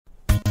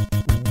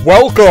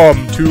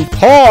Welcome to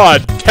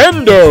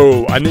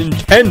Podtendo, a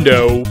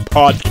Nintendo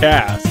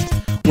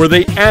podcast, where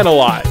they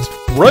analyze,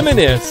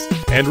 reminisce,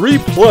 and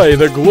replay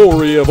the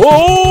glory of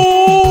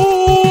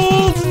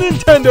old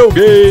Nintendo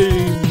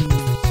games.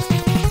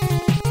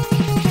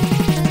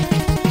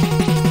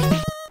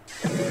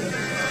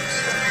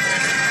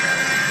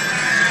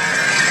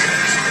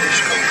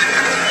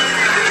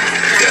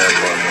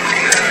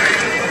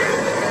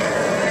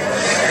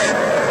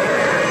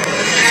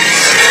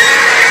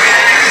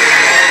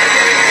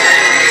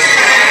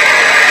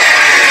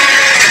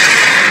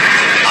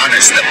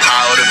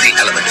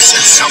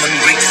 Summon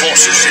great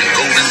forces in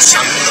Golden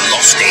Sun, the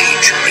Lost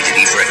Age, rated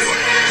E for everyone.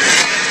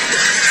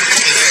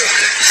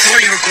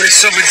 Thought you were going to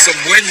summon some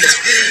wind.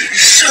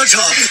 Shut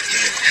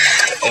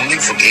up. Only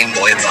for Game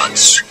Boy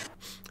Advance.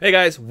 Hey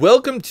guys,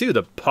 welcome to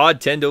the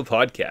Podtendo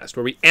podcast,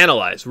 where we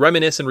analyze,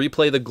 reminisce, and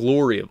replay the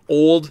glory of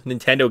old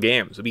Nintendo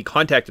games. We'll be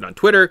contacted on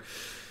Twitter.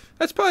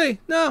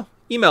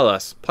 Email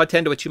us,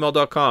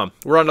 podtendo@gmail.com.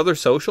 We're on other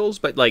socials,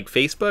 but like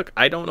Facebook,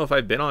 I don't know if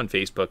I've been on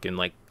Facebook in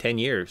like 10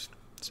 years.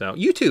 So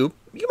YouTube,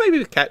 you might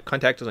be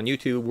contact us on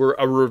YouTube. We're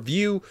a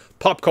review,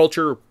 pop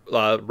culture,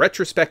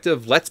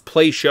 retrospective, let's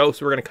play show.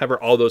 So we're going to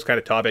cover all those kind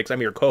of topics.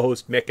 I'm your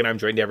co-host, Mick, and I'm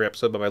joined every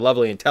episode by my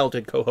lovely and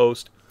talented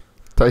co-host,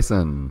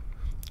 Tyson.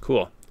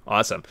 Cool.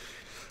 Awesome.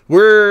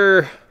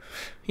 You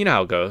know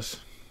how it goes.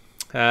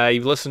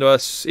 You've listened to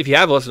us. If you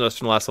have listened to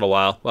us in the last little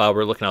while,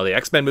 we're looking at all the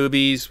X-Men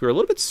movies. We were a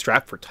little bit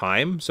strapped for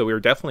time, so we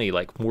were definitely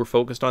like more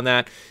focused on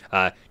that.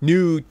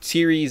 New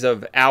series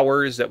of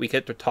hours that we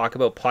get to talk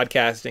about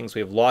podcasting, so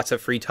we have lots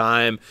of free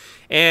time,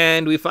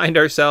 and we find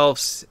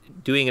ourselves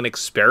doing an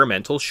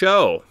experimental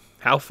show.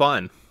 How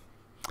fun!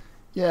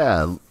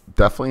 Yeah,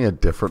 definitely a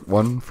different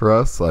one for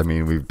us. I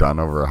mean, we've done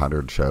over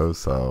 100 shows,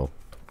 so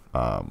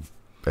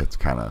it's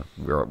kind of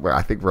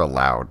I think we're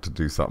allowed to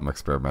do something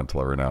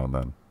experimental every now and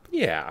then.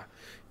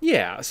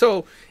 Yeah,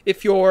 so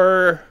if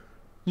you're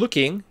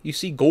looking, you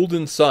see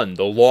Golden Sun,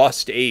 the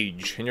Lost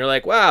Age, and you're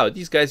like, wow,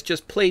 these guys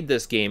just played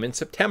this game in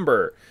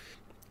September,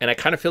 and I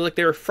kind of feel like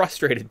they were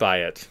frustrated by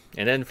it,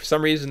 and then for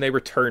some reason they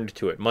returned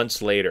to it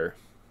months later.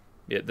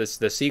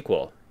 The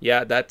sequel.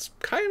 Yeah, that's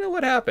kind of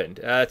what happened.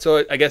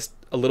 So I guess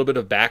a little bit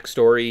of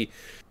backstory.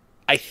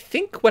 I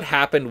think what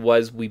happened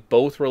was we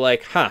both were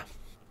like,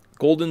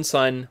 Golden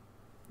Sun,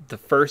 the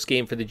first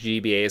game for the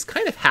GBA, is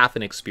kind of half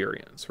an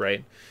experience,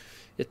 right?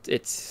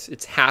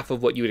 It's half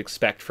of what you would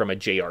expect from a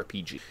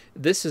JRPG.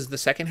 This is the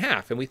second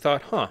half, and we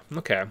thought,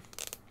 okay.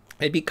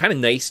 It'd be kind of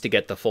nice to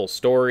get the full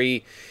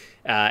story,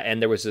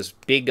 and there was this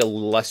big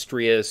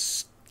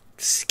illustrious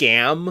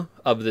scam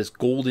of this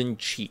golden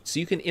cheat.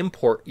 So you can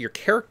import your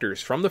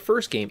characters from the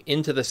first game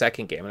into the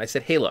second game. And I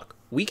said, hey, look,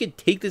 we could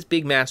take this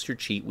big master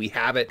cheat, we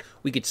have it,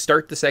 we could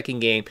start the second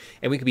game,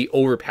 and we could be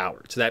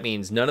overpowered. So that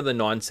means none of the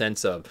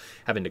nonsense of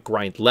having to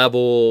grind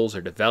levels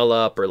or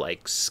develop or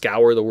like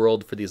scour the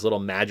world for these little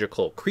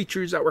magical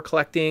creatures that we're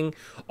collecting.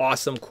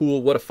 Awesome,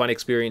 cool, what a fun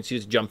experience. You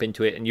just jump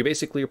into it, and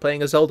you're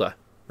playing a Zelda,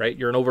 right?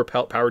 You're an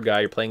overpowered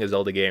guy, you're playing a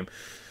Zelda game.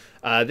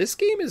 This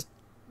game is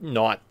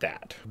not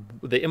that.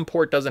 The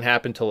import doesn't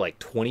happen till like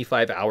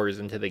 25 hours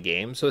into the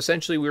game. So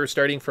essentially we were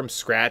starting from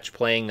scratch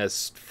playing a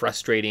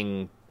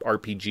frustrating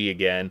RPG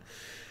again,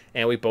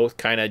 and we both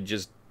kind of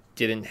just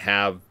didn't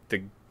have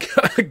the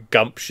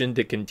gumption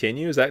to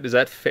continue. Is that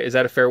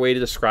a fair way to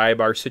describe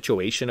our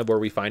situation of where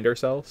we find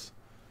ourselves?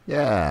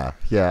 Yeah.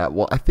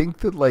 Well, I think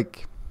that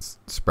like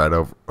spread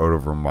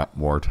over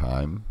more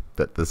time,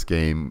 that this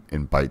game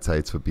in bite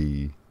size would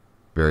be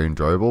very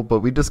enjoyable. But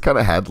we just kind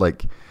of had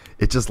like,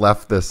 it just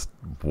left this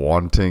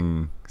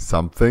wanting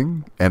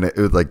something, and it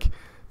was like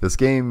this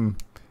game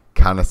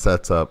kind of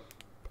sets up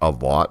a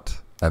lot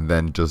and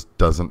then just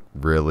doesn't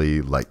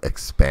really like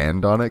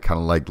expand on it, kind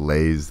of like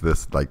lays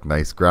this like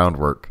nice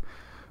groundwork,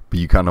 but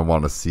you kind of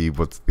want to see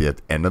what's the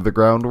end of the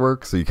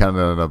groundwork, so you kind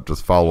of end up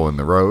just following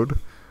the road,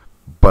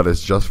 but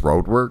it's just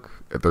road work.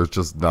 If there's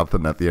just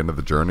nothing at the end of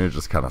the journey, it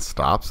just kind of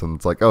stops, and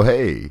it's like, oh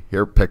hey,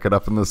 here, pick it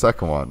up in the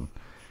second one,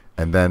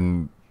 and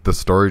then the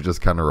story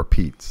just kind of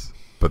repeats.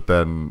 But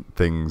then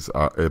things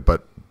are.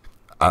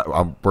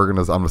 I'm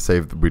gonna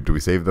save. Do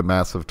we save the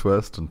massive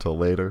twist until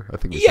later? I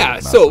think.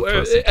 So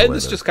and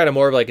this is just kind of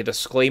more of like a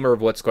disclaimer of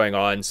what's going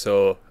on.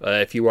 So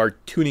if you are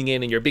tuning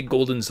in and you're a big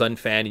Golden Sun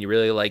fan and you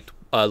really liked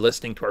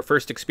listening to our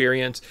first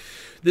experience,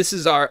 this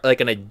is our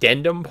like an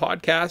addendum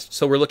podcast.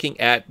 So we're looking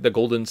at the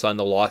Golden Sun,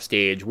 the Lost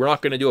Age. We're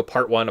not going to do a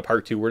part 1, a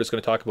part 2. We're just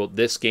going to talk about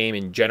this game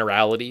in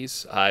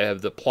generalities. I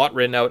have the plot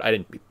written out. I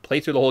didn't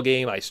play through the whole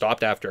game. I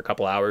stopped after a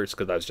couple hours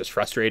because I was just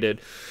frustrated.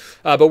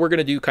 But we're going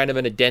to do kind of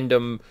an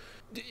addendum,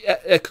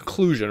 a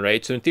conclusion,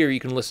 right? So in theory, you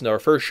can listen to our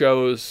first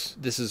shows.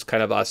 This is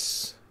kind of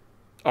us,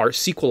 our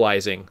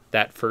sequelizing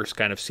that first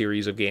kind of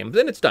series of games.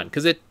 Then it's done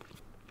because I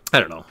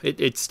don't know.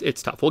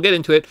 It's tough. We'll get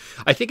into it.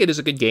 I think it is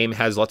a good game. It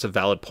has lots of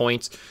valid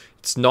points.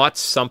 It's not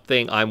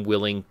something I'm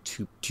willing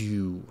to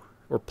do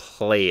or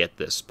play at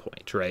this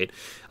point, right?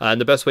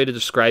 And the best way to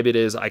describe it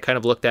is I kind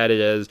of looked at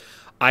it as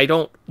I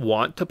don't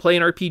want to play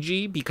an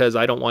RPG because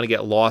I don't want to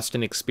get lost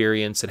in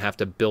experience and have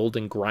to build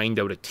and grind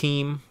out a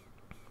team.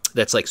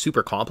 that's like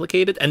super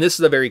complicated, and this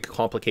is a very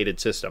complicated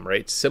system,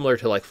 right? Similar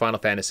to like Final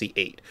Fantasy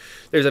VIII.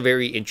 There's a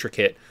very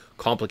intricate,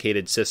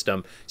 complicated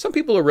system. Some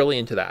people are really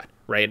into that,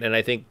 right? And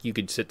I think you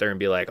could sit there and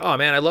be like, oh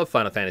man, I love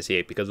Final Fantasy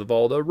VIII because of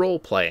all the role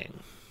playing,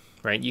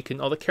 right?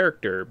 All the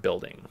character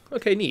building.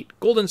 Okay, neat.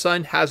 Golden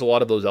Sun has a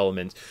lot of those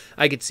elements.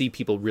 I could see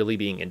people really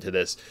being into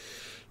this.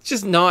 It's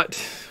just not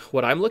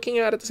what I'm looking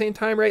at the same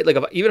time, right? Like,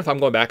 even if I'm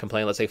going back and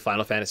playing, let's say,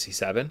 Final Fantasy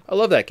VII, I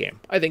love that game.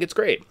 I think it's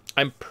great.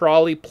 I'm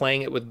probably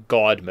playing it with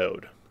God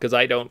mode because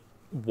I don't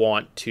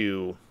want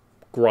to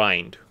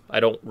grind. I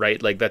don't,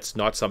 right? Like, that's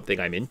not something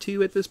I'm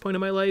into at this point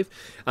in my life.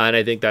 And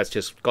I think that's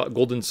just,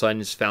 Golden Sun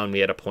has found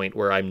me at a point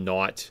where I'm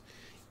not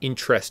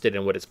interested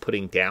in what it's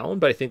putting down,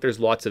 but I think there's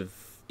lots of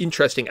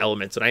interesting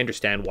elements, and I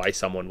understand why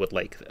someone would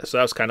like this. So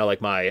that was kind of like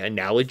my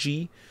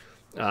analogy.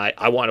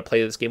 I want to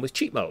play this game with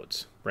cheat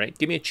modes, right?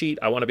 Give me a cheat.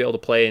 I want to be able to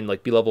play and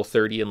like be level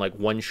 30 and like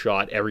one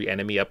shot every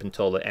enemy up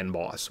until the end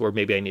boss, or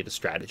maybe I need a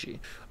strategy.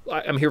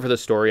 I'm here for the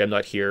story. I'm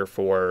not here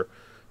for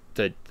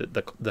the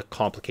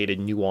complicated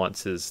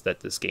nuances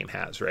that this game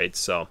has, right?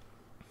 So,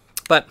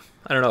 but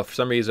I don't know. For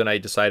some reason, I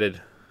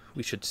decided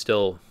we should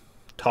still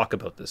talk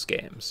about this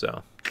game.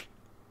 So,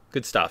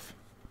 good stuff.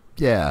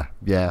 Yeah.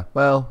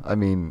 Well, I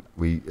mean,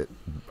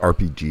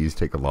 RPGs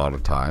take a lot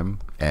of time,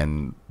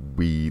 and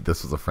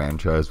this was a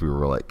franchise we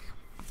were like,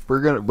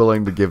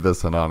 willing to give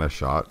this an honest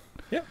shot.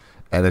 Yeah.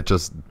 And it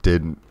just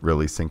didn't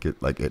really sink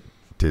it, like it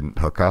didn't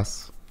hook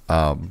us.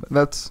 And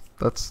that's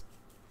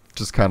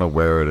just kind of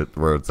where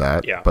it's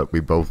at. Yeah. But we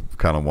both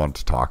kind of want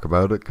to talk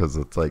about it because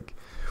it's like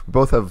we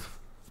both have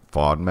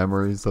fond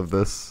memories of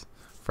this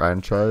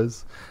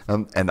franchise,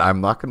 and I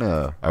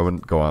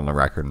wouldn't go on the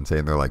record and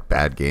saying they're like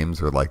bad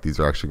games or like these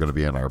are actually going to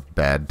be on our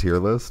bad tier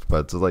list,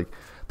 but it's like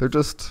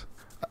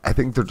I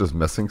think they're just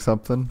missing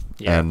something.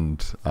 Yeah.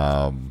 And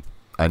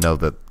I know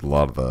that a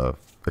lot of the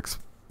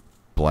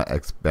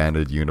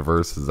expanded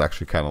universe is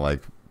actually kind of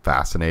like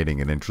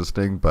fascinating and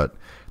interesting, but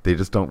they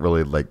just don't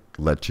really like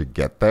let you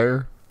get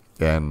there,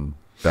 and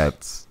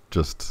that's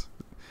just,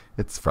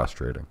 it's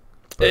frustrating.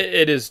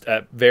 It is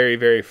very,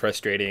 very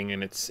frustrating,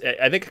 and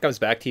I think it comes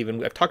back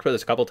to I've talked about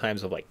this a couple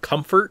times of like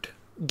comfort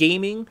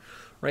gaming,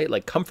 right?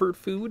 Like comfort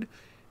food,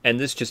 and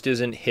this just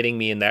isn't hitting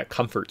me in that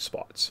comfort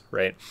spots,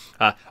 right?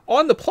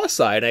 On the plus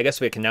side, I guess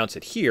we can announce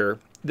it here,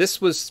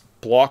 this was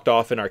blocked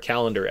off in our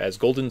calendar as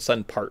Golden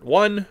Sun Part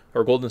 1,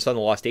 or Golden Sun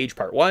The Lost Age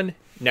Part 1.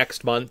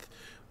 Next month,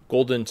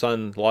 Golden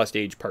Sun Lost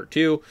Age Part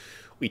 2.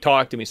 We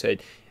talked and we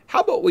said, how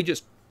about we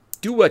just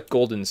do what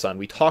Golden Sun?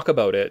 We talk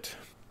about it,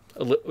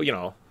 you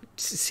know,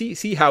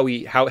 see how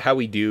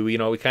we do, you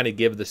know, we kind of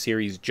give the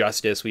series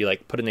justice, we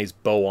like put a nice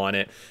bow on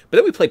it, but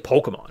then we play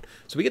Pokemon,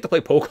 so we get to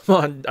play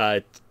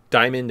Pokemon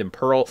Diamond and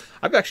Pearl.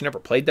 I've actually never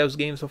played those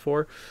games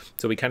before,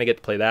 so we kind of get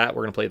to play that.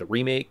 We're gonna play the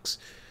remakes,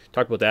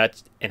 talk about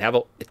that, and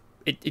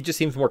it just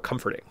seems more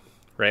comforting,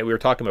 right? We were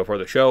talking before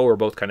the show, we're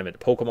both kind of into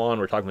Pokemon,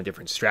 we're talking about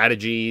different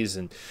strategies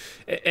and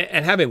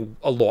having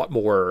a lot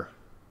more,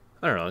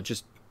 I don't know,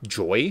 just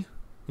joy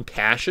and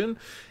passion.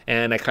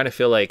 And I kind of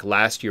feel like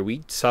last year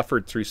we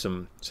suffered through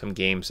some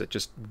games that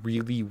just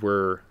really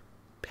were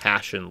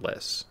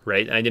passionless,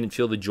 right? And I didn't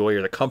feel the joy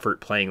or the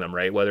comfort playing them,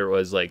 right? Whether it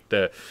was like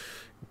the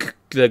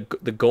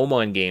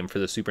Gomon game for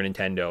the Super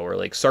Nintendo, or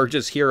like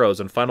Sarge's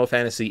Heroes and Final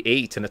Fantasy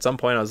VIII, and at some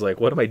point I was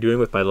like, what am I doing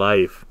with my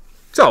life?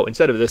 So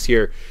instead of this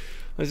year,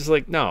 I was just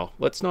like, no,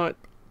 let's not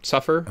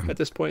suffer at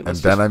this point.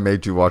 I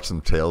made you watch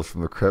some Tales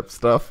from the Crypt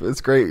stuff. It's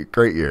great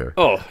year.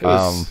 Oh, it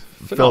was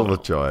filled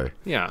with joy.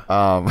 Yeah.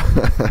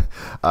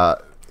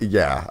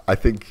 Yeah, I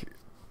think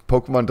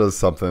Pokemon does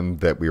something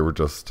that we were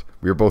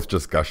both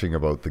just gushing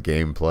about the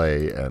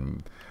gameplay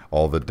and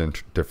all the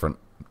different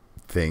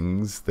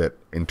things that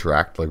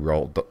interact, like we're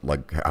all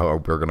like how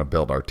we're going to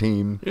build our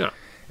team. Yeah.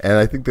 And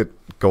I think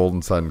that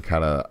Golden Sun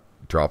kind of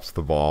drops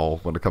the ball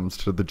when it comes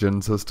to the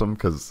gym system,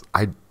 because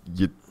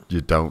you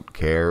don't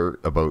care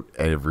about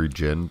every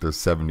gym. There's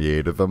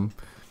 78 of them.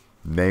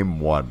 Name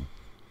one.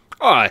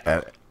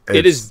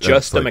 It is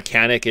just a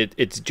mechanic.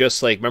 It's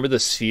just like, remember the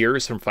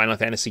spheres from Final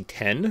Fantasy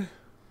X?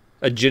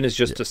 A djinn is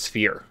just a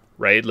sphere,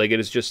 right? Like, it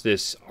is just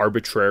this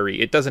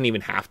arbitrary, it doesn't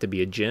even have to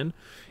be a djinn.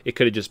 It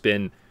could have just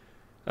been,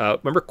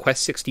 remember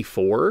Quest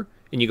 64?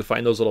 And you could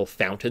find those little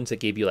fountains that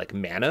gave you like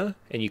mana,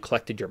 and you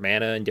collected your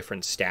mana and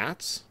different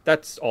stats.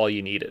 That's all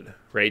you needed,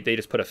 right? They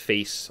just put a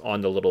face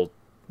on the little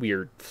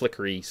weird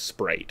flickery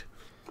sprite.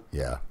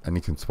 Yeah, and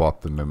you can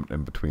swap them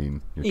in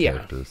between your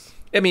characters.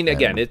 I mean,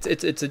 again, it's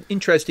an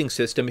interesting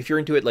system. If you're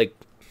into it, like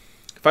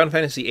Final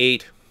Fantasy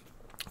VIII,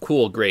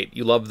 cool, great.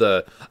 You love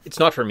it's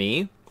not for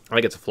me. I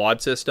think it's a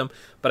flawed system,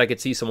 but I could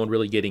see someone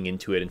really getting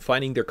into it and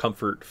finding their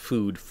comfort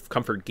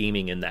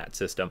gaming in that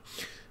system.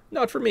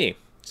 Not for me.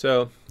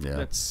 So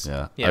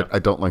I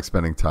don't like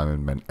spending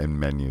time in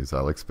menus.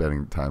 I like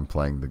spending time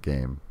playing the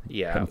game.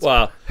 Yeah,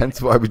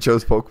 hence why we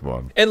chose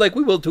Pokemon. And like,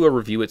 we will do a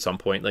review at some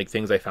point, like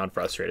things I found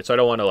frustrated. So I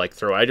don't want to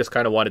like I just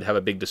kind of wanted to have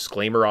a big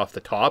disclaimer off the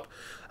top.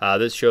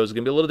 This show is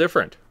gonna be a little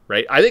different,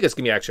 right? I think it's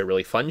gonna be actually a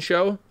really fun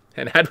show.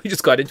 And had we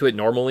just got into it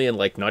normally and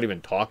like not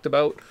even talked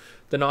about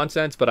the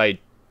nonsense, but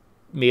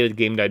made a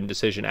game design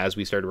decision as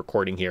we started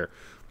recording here.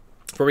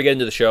 Before we get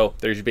into the show,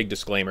 there's your big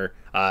disclaimer.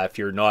 If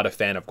you're not a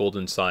fan of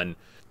Golden Sun,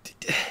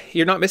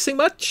 you're not missing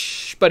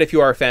much, but if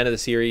you are a fan of the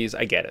series,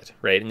 I get it,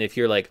 right? And if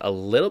you're like a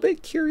little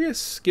bit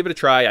curious, give it a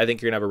try. I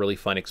think you're gonna have a really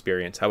fun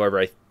experience. However,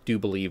 I do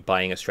believe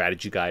buying a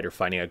strategy guide or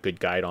finding a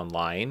good guide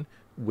online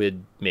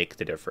would make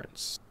the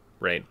difference,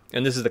 right?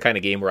 And this is the kind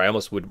of game where I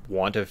almost would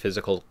want a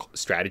physical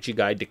strategy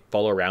guide to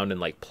follow around and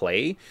like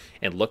play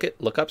and look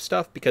up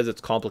stuff, because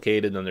it's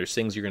complicated and there's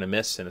things you're gonna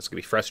miss and it's gonna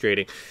be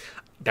frustrating.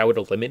 That would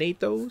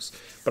eliminate those,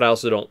 but I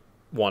also don't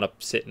want to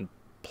sit and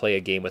play a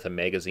game with a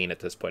magazine at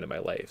this point in my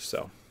life.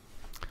 So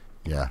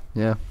Yeah.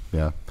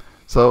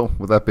 So,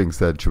 with that being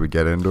said, should we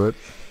get into it?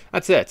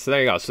 that's it. So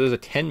there you go. So there's a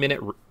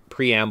 10-minute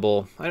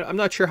preamble. I'm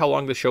not sure how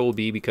long the show will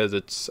be, because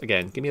it's,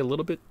 again, going to be a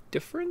little bit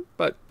different,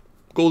 but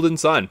Golden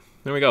Sun.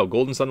 There we go.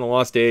 Golden Sun, The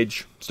Lost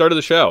Age. Start of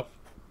the show.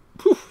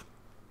 Whew.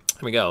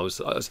 There we go. This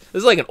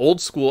is like an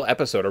old school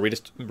episode where we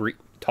just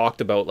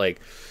talked about, like,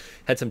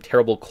 had some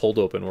terrible cold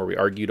open where we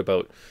argued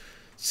about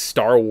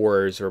Star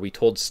Wars, or we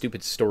told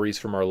stupid stories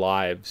from our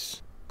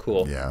lives.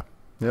 Cool. Yeah.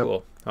 Yep.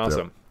 Cool.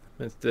 Awesome.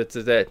 That's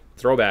it.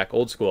 Throwback.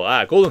 Old school.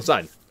 Golden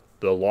Sun,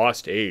 The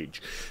Lost Age.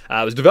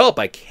 It was developed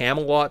by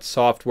Camelot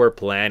Software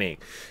Planning.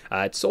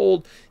 It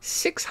sold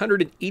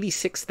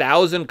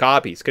 686,000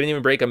 copies. Couldn't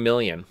even break 1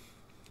 million.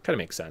 Kind of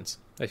makes sense.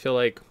 I feel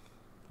like,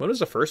 when was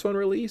the first one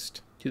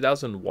released?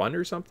 2001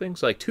 or something?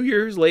 So like 2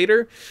 years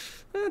later,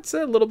 that's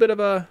a little bit of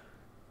a...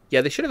 Yeah,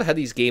 they should have had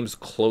these games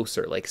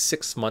closer, like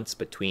 6 months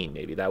between.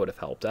 Maybe that would have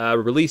helped.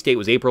 Release date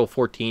was April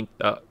 14th,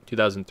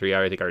 2003.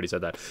 I think I already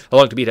said that. How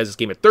Long to Beat has this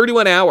game at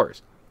 31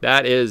 hours.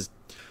 That is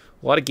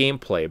a lot of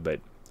gameplay, but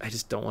I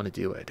just don't want to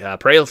do it.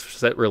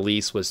 Price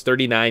release was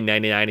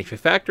 $39.99. If you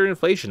factor in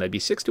inflation, that'd be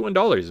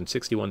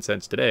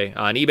 $61.61 today.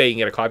 On eBay, you can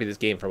get a copy of this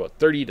game for about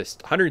 $30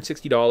 to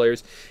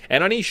 $160.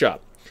 And on eShop,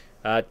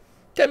 $10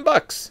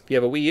 if you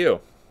have a Wii U.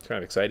 It's kind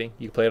of exciting.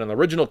 You can play it on the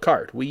original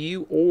cart, Wii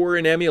U, or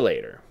an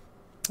emulator.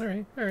 All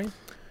right.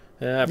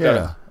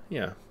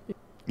 Yeah,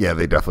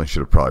 they definitely should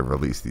have probably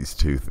released these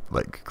two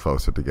like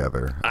closer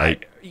together.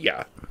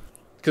 Yeah,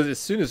 because as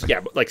soon as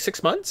like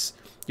 6 months,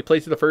 you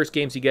play through the first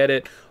games, you get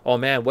it. Oh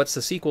man, what's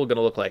the sequel going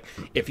to look like?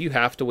 If you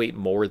have to wait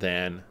more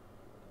than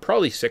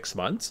probably 6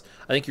 months,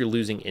 I think you're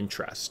losing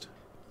interest,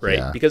 right?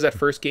 Yeah. Because that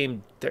first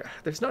game,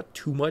 there's not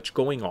too much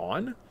going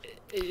on.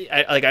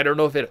 I don't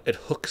know if it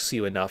hooks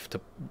you enough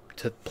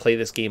to play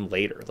this game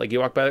later. Like you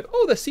walk by, like,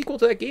 oh, the sequel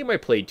to that game I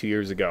played 2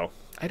 years ago.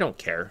 I don't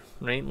care,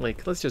 right?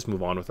 Like, let's just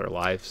move on with our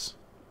lives.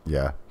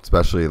 Yeah,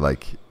 especially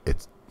like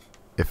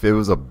if it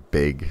was a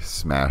big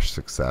smash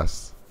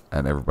success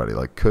and everybody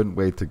like couldn't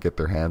wait to get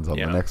their hands on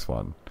the next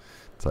one.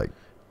 It's like,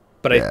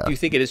 but I do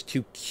think it is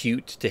too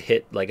cute to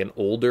hit like an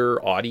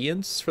older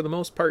audience for the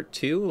most part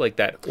too, like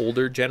that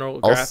older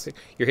general graphic.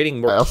 You're hitting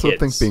more. I also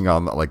kids. think being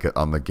on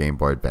the Game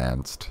Boy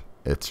Advanced,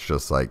 it's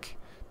just like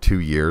 2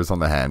 years on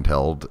the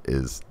handheld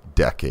is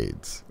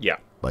decades. Yeah,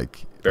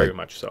 like very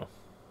much so.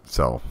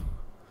 So.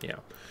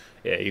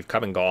 Yeah, you've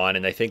come and gone,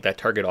 and I think that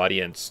target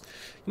audience,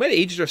 you might have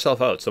aged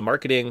yourself out. So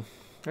marketing,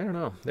 I don't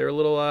know, they're a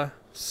little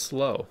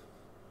slow.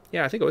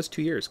 Yeah, I think it was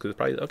 2 years, because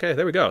probably, okay,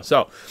 there we go.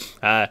 So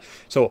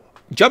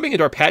jumping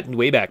into our patent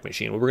Wayback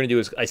Machine, what we're going to do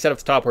is, I said up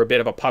the top, we're a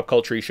bit of a pop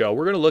culture show.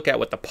 We're going to look at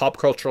what the pop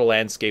cultural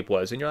landscape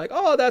was, and you're like,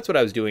 oh, that's what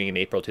I was doing in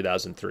April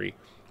 2003.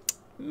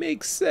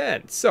 Makes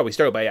sense. So we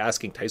started by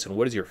asking Tyson,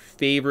 what is your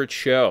favorite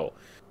show?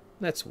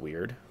 That's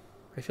weird.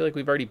 I feel like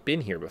we've already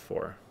been here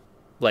before.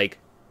 Like,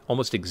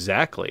 almost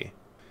exactly.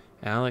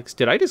 Alex,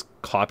 did I just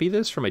copy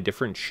this from a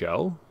different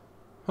show?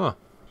 Huh.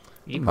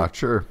 I'm not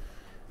sure.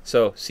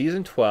 So,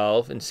 season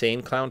 12,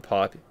 Insane Clown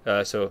Poppy.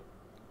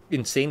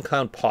 Insane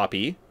Clown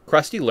Poppy.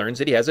 Krusty learns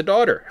that he has a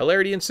daughter.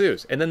 Hilarity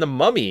ensues. And then The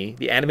Mummy,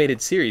 the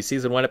animated series,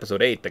 season 1,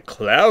 episode 8, The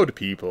Cloud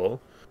People.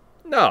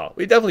 No,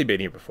 we've definitely been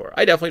here before.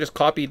 I definitely just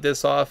copied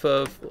this off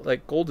of,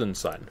 like, Golden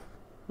Sun.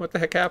 What the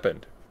heck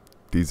happened?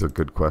 These are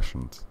good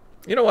questions.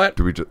 You know what?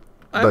 Do we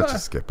let's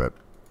just skip it.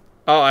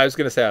 Oh, I was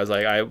going to say, I was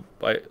like,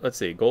 let's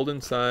see, Golden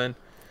Sun.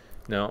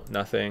 No,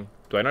 nothing.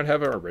 Do I not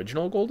have an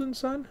original Golden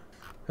Sun?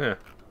 Huh.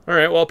 All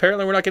right, well,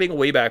 apparently we're not getting a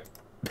Wayback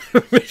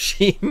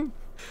Machine.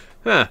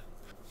 Huh.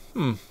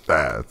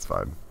 That's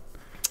fine.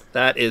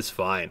 That is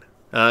fine.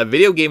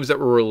 Video games that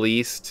were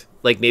released,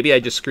 like maybe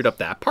I just screwed up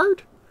that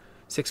part?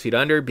 6 Feet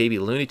Under, Baby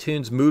Looney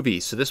Tunes,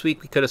 movies. So this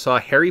week we could have saw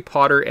Harry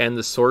Potter and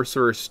the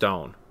Sorcerer's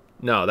Stone.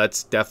 No,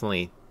 that's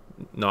definitely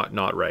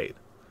not right.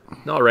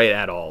 Not right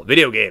at all.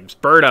 Video games.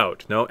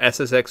 Burnout. No.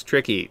 SSX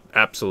Tricky.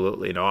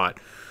 Absolutely not.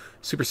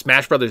 Super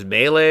Smash Brothers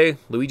Melee.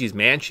 Luigi's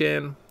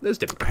Mansion. Those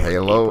different.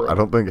 Halo? I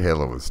don't think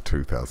Halo was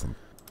 2000.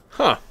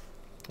 Huh.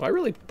 Well, I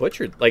really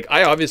butchered. Like,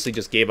 I obviously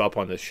just gave up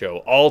on this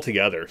show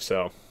altogether,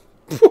 so.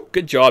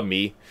 Good job,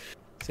 me.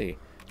 Let's see.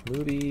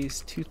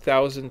 Movies,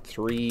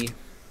 2003.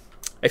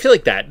 I feel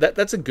like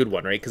that's a good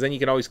one, right? Because then you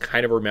can always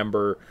kind of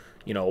remember,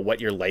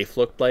 what your life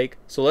looked like.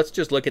 So let's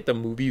just look at the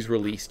movies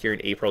released here in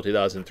April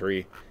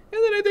 2003.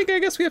 And then I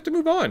guess we have to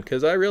move on,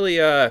 because I really,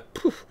 Yeah,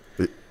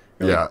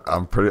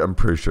 I'm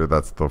pretty sure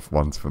that's the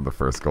ones from the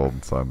first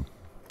Golden Sun.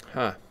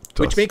 Huh.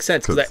 Which makes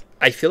sense, because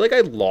I feel like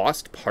I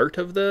lost part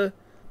of the...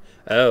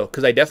 Oh,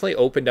 because I definitely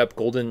opened up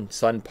Golden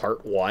Sun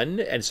Part 1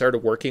 and started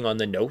working on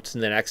the notes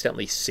and then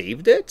accidentally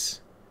saved it.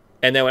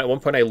 And then at one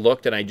point I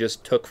looked and I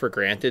just took for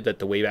granted that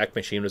the Wayback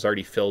Machine was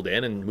already filled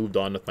in and moved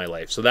on with my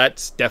life. So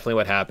that's definitely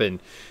what happened.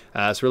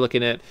 So we're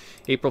looking at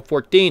April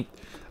 14th.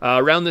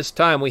 Around this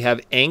time, we have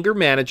Anger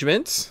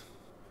Management.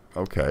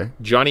 Okay.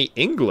 Johnny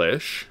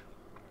English.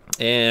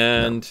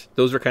 And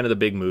those are kind of the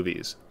big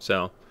movies.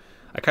 So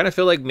I kind of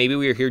feel like maybe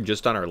we were here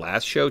just on our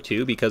last show,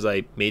 too, because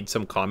I made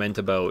some comment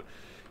about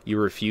you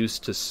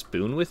refused to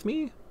spoon with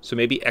me. So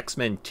maybe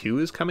X-Men 2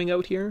 is coming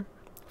out here.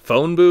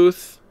 Phone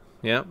Booth.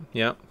 Yep.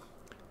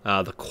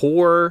 The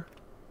Core.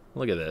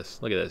 Look at this.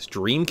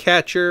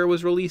 Dreamcatcher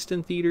was released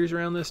in theaters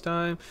around this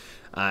time.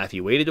 If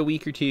you waited a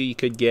week or two, you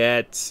could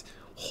get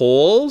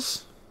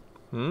Holes,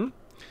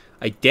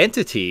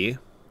 Identity,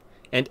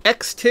 and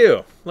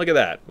X2. Look at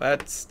that.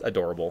 That's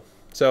adorable.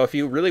 So if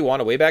you really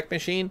want a Wayback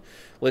Machine,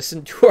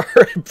 listen to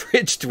our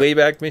abridged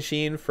Wayback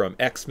Machine from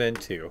X-Men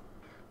 2.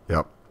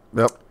 Yep.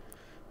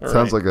 All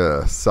Sounds right. like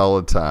a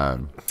solid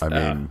time. I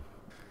mean,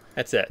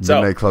 that's it.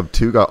 Midnight Club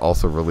 2 got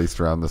also released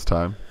around this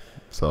time.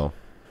 So,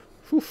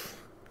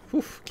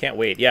 can't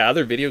wait. Yeah,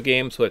 other video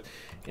games with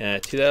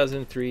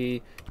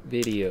 2003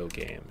 video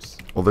games.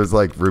 well, there's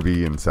like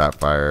Ruby and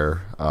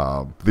Sapphire.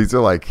 These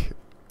are like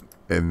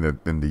in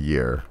the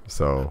year.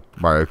 So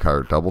Mario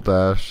Kart Double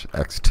Dash,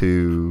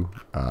 X2,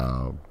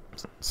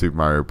 Super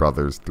Mario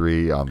Brothers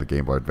 3 on the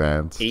Game Boy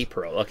Advance.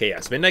 April. Okay,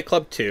 yes. Midnight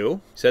Club 2.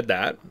 Said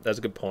that. That's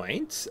a good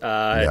point.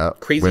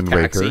 Crazy Wind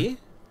Taxi.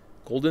 Waker.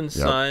 Golden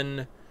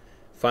Sun.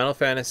 Final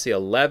Fantasy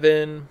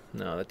 11.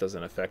 No, that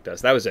doesn't affect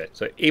us. That was it.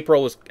 So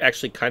April was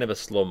actually kind of a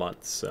slow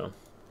month. So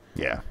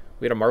Yeah.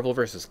 we had a Marvel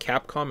vs.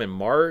 Capcom in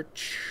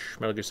March.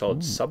 Metal Gear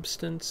Solid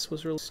Substance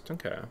was released.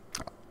 Okay.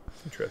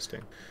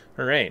 Interesting.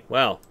 All right.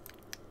 Well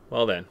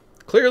then.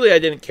 Clearly I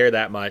didn't care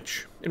that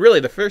much. And really,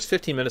 the first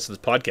 15 minutes of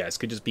this podcast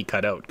could just be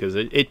cut out because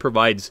it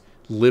provides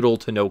little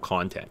to no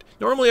content.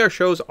 Normally our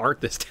shows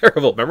aren't this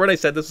terrible. Remember when I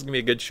said this was going to be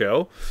a good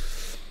show?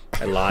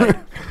 I lied.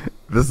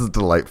 This is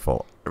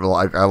delightful.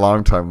 Like our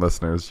longtime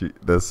listeners,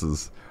 this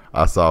is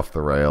us off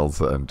the rails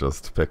and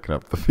just picking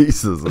up the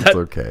pieces. It's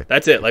okay.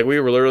 That's it. Like, we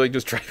were literally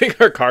just driving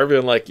our car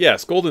being like,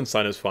 yes, Golden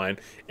Sun is fine.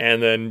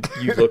 And then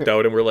you looked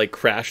out and we're like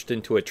crashed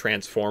into a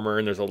transformer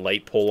and there's a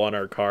light pole on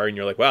our car. And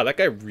you're like, wow, that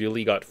guy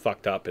really got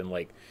fucked up in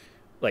like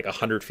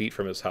 100 feet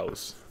from his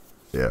house.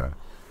 Yeah.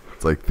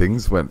 It's like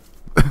things went,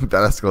 that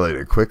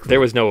escalated quickly. There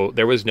was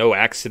no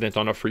accident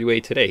on a freeway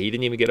today. He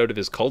didn't even get out of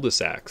his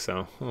cul-de-sac.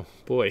 So, oh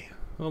boy.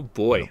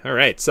 All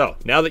right. So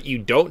now that you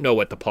don't know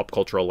what the pop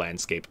cultural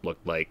landscape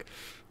looked like,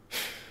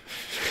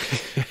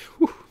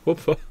 all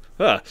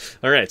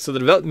right. So the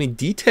development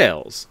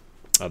details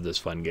of this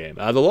fun game.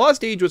 The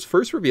Lost Age was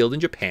first revealed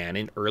in Japan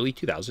in early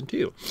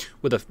 2002,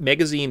 with a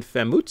magazine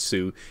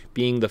Famitsu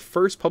being the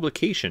first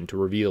publication to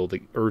review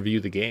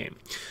the game.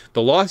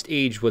 The Lost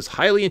Age was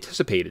highly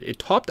anticipated. It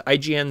topped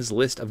IGN's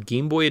list of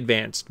Game Boy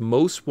Advance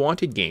most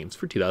wanted games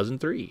for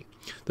 2003.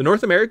 The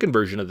North American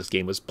version of this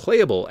game was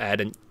playable at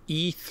an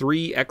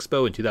E3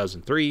 Expo in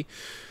 2003.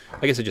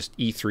 I guess it just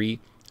E3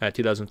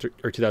 2003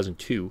 or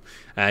 2002.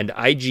 And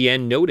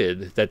IGN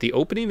noted that the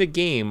opening of the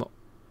game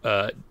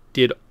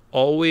did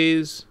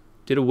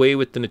away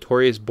with the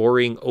notorious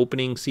boring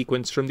opening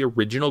sequence from the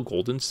original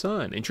Golden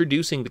Sun,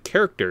 introducing the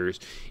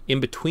characters in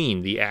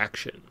between the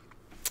action.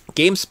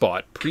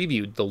 GameSpot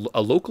previewed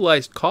a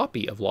localized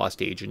copy of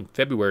Lost Age in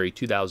February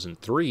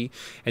 2003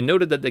 and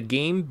noted that the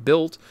game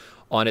built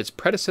on its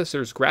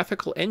predecessor's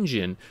graphical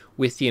engine,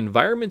 with the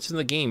environments in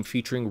the game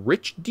featuring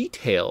rich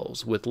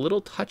details with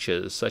little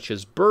touches such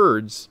as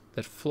birds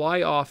that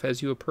fly off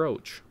as you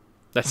approach.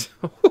 That's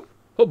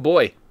oh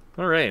boy.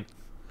 All right.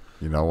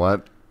 You know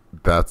what?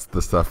 That's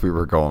the stuff we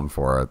were going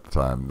for at the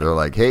time. They're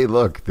like, hey,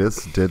 look,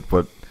 this did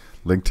what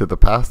Link to the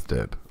Past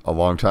did a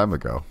long time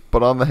ago,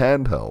 but on the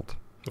handheld.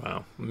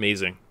 Wow.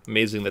 Amazing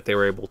that they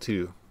were able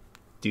to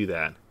do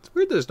that. It's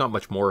weird that there's not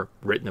much more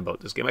written about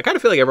this game. I kind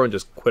of feel like everyone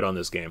just quit on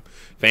this game.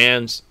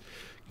 Fans,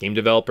 game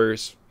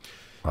developers,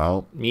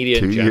 well, media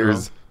in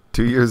general.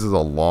 2 years is a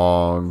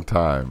long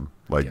time.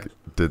 Like,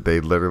 did they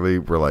literally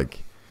were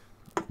like,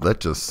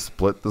 let's just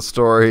split the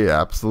story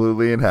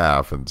absolutely in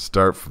half and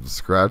start from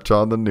scratch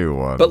on the new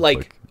one. But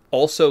like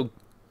also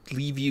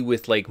leave you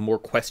with like more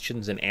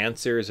questions and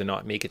answers and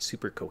not make it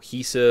super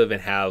cohesive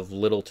and have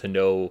little to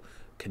no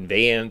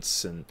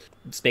conveyance and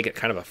just make it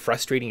kind of a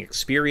frustrating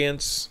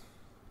experience.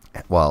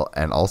 Well,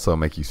 and also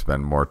make you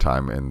spend more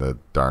time in the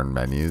darn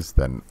menus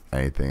than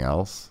anything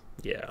else.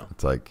 Yeah.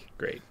 It's like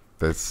great.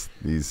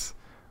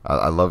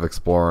 I love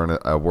exploring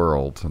a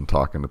world and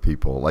talking to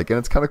people. Like, and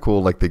it's kind of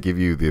cool. Like, they give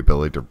you the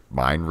ability to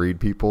mind read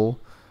people,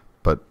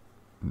 but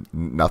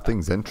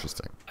nothing's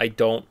interesting. I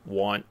don't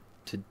want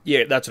to.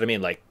 Yeah, that's what I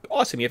mean. Like,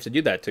 awesome, you have to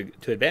do that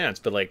to advance,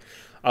 but like,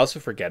 I also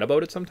forget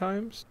about it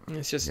sometimes.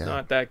 It's just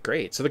not that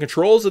great. So the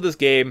controls of this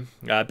game,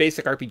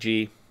 basic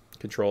RPG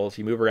controls.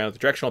 You move around with the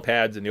directional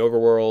pads in the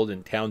overworld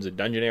and towns and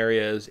dungeon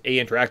areas.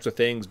 A interacts with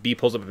things. B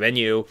pulls up a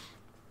menu.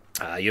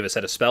 You have a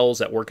set of spells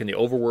that work in the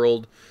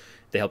overworld.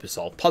 They help you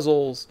solve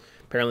puzzles.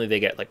 Apparently they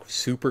get like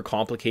super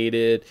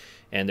complicated,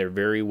 and they're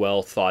very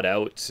well thought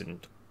out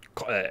and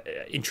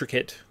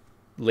intricate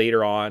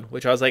later on,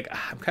 which I was like,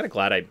 I'm kind of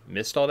glad I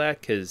missed all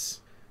that,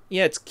 because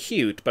yeah, it's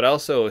cute, but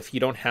also if you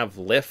don't have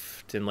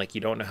lift and like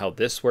you don't know how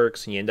this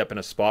works, and you end up in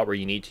a spot where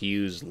you need to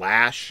use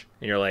lash,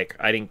 and you're like,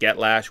 I didn't get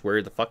lash,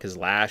 where the fuck is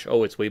lash?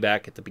 Oh, it's way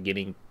back at the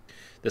beginning,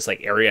 this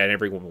like area and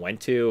everyone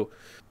went to.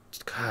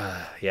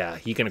 Yeah,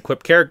 you can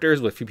equip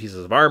characters with a few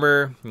pieces of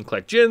armor. You can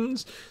collect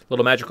gins,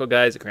 little magical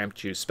guys that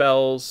grant you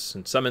spells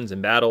and summons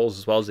and battles,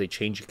 as well as they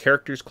change your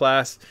character's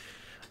class.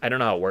 I don't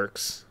know how it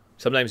works.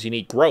 Sometimes you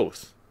need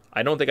growth.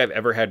 I don't think I've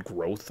ever had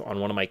growth on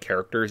one of my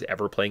characters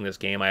ever playing this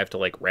game. I have to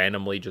like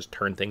randomly just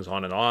turn things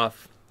on and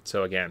off.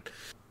 So again,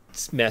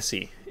 it's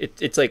messy.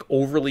 It's like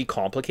overly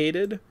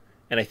complicated,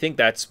 and I think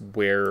that's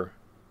where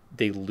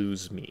they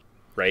lose me,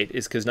 right?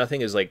 Is because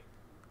nothing is like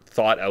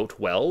thought out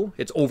well.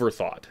 It's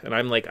overthought, and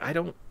I'm like, I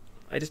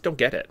just don't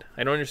get it.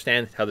 I don't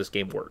understand how this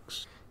game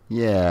works.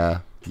 Yeah,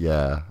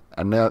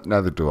 and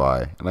neither do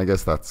I. And I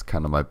guess that's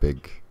kind of my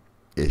big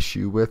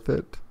issue with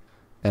it.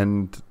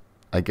 And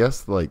I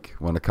guess like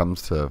when it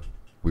comes to,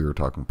 we were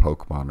talking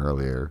Pokemon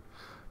earlier,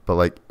 but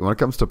like when it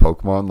comes to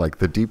Pokemon, like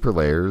the deeper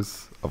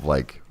layers of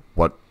like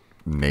what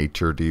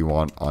nature do you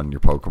want on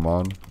your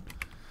Pokemon,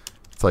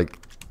 it's like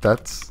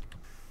that's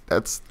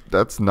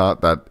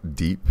not that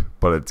deep,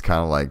 but it's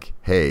kind of like,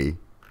 hey,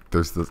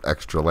 there's this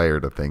extra layer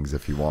to things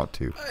if you want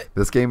to.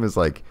 This game is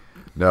like,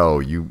 no,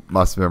 you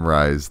must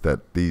memorize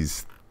that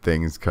these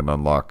things can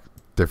unlock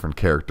different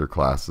character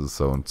classes,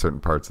 so in certain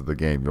parts of the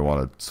game you'll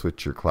want to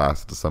switch your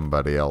class to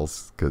somebody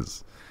else,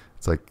 because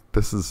it's like,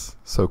 this is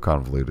so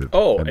convoluted.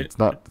 And it's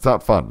not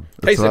fun.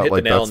 It's Tyson not hit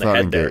like the nail that's on the not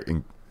head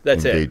there.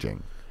 That's engaging.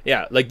 it.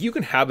 Yeah, like you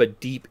can have a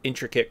deep,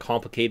 intricate,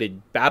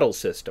 complicated battle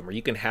system, or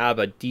you can have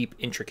a deep,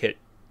 intricate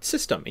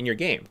system in your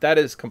game. That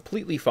is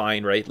completely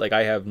fine, right? Like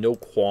I have no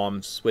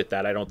qualms with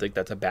that. I don't think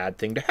that's a bad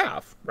thing to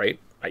have, right?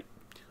 I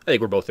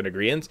think we're both in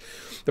agreement.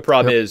 The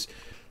problem is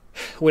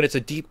when it's a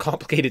deep,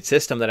 complicated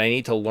system that I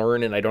need to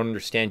learn and I don't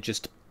understand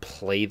just to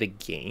play the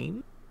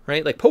game,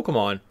 right? Like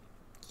Pokemon,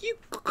 you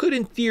could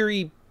in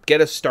theory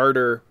get a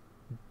starter,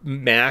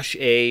 mash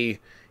A,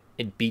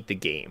 and beat the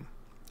game.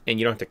 And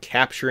you don't have to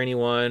capture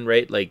anyone,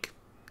 right? Like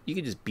you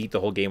can just beat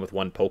the whole game with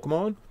one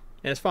Pokemon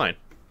and it's fine.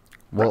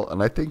 Well,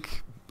 and I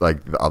think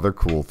like the other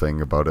cool thing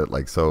about it,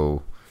 like,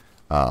 so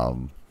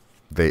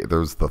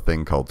there's the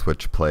thing called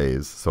Twitch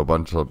Plays. So a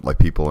bunch of like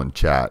people in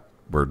chat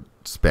were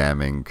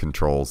spamming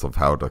controls of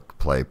how to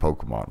play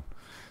Pokemon,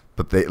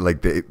 but they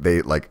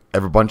like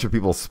have a bunch of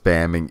people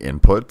spamming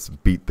inputs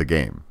beat the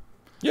game.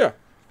 Yeah,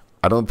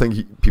 I don't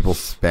think people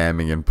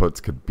spamming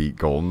inputs could beat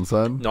Golden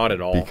Sun. Not at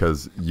all,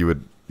 because you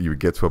would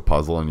get to a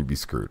puzzle and you'd be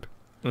screwed.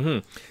 Mm-hmm.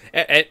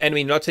 And I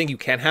mean, not saying you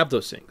can't have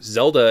those things.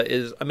 Zelda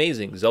is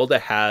amazing. Zelda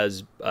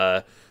has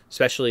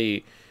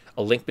especially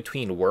A Link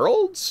Between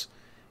Worlds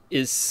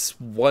is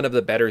one of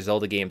the better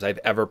Zelda games I've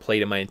ever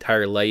played in my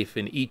entire life.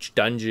 In each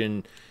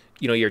dungeon,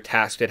 you know, you're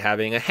tasked at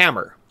having a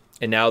hammer,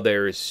 and now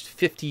there's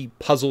 50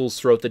 puzzles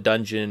throughout the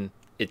dungeon.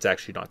 It's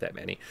actually not that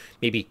many,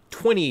 maybe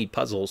 20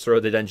 puzzles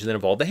throughout the dungeon that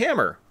involve the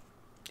hammer.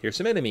 Here's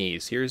some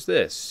enemies, here's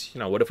this, you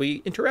know, what if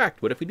we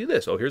interact, what if we do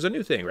this, oh, here's a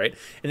new thing, right?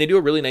 And they do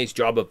a really nice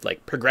job of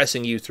like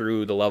progressing you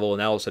through the level,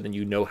 and all of a sudden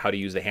you know how to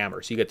use the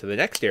hammer. So you get to the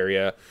next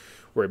area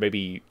where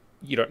maybe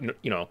you don't,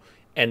 you know,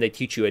 and they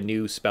teach you a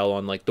new spell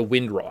on like the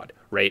wind rod,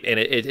 right? And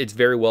it's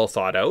very well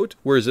thought out,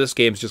 whereas this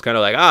game's just kind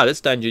of like,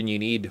 this dungeon you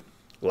need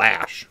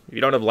lash. If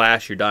you don't have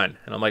lash, you're done.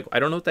 And I'm like, I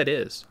don't know what that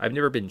is. I've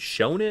never been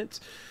shown it,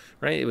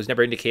 right? It was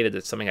never indicated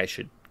that something I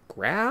should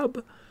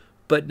grab,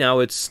 but now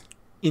it's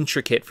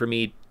intricate for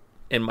me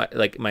and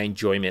my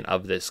enjoyment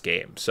of this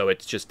game. So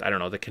it's just, I don't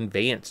know, the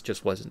conveyance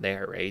just wasn't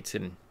there, right?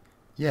 And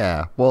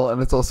yeah, well,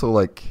 and it's also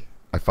like,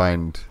 I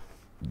find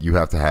you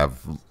have to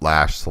have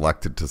lash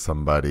selected to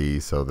somebody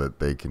so that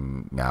they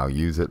can now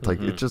use it.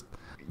 Like, it just,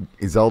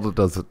 Zelda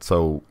does it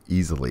so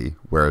easily,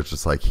 where it's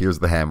just like, here's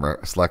the hammer,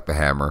 select the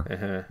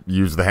hammer,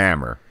 use the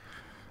hammer.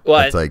 Well,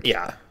 it's like,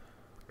 yeah.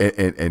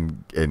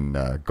 In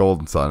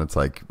Golden Sun, it's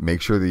like,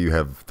 make sure that you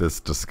have this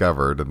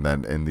discovered, and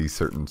then in these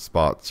certain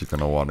spots you're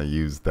gonna want to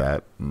use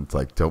that, and it's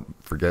like, don't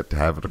forget to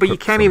have it. But you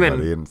can't even.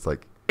 And it's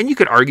like, and you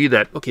could argue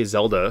that, okay,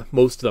 Zelda,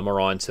 most of them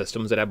are on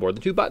systems that have more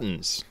than 2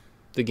 buttons.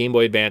 The Game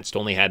Boy Advance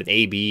only had an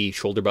A, B,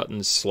 shoulder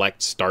buttons,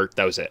 select, start.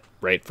 That was it,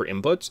 right, for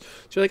inputs.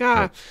 So you're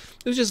like,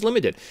 it was just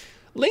limited.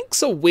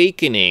 Link's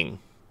Awakening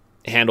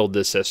handled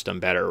this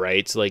system better, right?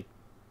 It's like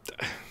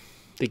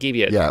they gave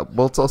you. Yeah,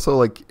 well, it's also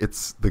like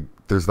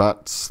there's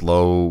not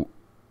slow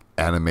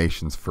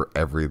animations for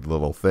every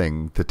little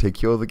thing to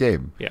take you out of the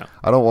game. Yeah,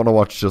 I don't want to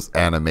watch just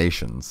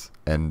animations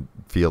and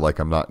feel like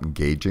I'm not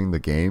engaging the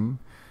game.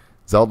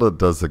 Zelda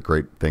does a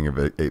great thing of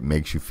it. It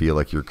makes you feel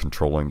like you're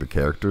controlling the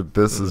character.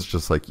 This is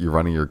just like you're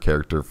running your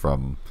character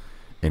from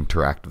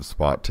interactive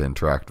spot to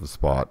interactive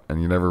spot, and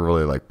you're never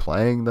really like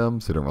playing them,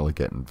 so you don't really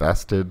get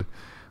invested.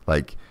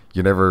 Like,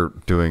 you're never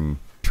doing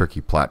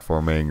tricky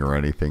platforming or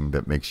anything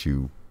that makes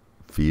you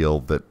feel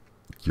that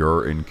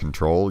you're in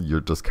control. You're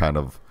just kind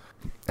of,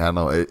 I don't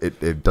know,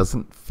 it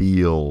doesn't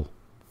feel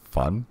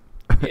fun.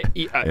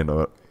 Yeah, You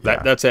know,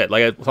 yeah. that's it.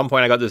 Like at some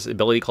point, I got this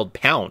ability called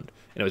pound,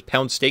 and it was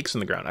pound stakes in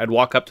the ground. I'd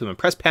walk up to them and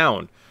press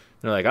pound,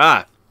 and they're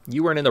like,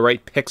 you weren't in the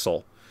right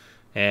pixel,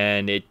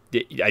 and I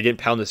didn't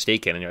pound the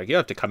stake in, and you're like, you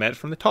have to come at it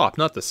from the top,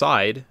 not the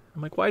side.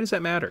 I'm like, why does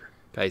that matter,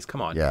 guys?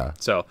 Come on. Yeah.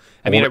 So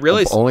I mean, it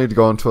really only to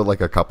go into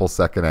like a couple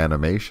second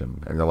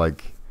animation, and you're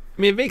like,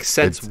 I mean, it makes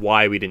sense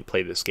why we didn't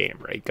play this game,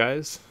 right,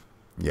 guys?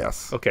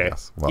 yes. Okay.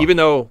 Yes. Well, Even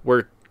though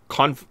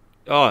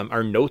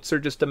our notes are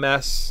just a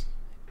mess,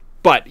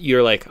 but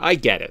you're like, I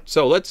get it.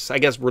 So I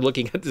guess we're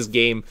looking at this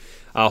game.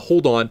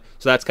 Hold on.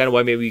 So that's kind of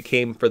why maybe we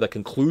came for the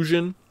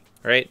conclusion.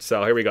 All right.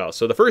 So here we go.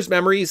 So the first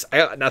memories, I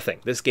got nothing.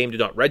 This game did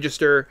not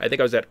register. I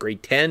think I was at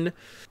grade 10.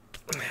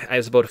 I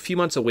was about a few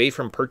months away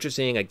from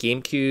purchasing a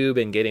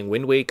GameCube and getting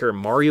Wind Waker and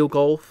Mario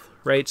Golf.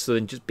 Right. So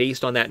then just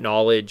based on that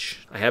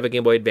knowledge, I have a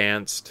Game Boy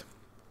Advanced.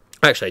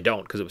 Actually, I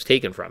don't, because it was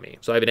taken from me.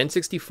 So I have an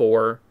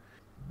N64.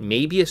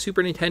 Maybe a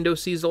Super Nintendo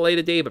sees the light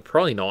of day, but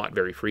probably not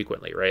very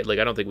frequently, right? Like,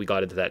 I don't think we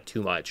got into that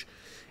too much.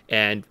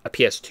 And a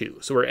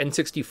PS2. So we're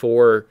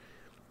N64,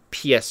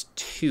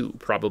 PS2,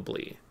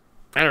 probably.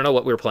 I don't know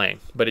what we were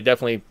playing, but it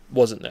definitely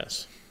wasn't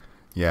this.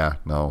 yeah,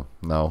 no.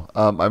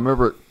 I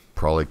remember it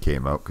probably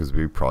came out because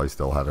we probably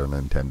still had our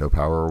Nintendo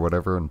Power or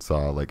whatever, and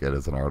saw like it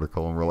as an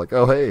article, and we're like,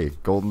 oh hey,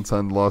 Golden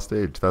Sun Lost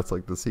Age. That's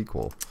like the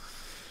sequel.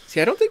 See,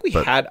 I don't think we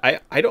had...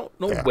 I don't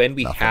know when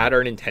we nothing. had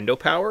our Nintendo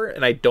Power,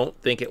 and I don't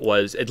think it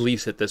was, at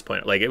least at this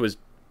point, like, it was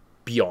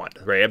beyond,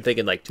 right? I'm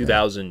thinking, like,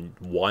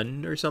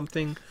 2001 or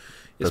something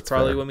is That's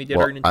probably fair. when we did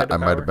Well, our Nintendo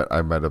Power.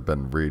 I might have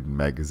been reading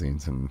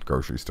magazines in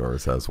grocery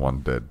stores as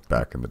one did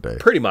back in the day.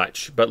 Pretty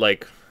much, but,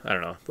 like, I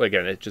don't know.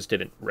 Again, it just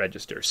didn't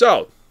register.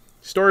 So,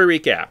 story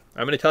recap.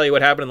 I'm going to tell you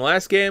what happened in the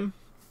last game.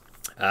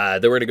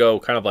 Then we're going to go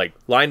kind of, like,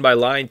 line by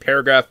line,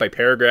 paragraph by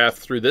paragraph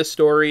through this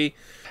story.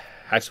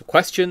 I have some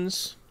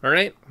questions. All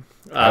right.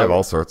 I have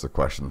all sorts of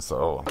questions,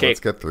 so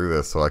let's get through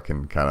this so I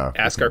can kind of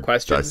ask our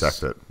questions,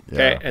 dissect it.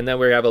 Yeah. Okay, and then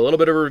we have a little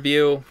bit of a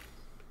review,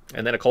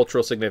 and then a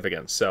cultural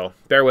significance. So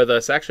bear with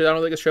us. Actually, I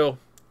don't think the show.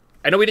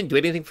 I know we didn't do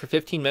anything for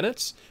 15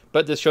 minutes,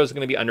 but this show is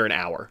going to be under an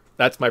hour.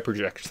 That's my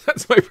projection.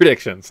 That's my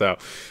prediction. So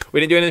we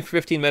didn't do anything for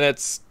 15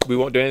 minutes. We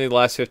won't do anything the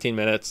last 15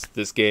 minutes.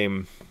 This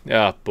game,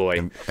 oh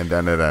boy. And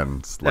then it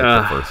ends like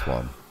the first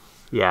one.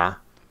 Yeah,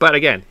 but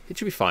again, it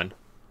should be fun.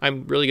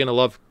 I'm really going to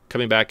love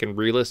coming back and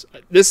relist.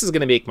 This is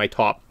going to make my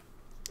top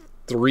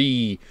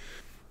 3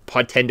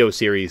 Podtendo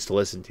series to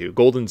listen to.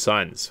 Golden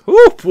Suns.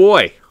 Oh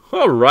boy.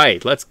 All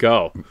right, let's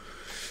go.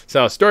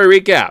 So, story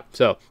recap.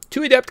 So,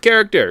 2 adept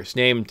characters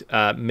named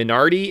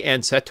Minardi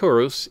and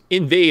Satorus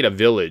invade a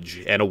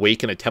village and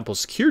awaken a temple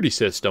security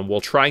system while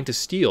trying to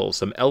steal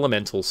some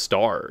elemental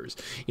stars.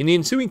 In the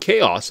ensuing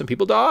chaos, some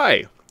people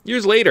die.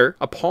 Years later,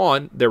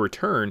 upon their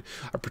return,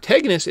 our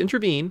protagonists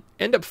intervene,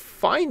 end up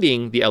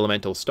finding the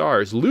elemental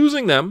stars,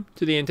 losing them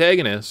to the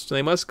antagonists, and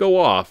they must go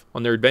off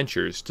on their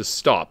adventures to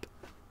stop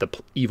the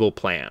evil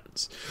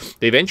plans.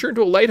 They venture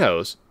into a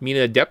lighthouse, meet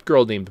an adept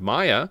girl named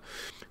Maya,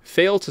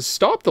 fail to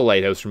stop the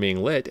lighthouse from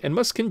being lit, and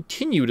must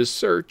continue to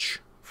search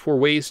for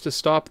ways to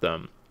stop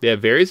them. They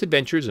have various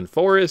adventures in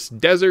forests,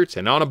 deserts,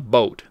 and on a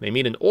boat. They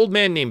meet an old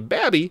man named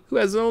Babby who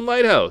has his own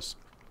lighthouse.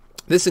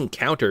 This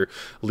encounter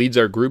leads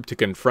our group to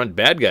confront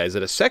bad guys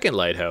at a second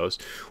lighthouse,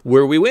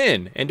 where we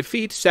win and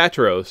defeat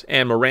Satros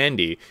and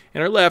Morandi,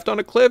 and are left on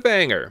a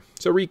cliffhanger.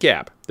 So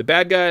recap, the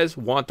bad guys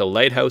want the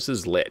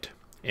lighthouses lit,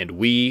 and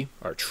we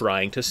are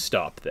trying to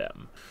stop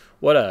them.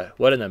 What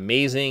an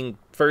amazing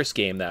first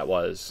game that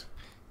was.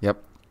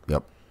 Yep.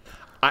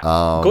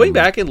 Going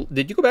back,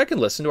 did you go back and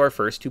listen to our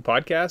first 2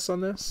 podcasts on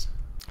this?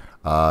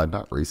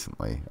 Not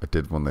recently. I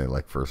did when they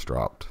like first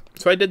dropped.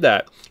 So I did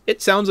that. It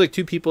sounds like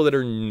 2 people that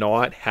are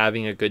not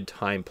having a good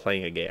time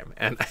playing a game.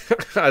 And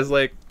I was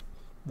like,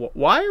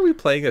 why are we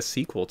playing a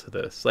sequel to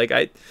this? Like,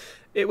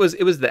 it was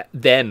that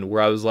then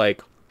where I was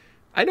like,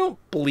 I don't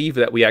believe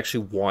that we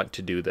actually want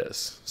to do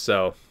this.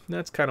 So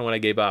that's kind of when I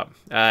gave up.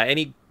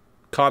 Any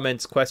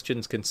comments,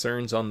 questions,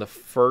 concerns on the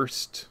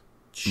first?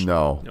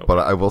 No, but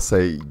I will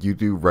say you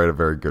do write a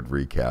very good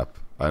recap.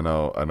 I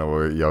know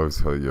you always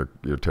tell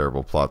your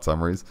terrible plot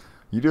summaries.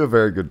 You do a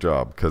very good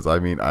job, because I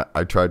mean,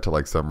 I tried to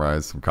like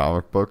summarize some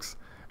comic books,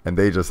 and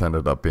they just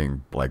ended up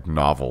being like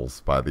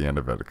novels by the end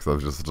of it, because I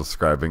was just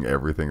describing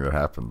everything that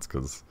happens,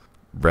 because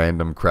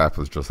random crap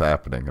was just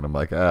happening, and I'm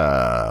like,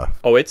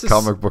 it's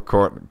comic book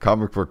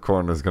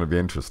corner is going to be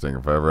interesting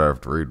if I ever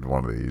have to read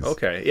one of these.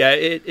 Okay, yeah,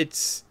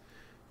 it's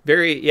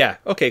very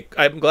okay.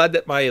 I'm glad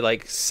that my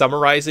like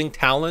summarizing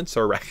talents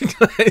are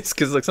recognized,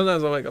 because like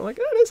sometimes I'm like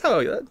that is how.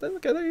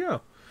 Okay, there you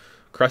go.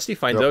 Krusty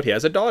finds out he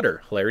has a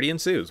daughter. Hilarity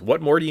ensues.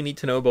 What more do you need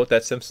to know about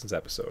that Simpsons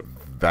episode?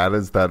 That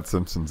is that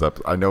Simpsons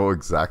episode. I know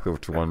exactly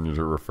which one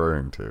you're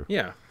referring to.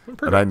 Yeah.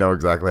 And I know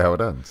exactly how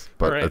it ends,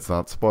 but it's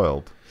not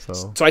spoiled.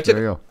 So I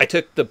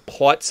took the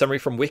plot summary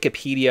from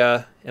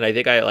Wikipedia, and I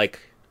think I like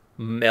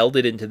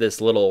melded into this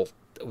little,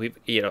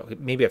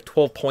 maybe have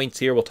 12 points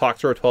here. We'll talk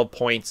through our 12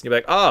 points, and you're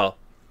like, oh,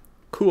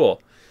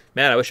 cool.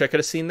 Man, I wish I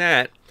could have seen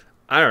that.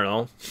 I don't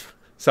know.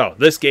 So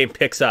this game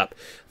picks up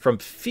from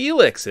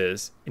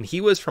Felix's, and he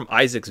was from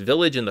Isaac's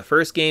village in the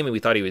first game, and we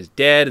thought he was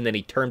dead, and then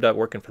he turned up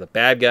working for the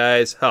bad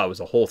guys. Oh, it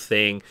was a whole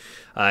thing.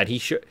 And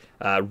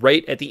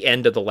right at the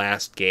end of the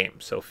last game.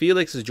 So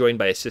Felix is joined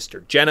by his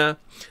sister Jenna,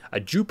 a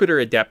Jupiter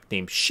adept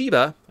named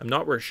Sheba. I'm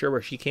not sure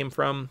where she came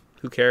from.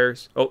 Who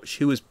cares? Oh,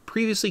 she was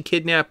previously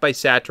kidnapped by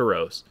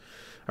Satiros.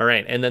 All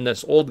right, and then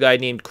this old guy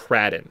named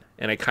Kraden,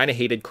 and I kind of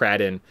hated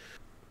Kraden.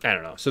 I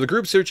don't know. So the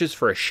group searches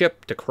for a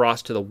ship to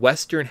cross to the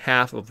western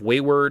half of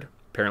Wayward.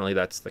 Apparently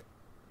that's the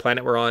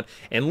planet we're on.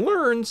 And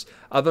learns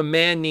of a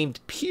man named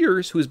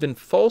Piers who has been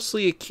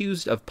falsely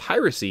accused of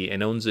piracy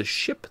and owns a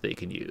ship they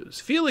can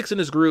use. Felix and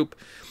his group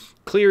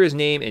clear his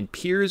name, and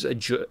Piers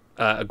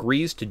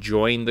agrees to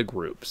join the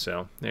group.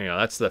 So there you go.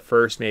 That's the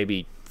first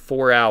maybe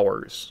 4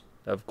 hours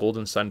of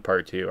Golden Sun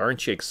Part 2.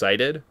 Aren't you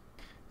excited?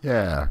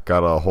 Yeah,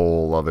 got a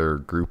whole other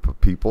group of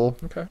people.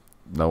 Okay.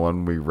 No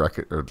one we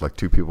or like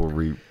 3 people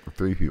we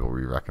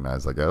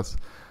recognize, I guess,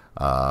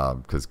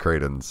 because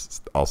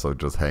Kraden's also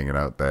just hanging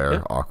out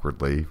there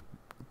awkwardly,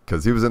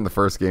 because he was in the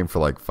first game for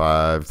like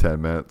 5-10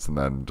 minutes and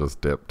then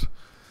just dipped.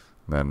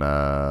 And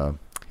then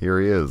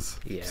here he is,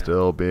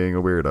 still being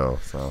a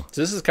weirdo. So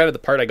this is kind of the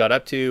part I got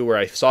up to where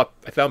I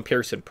found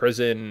Pierce in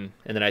prison,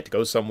 and then I had to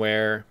go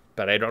somewhere,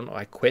 but I don't know.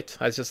 I quit.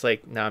 I was just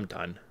like, nah, I'm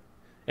done.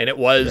 And it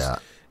was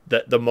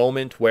the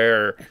moment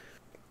where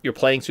you're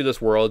playing through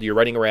this world, you're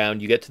running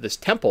around, you get to this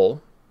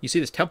temple, you see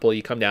this temple,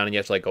 you come down and you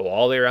have to like go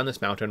all the way around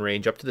this mountain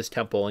range up to this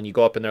temple, and you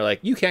go up and they're like,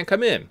 you can't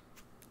come in.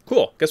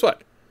 Cool. Guess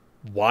what?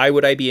 Why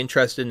would I be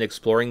interested in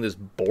exploring this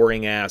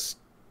boring ass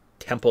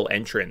temple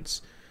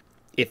entrance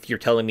if you're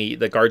telling me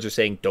the guards are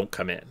saying don't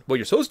come in? What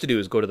you're supposed to do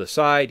is go to the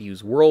side,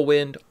 use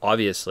whirlwind,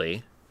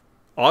 obviously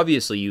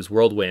use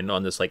whirlwind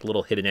on this like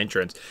little hidden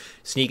entrance,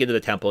 sneak into the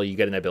temple, you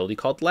get an ability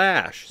called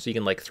Lash, so you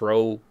can like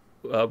throw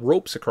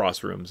ropes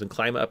across rooms and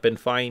climb up and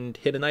find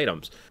hidden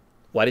items.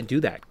 Well, I didn't do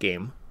that,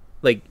 game.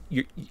 Like,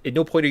 you at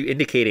no point are you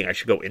indicating I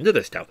should go into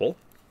this temple.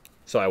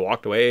 So I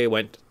walked away,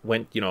 went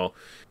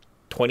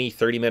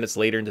 20-30 minutes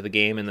later into the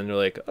game, and then they're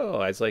like, oh,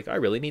 I was like, I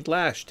really need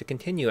Lash to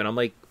continue. And I'm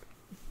like,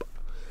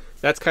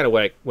 that's kind of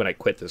when I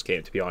quit this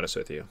game, to be honest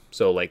with you.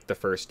 So like the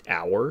first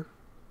hour.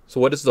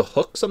 So what is the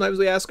hook, sometimes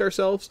we ask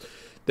ourselves?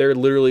 There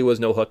literally was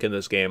no hook in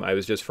this game. I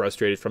was just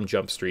frustrated from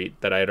Jump Street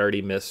that I had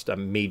already missed a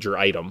major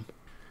item.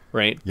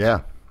 Right?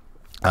 Yeah.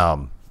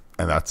 And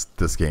that's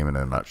this game in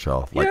a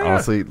nutshell. Like,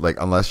 honestly, like,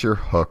 unless you're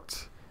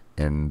hooked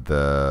in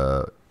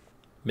the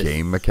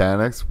game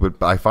mechanics,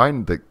 I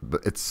find that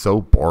it's so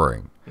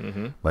boring.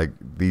 Mm-hmm. Like,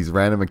 these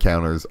random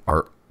encounters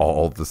are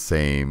all the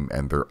same,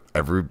 and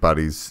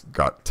everybody's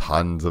got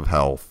tons of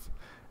health,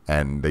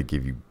 and they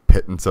give you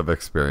pittance of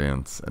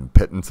experience and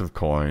pittance of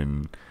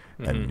coin,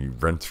 and you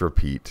rinse,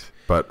 repeat.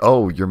 But,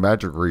 your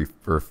magic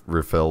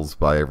refills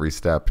by every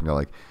step, and you're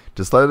like,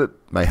 just let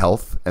my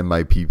health and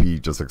my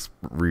PP just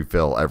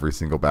refill every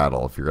single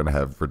battle if you're going to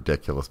have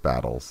ridiculous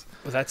battles.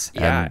 Well, that's,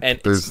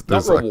 and there's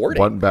not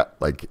rewarding.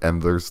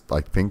 There's,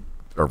 I think,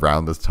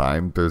 around this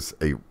time, there's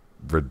a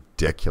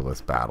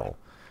ridiculous battle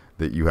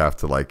that you have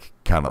to, like,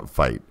 kind of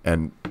fight.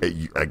 And,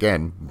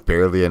 again,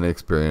 barely any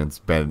experience,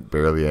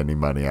 barely any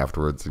money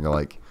afterwards. And you're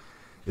like,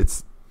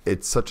 it's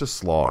such a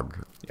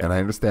slog. Yeah. And I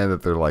understand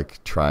that they're,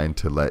 like, trying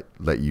to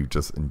let you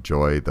just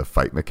enjoy the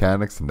fight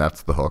mechanics, and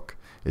that's the hook.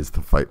 Is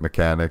the fight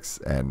mechanics,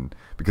 and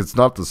because it's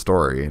not the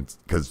story, it's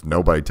because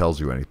nobody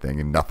tells you anything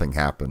and nothing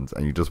happens,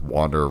 and you just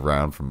wander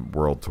around from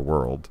world to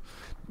world.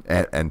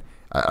 And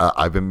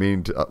I've been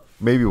meaning to,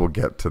 maybe we'll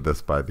get to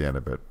this by the end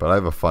of it, but I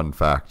have a fun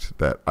fact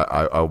that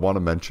I want to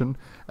mention,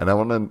 and I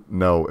want to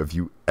know if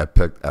you had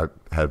picked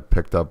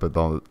up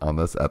on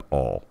this at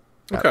all.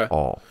 Okay. At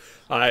all.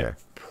 Okay.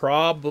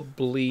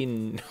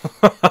 Probably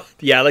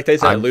yeah, like I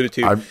said, I alluded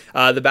to.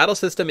 The battle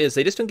system is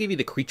they just don't give you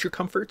the creature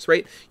comforts,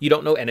 right? You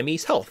don't know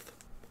enemies' health.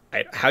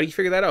 How do you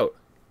figure that out?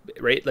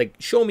 Right? Like,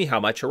 show me how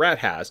much a rat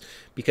has,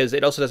 because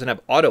it also doesn't have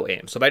auto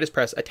aim. So if I just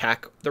press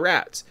attack the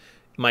rats,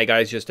 my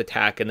guys just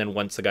attack, and then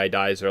once the guy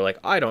dies, they're like,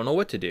 I don't know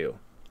what to do.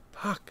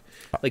 Fuck.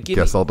 Like,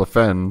 I'll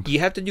defend.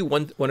 You have to do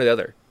one or the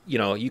other. You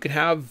know, you can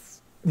have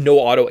no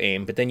auto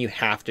aim, but then you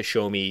have to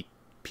show me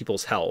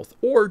people's health,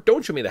 or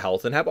don't show me the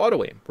health and have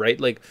auto aim,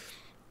 right? Like,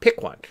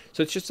 pick one.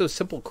 So it's just those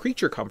simple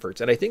creature comforts,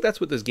 and I think that's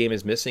what this game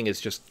is missing,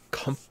 is just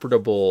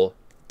comfortable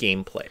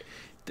gameplay.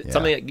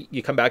 Something like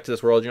you come back to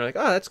this world and you're like,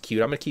 oh, that's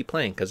cute, I'm gonna keep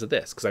playing because of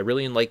this, because I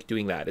really like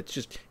doing that. It's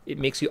just, it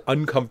makes you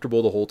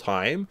uncomfortable the whole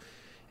time.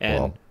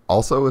 And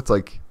also it's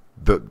like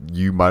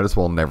you might as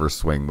well never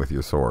swing with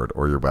your sword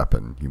or your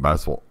weapon. You might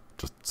as well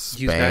just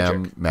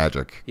spam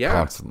magic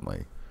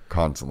constantly.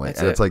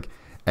 And it's like,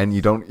 and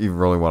you don't even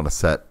really want to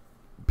set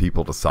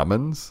people to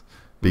summons,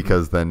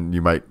 because then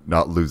you might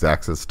not lose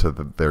access to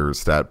their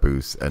stat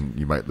boosts, and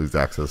you might lose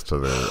access to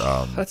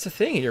their that's the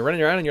thing. You're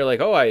running around and you're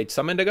like, oh, I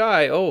summoned a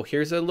guy, oh,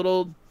 here's a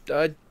little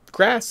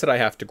grass that I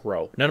have to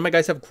grow. None of my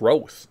guys have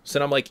growth, so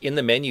now I'm like in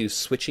the menu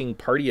switching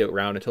party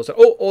around until it's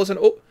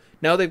like,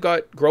 now they've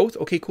got growth.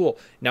 Okay, cool,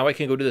 now I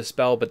can go to the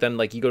spell. But then,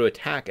 like, you go to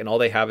attack and all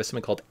they have is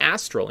something called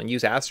astral, and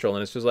use astral,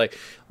 and it's just like,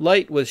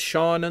 light was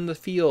shone on the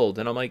field,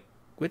 and I'm like,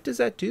 what does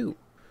that do?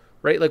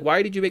 right? Like,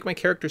 why did you make my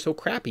character so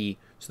crappy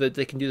so that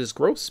they can do this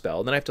growth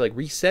spell? Then I have to like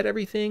reset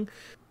everything.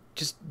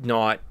 Just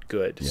not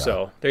good. Yeah.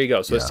 So there you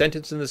go. So a Yeah.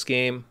 sentence in this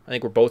game. I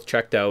think we're both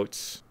checked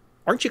out.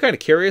 Aren't you kind of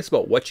curious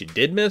about what you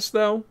did miss,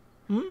 though?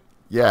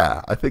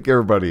 Yeah, I think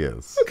everybody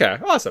is. Okay,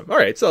 awesome. All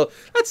right, so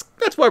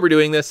that's why we're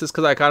doing this, is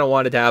because I kind of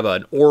wanted to have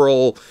an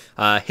oral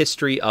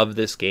history of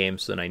this game,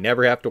 so then I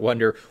never have to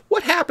wonder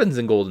what happens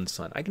in Golden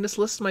Sun. I can just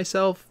listen to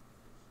myself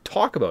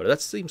talk about it.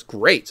 That seems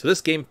great. So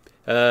this game.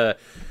 Oh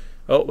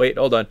wait,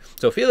 hold on.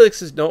 So Felix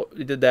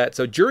did that.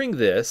 So during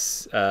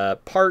this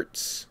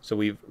parts, so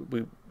we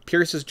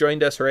Pierce has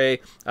joined us.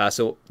 Hooray!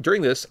 So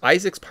during this,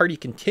 Isaac's party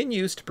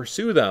continues to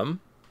pursue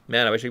them.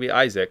 Man, I wish it could be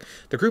Isaac.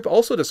 The group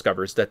also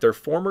discovers that their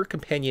former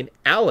companion,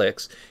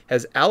 Alex,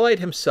 has allied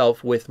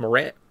himself with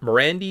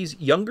Mirandy's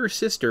younger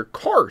sister,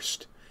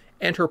 Karst,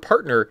 and her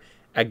partner,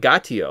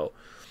 Agatio,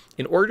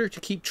 in order to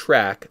keep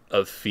track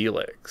of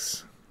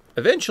Felix.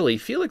 Eventually,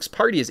 Felix's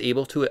party is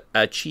able to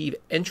achieve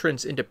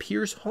entrance into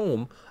Pierce's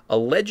home, a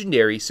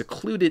legendary,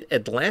 secluded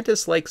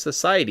Atlantis-like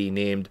society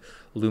named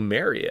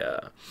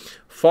Lumeria,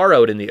 far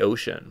out in the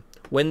ocean.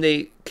 When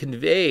they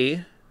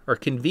convene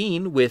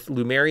with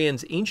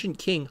Lumerian's ancient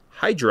king,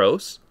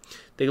 Hydros,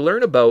 they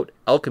learn about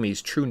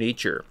alchemy's true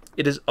nature.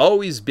 It has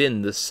always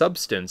been the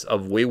substance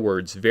of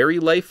Wayward's very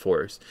life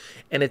force,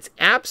 and its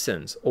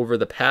absence over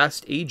the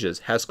past ages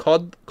has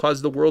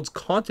caused the world's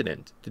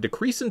continent to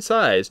decrease in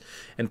size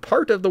and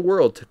part of the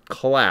world to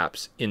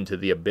collapse into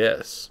the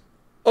abyss.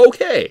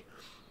 Okay,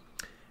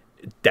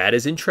 that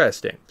is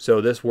interesting.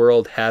 So this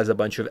world has a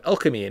bunch of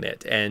alchemy in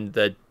it, and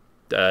the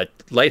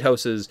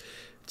lighthouses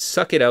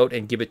suck it out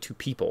and give it to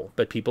people,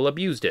 but people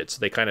abused it, so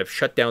they kind of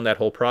shut down that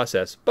whole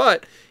process.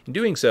 But in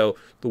doing so,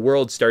 the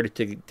world started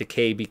to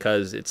decay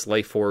because its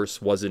life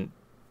force wasn't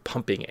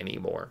pumping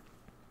anymore.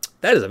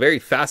 That is a very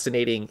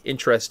fascinating,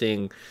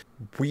 interesting,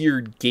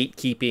 weird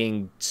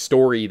gatekeeping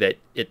story that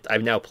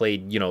I've now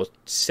played,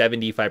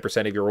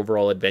 75% of your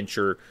overall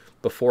adventure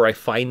before I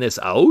find this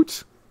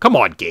out. Come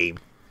on, game.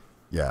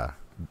 Yeah.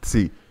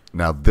 See,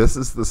 now this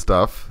is the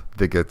stuff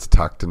that gets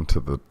tucked into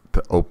the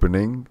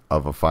opening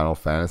of a Final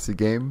Fantasy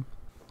game.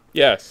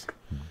 Yes.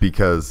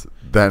 Because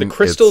then the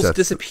crystals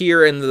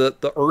disappear and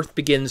the earth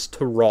begins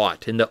to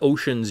rot and the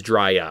oceans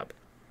dry up.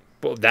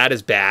 Well, that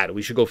is bad.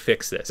 We should go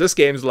fix this. This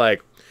game's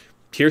like,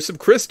 here's some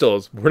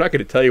crystals. We're not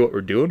going to tell you what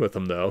we're doing with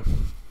them, though.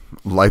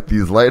 Like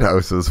these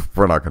lighthouses,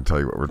 we're not going to tell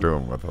you what we're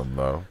doing with them,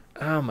 though.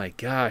 Oh my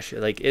gosh.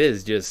 Like, it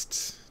is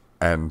just...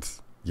 And,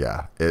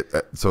 yeah.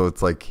 So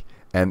it's like...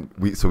 And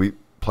we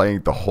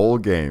playing the whole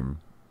game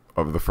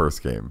of the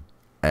first game.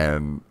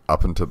 And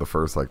up until the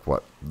first,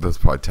 this is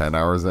probably 10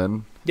 hours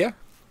in. Yeah.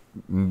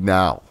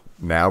 Now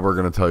we're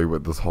going to tell you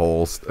what this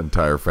whole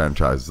entire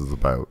franchise is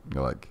about. And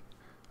you're like,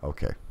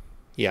 okay.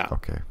 Yeah.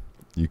 Okay.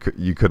 You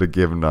could have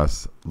given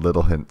us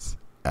little hints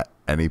at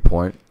any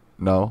point.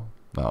 No,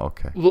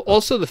 okay. Well,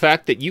 also the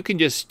fact that you can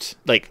just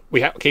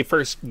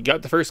first you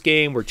got the first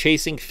game. We're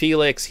chasing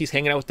Felix. He's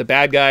hanging out with the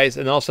bad guys,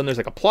 and all of a sudden there's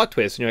like a plot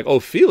twist, and you're like,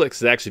 oh, Felix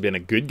has actually been a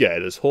good guy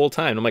this whole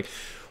time. And I'm like,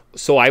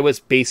 so I was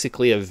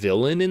basically a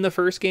villain in the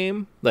first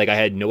game. Like, I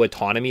had no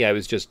autonomy. I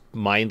was just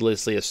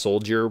mindlessly a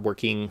soldier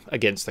working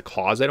against the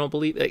cause. I don't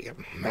believe.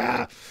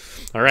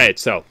 All right.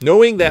 So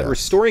knowing that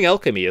restoring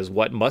alchemy is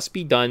what must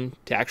be done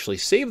to actually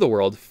save the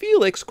world,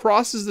 Felix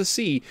crosses the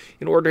sea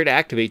in order to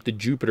activate the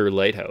Jupiter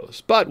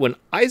lighthouse. But when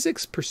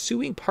Isaac's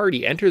pursuing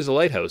party enters the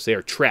lighthouse, they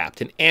are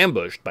trapped and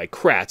ambushed by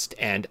Kratz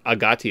and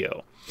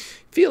Agatio.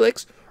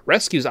 Felix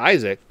rescues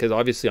Isaac, because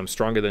obviously I'm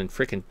stronger than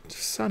freaking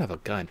son of a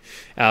gun.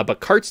 But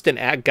Karst and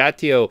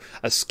Agatio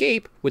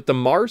escape with the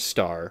Mars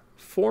star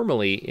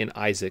formerly in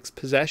Isaac's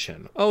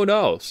possession. Oh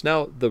no, so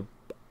now the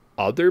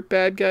other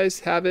bad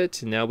guys have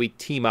it, and now we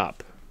team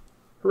up.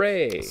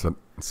 Hooray.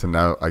 So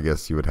now I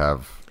guess you would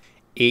have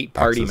 8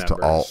 party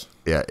members.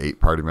 8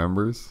 party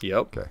members?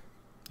 Yep. Okay.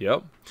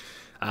 Yep.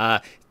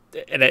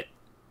 And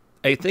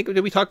I think,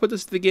 did we talk about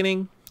this at the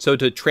beginning? So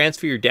to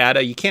transfer your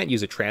data, you can't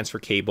use a transfer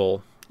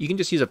cable. You can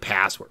just use a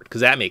password,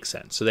 because that makes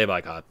sense. So they have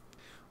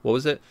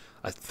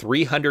a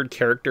 300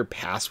 character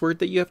password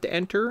that you have to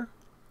enter.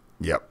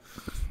 Yep.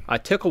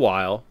 It took a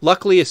while.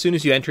 Luckily, as soon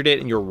as you entered it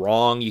and you're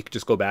wrong, you could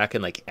just go back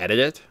and edit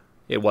it.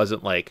 It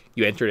wasn't like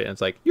you entered it and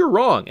it's like, you're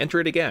wrong, enter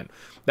it again.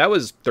 That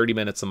was 30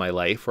 minutes of my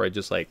life where I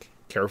just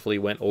carefully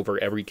went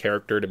over every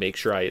character to make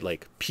sure I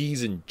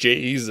P's and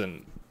J's,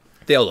 and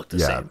they all look the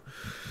same.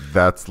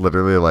 That's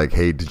literally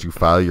hey, did you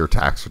file your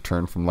tax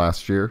return from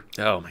last year?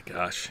 Oh my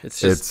gosh.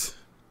 It's just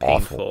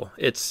painful. Awful.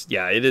 It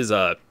is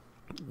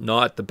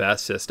not the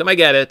best system. I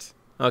get it.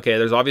 Okay,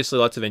 there's obviously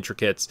lots of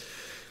intricates.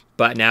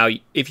 But now,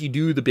 if you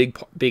do the big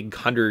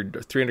 100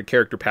 or 300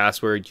 character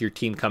password, your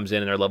team comes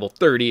in and they're level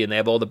 30 and they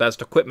have all the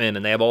best equipment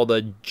and they have all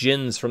the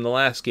gins from the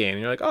last game. And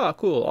you're like, oh,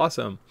 cool,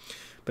 awesome.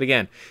 But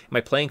again, am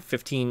I playing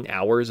 15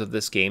 hours of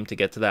this game to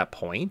get to that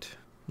point?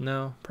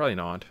 No, probably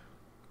not.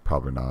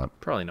 Probably not.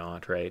 Probably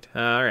not, right?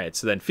 All right.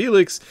 So then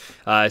Felix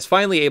is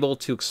finally able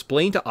to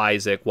explain to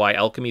Isaac why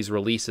alchemy's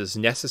release is a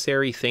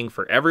necessary thing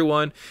for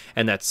everyone,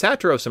 and that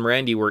Satros and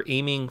Randy were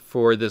aiming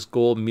for this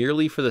goal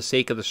merely for the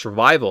sake of the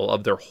survival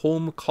of their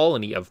home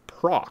colony of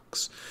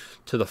Prox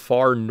to the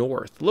far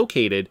north,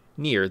 located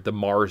near the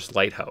Mars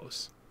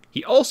Lighthouse.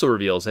 He also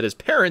reveals that his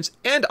parents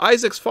and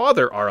Isaac's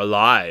father are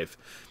alive.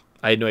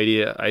 I had no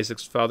idea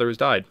Isaac's father has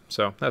died,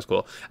 so that's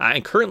cool.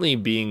 And currently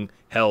being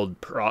held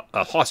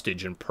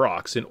hostage in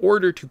Prox in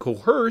order to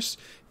coerce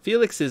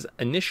Felix's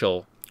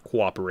initial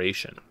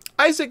cooperation.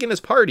 Isaac and his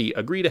party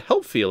agree to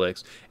help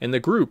Felix, and the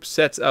group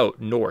sets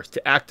out north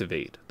to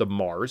activate the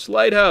Mars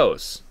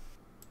Lighthouse.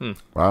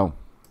 Wow.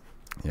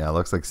 Yeah, it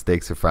looks like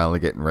stakes are finally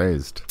getting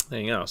raised. There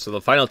you go. So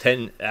the final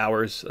 10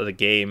 hours of the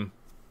game,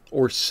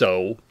 or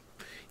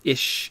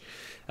so-ish,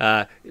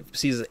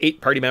 sees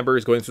 8 party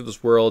members going through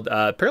this world.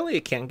 Apparently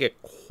it can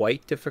get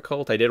quite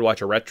difficult. I did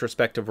watch a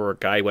retrospective where a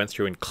guy went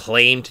through and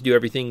claimed to do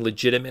everything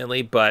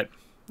legitimately, but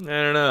I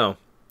don't know.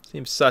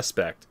 Seems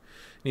suspect.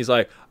 And he's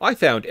like, I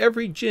found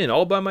every djinn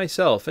all by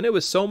myself, and it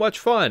was so much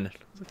fun. I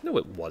was like, no,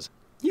 it wasn't.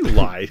 You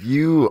lied.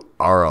 You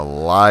are a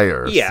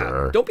liar,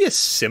 sir. Don't be a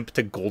simp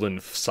to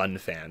Golden Sun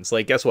fans.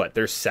 Like, guess what?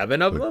 There's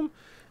 7 of them.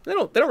 They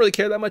don't really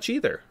care that much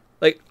either.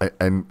 Like,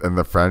 and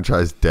the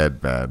franchise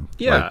dead, man.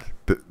 Yeah.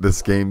 Like,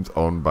 this game's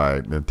owned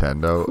by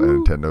Nintendo,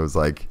 and Nintendo's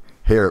like,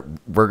 here,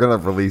 we're gonna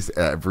release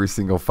every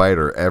single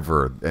fighter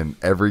ever, and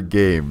every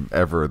game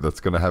ever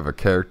that's gonna have a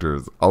character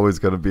is always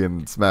gonna be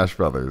in Smash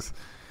Brothers.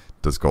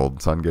 Does Golden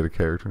Sun get a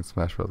character in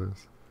Smash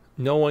Brothers?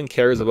 No one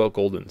cares about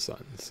Golden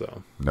Sun,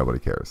 so nobody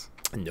cares.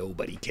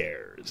 Nobody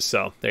cares.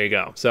 So there you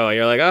go. So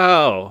you're like,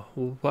 oh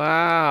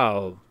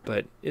wow,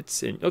 but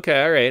it's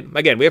okay. All right.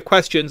 Again, we have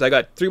questions. I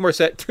got 3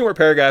 more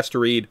paragraphs to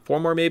read, 4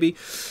 more maybe,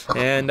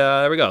 and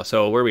there we go.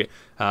 So where are we?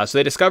 So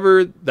they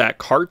discover that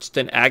Karst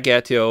and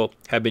Agatio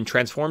have been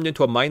transformed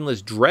into a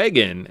mindless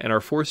dragon and are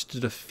forced to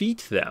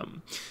defeat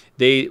them.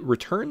 They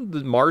return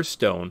the Mars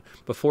Stone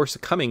before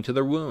succumbing to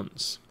their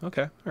wounds.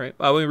 Okay, all right.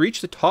 When we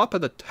reach the top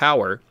of the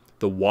tower,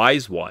 the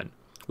Wise One,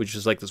 which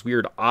is like this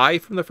weird eye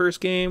from the first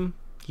game.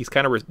 He's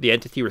kind of the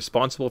entity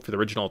responsible for the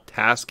original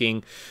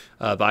tasking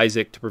of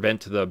Isaac to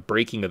prevent the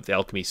breaking of the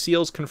alchemy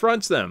seals,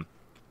 confronts them.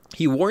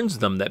 He warns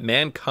them that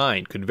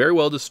mankind could very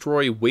well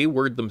destroy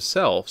Wayward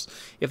themselves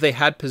if they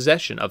had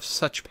possession of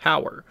such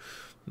power.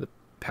 The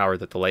power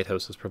that the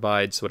lighthouses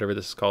provides, whatever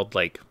this is called,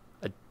 like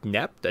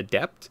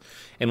adept.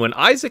 And when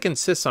Isaac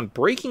insists on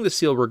breaking the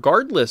seal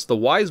regardless, the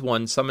Wise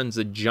One summons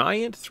a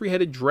giant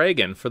 3-headed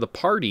dragon for the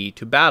party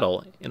to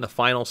battle in the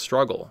final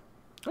struggle.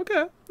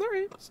 Okay, all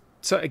right.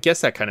 So I guess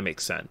that kind of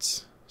makes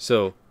sense.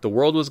 So the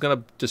world was going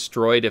to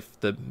destroyed if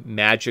the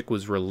magic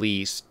was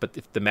released, but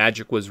if the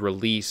magic was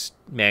released,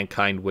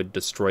 mankind would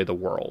destroy the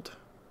world.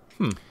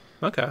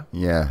 Okay.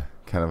 Yeah,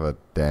 kind of a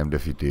damned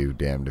if you do,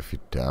 damned if you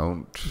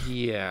don't.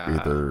 Yeah.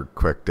 Either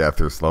quick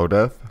death or slow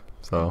death.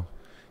 So.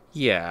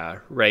 Yeah,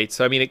 right.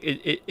 So I mean,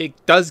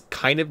 it does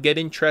kind of get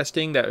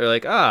interesting that you're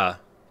like, I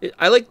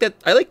like that.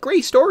 I like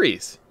gray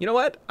stories. You know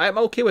what? I'm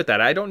okay with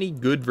that. I don't need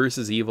good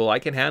versus evil. I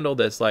can handle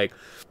this like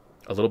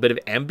a little bit of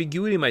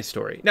ambiguity in my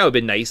story. Now, it'd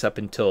been nice up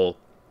until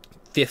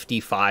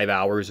 55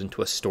 hours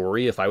into a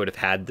story if I would have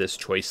had this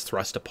choice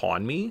thrust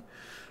upon me,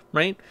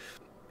 right?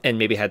 And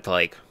maybe had to,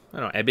 like, I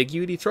don't know,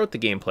 ambiguity throughout the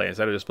gameplay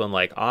instead of just been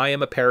like, I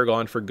am a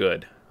paragon for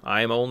good.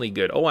 I am only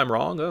good. Oh, I'm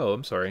wrong? Oh,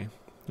 I'm sorry.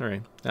 All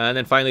right. And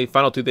then finally,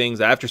 final 2 things.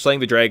 After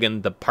slaying the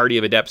dragon, the party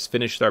of adepts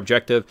finish their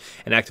objective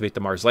and activate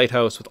the Mars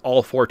Lighthouse with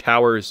all 4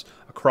 towers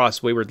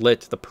across Wayward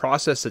lit. The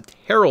process that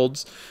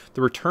heralds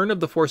the return of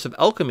the force of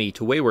alchemy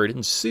to Wayward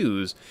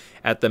ensues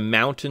at the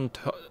mountain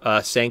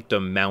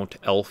sanctum Mount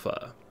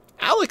Alpha.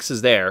 Alex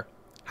is there.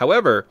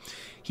 However,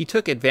 he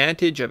took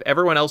advantage of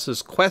everyone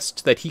else's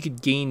quest that he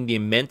could gain the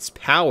immense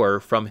power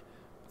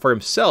for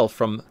himself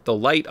from the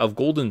light of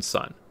Golden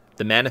Sun,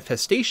 the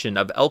manifestation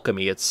of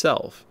alchemy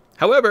itself.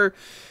 However,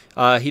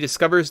 he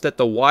discovers that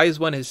the Wise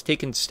One has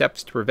taken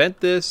steps to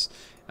prevent this,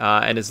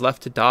 and is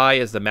left to die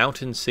as the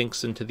mountain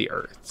sinks into the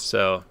earth.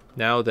 So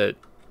now that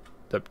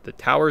the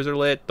towers are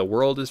lit, the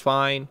world is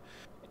fine.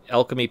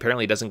 Alchemy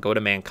apparently doesn't go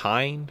to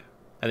mankind.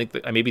 I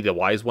think maybe the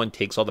Wise One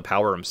takes all the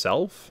power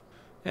himself,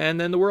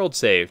 and then the world's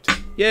saved.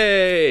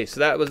 Yay! So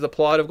that was the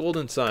plot of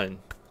Golden Sun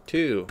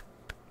 2,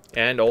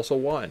 and also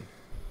 1.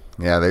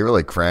 Yeah, they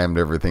really crammed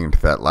everything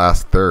into that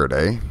last third,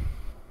 eh?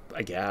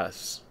 I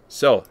guess.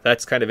 So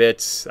that's kind of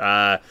it.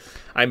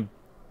 I'm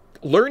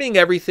learning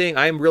everything.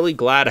 I'm really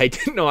glad I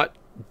did not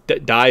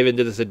dive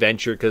into this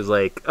adventure because,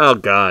 like, oh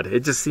god,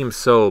 it just seems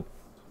so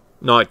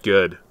not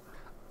good.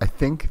 I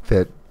think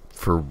that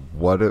for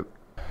what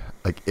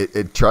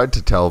it tried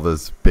to tell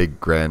this big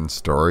grand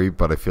story,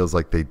 but it feels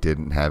like they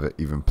didn't have it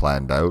even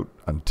planned out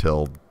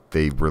until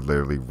they were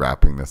literally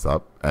wrapping this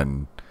up,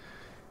 and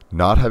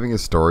not having a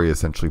story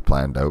essentially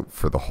planned out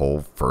for the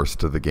whole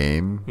first of the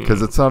game,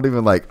 because it's not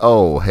even like,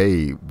 oh,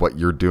 hey, what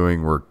you're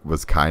doing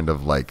was kind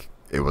of like,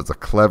 it was a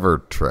clever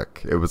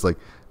trick. It was like,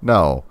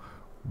 no,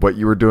 what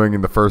you were doing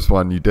in the first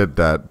one, you did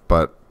that,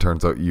 but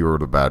turns out you were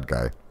the bad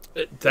guy.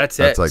 That's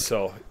it. Like,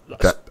 so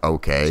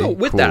Okay. So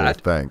with cool,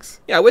 that, thanks.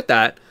 yeah, with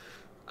that,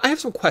 I have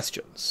some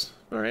questions.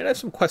 All right, I have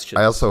some questions.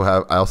 I also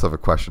have a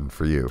question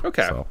for you.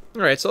 Okay. So.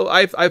 All right. So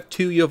I have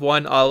two. You have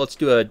one. Let's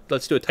do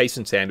a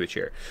Tyson sandwich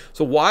here.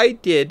 So why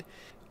did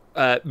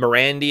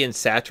Mirandy and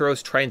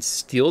Satros try and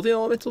steal the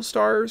elemental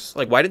stars?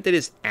 Like, why didn't they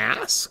just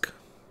ask?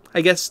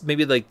 I guess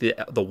maybe like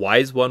the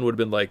wise one would have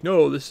been like,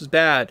 no, this is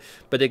bad.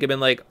 But they could have been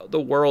like, the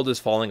world is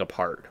falling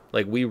apart.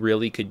 Like, we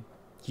really could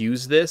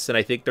use this, and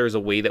I think there's a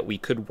way that we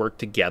could work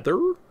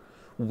together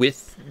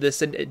with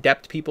this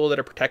adept people that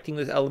are protecting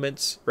these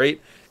elements,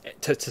 right?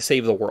 To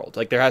save the world.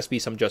 Like, there has to be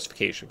some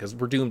justification because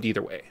we're doomed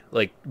either way.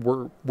 Like,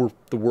 we're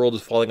the world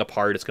is falling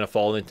apart. It's going to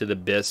fall into the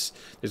abyss.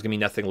 There's going to be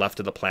nothing left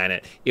of the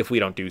planet if we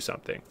don't do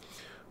something.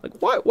 Like,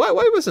 why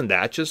wasn't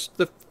that just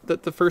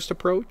the first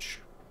approach?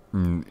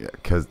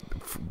 Because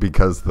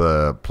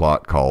the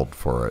plot called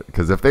for it.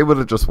 Because if they would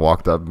have just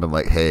walked up and been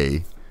like,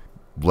 hey,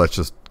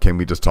 can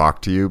we just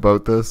talk to you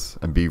about this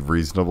and be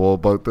reasonable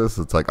about this?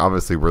 It's like,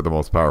 obviously we're the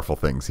most powerful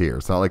things here.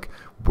 It's not like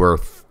we're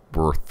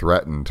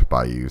threatened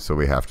by you, so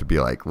we have to be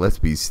like, let's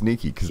be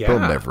sneaky, because they'll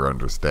never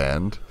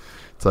understand.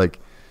 It's like,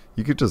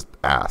 you could just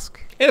ask.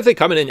 And if they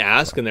come in and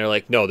ask and they're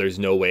like, no, there's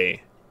no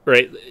way,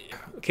 right?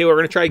 Okay, we're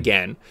gonna try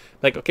again.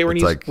 Like, okay, we're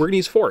gonna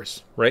use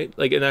force, right?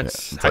 Like, and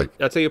that's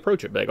how you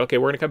approach it. Like, okay,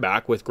 we're gonna come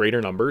back with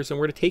greater numbers and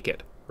we're gonna take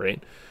it,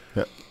 right?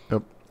 Yep.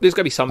 There's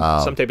gotta be some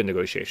type of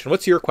negotiation.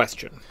 What's your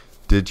question?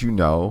 Did you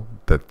know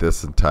that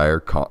this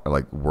entire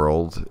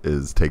world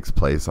takes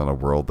place on a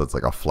world that's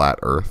like a flat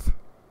Earth?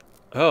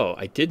 Oh,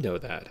 I did know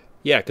that.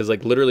 Yeah, because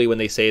like literally when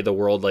they say the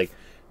world, like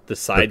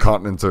the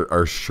continents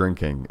are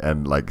shrinking,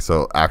 and like,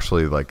 so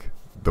actually like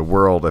the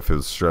world, if it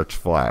was stretched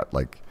flat,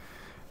 like,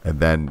 and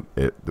then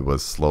it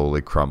was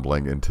slowly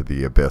crumbling into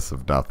the abyss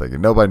of nothing,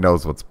 and nobody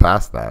knows what's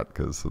past that,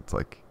 because it's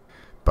like,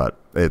 but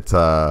it's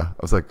I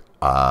was like,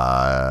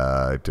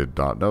 I did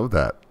not know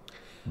that.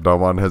 No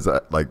one has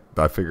like,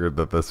 I figured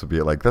that this would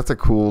be like, that's a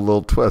cool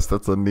little twist.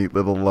 That's a neat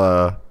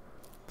little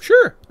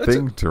sure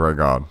thing to ring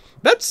on.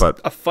 That's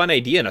a fun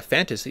idea in a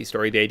fantasy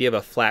story, the idea of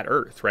a flat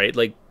Earth, right?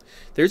 Like,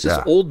 there's this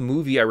old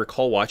movie I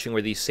recall watching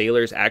where these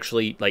sailors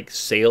actually like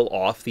sail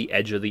off the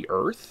edge of the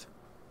Earth,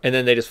 and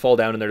then they just fall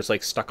down and they're just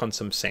like stuck on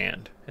some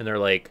sand, and they're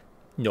like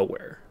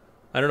nowhere.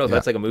 I don't know if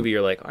that's like a movie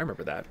you're like, I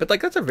remember that, but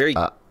like that's a very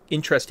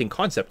interesting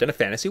concept in a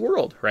fantasy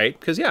world, right?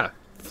 Because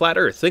flat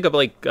Earth. Think of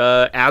like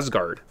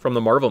Asgard from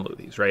the Marvel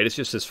movies, right? It's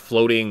just this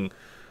floating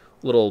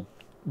little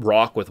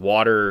rock with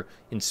water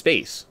in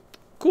space.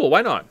 Cool,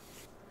 why not?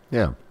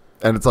 Yeah.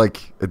 And it's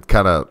like, it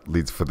kind of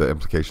leads for the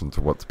implications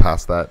of what's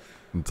past that.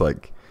 It's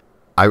like,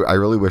 I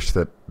really wish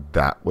that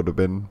would have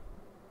been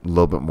a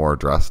little bit more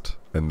addressed,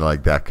 and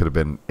like that could have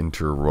been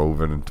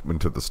interwoven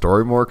into the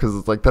story more, because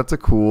it's like, that's a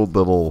cool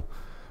little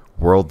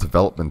world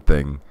development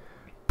thing.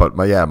 But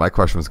my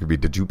question was going to be,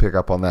 did you pick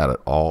up on that at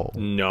all?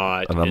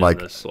 Not and I'm in like,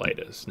 the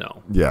slightest,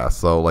 no. Yeah,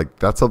 so like,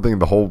 that's something in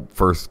the whole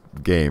first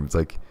game. It's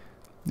like,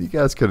 you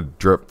guys could have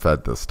drip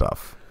fed this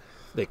stuff.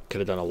 They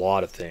could have done a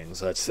lot of things.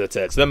 That's it.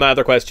 So then my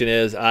other question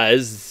is I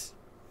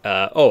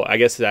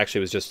guess it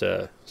actually was just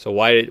so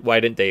why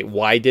didn't they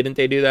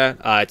do that?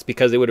 It's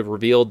because they would have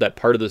revealed that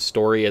part of the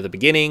story at the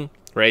beginning,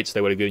 right? So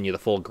they would have given you the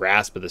full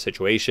grasp of the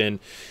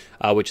situation,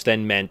 which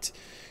then meant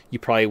you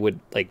probably would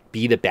like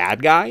be the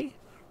bad guy,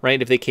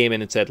 right? If they came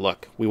in and said,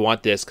 look, we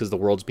want this because the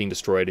world's being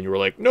destroyed, and you were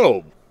like,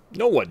 no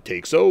one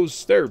takes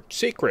those, they're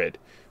sacred.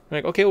 I'm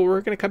like, okay, well,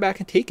 we're gonna come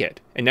back and take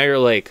it, and now you're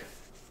like,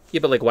 yeah,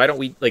 but like, why don't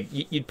we, like,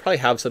 you'd probably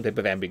have some type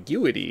of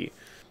ambiguity,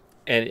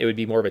 and it would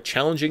be more of a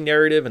challenging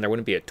narrative, and there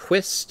wouldn't be a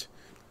twist.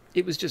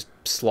 It was just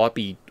a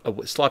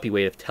sloppy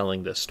way of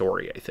telling the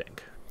story, I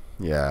think.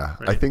 Yeah,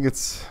 right? I think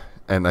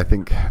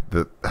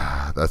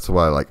that's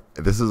why, like,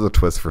 this is a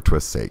twist for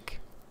twist's sake.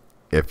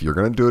 If you're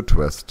going to do a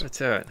twist, that's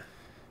it.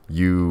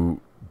 You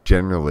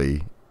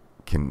generally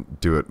can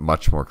do it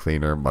much more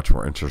cleaner, much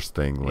more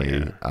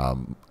interestingly. Yeah.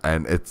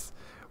 And it's,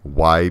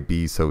 why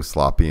be so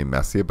sloppy and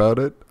messy about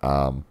it?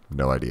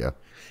 No idea.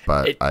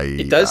 But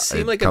it does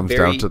seem like comes a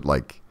very down to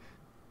like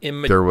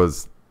there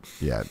was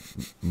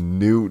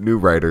new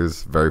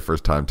writers, very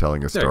first time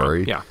telling a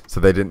story. Yeah. So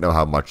they didn't know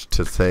how much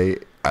to say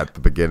at the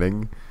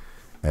beginning,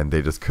 and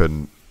they just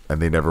couldn't,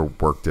 and they never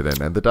worked it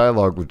in. And the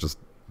dialogue was just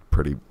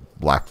pretty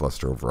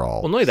lackluster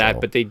overall. Well, not only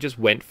that, but they just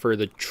went for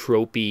the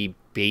tropey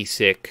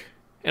basic,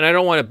 and I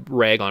don't want to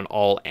rag on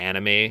all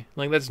anime.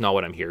 Like, that's not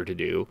what I'm here to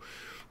do.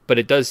 But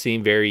it does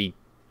seem very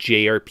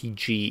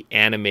JRPG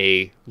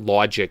anime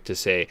logic to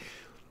say,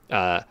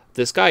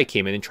 this guy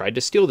came in and tried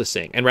to steal this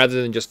thing. And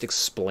rather than just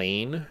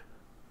explain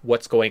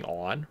what's going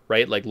on,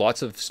 right? Like,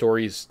 lots of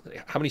stories,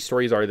 how many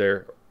stories are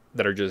there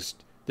that are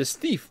just, this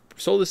thief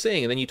stole this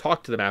thing, and then you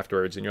talk to them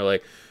afterwards and you're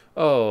like,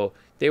 oh,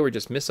 they were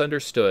just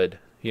misunderstood.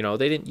 You know,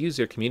 they didn't use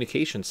their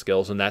communication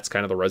skills, and that's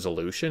kind of the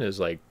resolution, is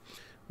like,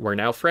 we're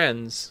now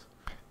friends.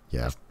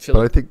 Yeah,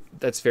 I think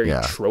that's very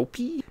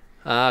tropey,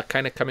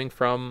 kind of coming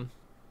from.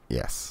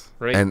 Yes.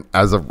 Right. And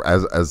as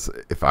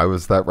if I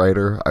was that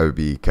writer, I would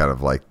be kind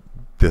of like,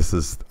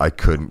 I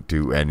couldn't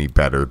do any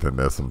better than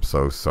this. I'm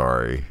so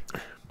sorry.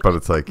 But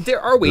it's like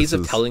there are ways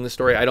of telling the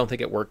story. I don't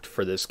think it worked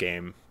for this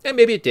game, and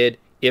maybe it did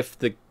if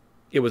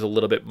it was a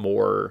little bit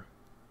more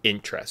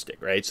interesting,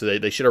 right? So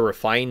they should have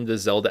refined the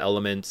Zelda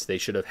elements. They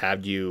should have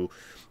had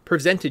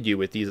presented you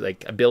with these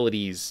like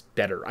abilities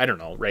better. I don't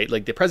know, right?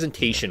 Like the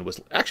presentation was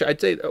actually,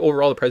 I'd say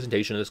overall the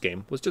presentation of this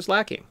game was just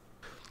lacking.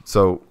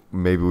 So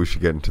maybe we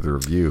should get into the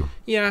review.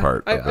 Yeah,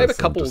 part I have a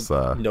couple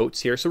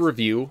notes here. So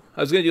review.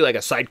 I was going to do like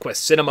a side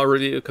quest cinema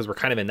review because we're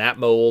kind of in that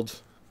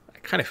mold. I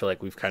kind of feel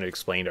like we've kind of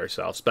explained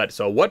ourselves. But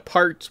so what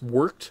parts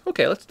worked?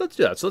 Okay, let's do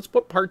that. So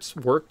what parts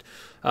worked?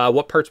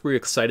 What parts were you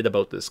excited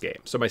about this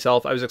game? So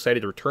myself, I was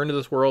excited to return to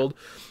this world.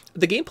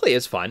 The gameplay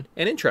is fun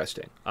and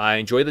interesting. I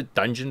enjoy the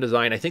dungeon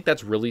design. I think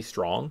that's really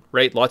strong,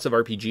 right? Lots of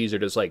RPGs are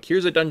just like,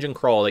 here's a dungeon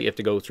crawl that you have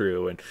to go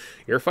through and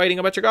you're fighting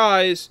a bunch of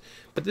guys.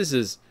 But this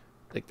is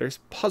like, there's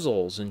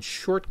puzzles and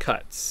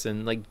shortcuts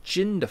and like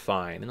Jin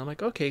define. And I'm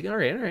like, okay, all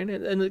right.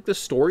 And like, the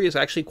story is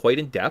actually quite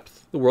in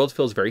depth. The world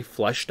feels very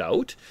fleshed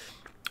out.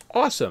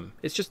 Awesome.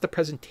 It's just the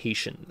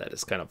presentation that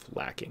is kind of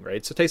lacking,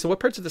 right? So Tyson, what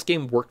parts of this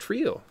game worked for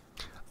you?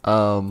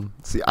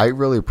 See, I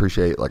really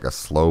appreciate like a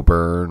slow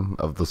burn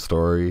of the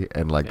story,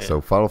 and like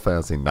so Final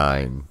Fantasy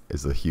 9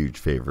 is a huge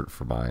favorite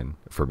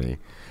for me,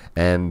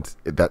 and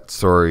that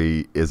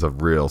story is a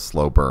real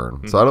slow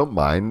burn, so I don't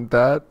mind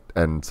that.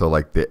 And so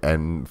like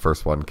the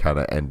first one kind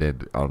of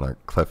ended on a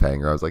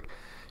cliffhanger. I was like,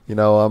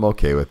 I'm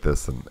okay with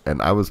this,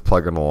 and I was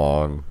plugging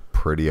along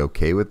pretty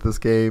okay with this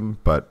game,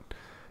 but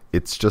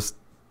it's just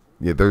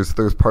there's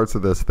parts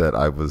of this that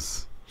I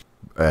was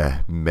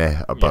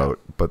meh about,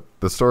 but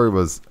the story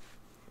was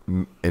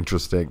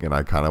interesting, and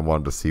I kind of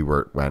wanted to see where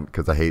it went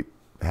because I hate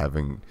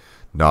having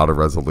not a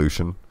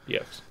resolution.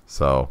 Yes.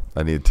 So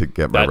I need to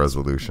get my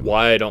resolution.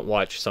 Why I don't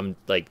watch some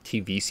like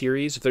TV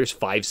series. If there's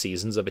 5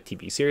 seasons of a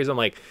TV series, I'm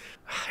like,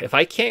 if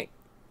I can't,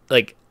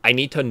 like, I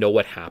need to know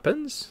what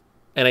happens,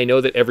 and I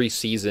know that every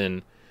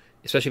season,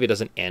 especially if it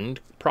doesn't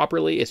end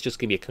properly, it's just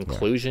gonna be a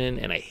conclusion,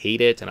 and I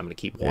hate it, and I'm gonna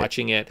keep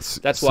watching it.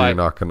 That's why you're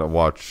not gonna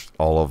watch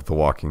all of The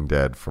Walking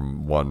Dead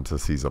from 1 to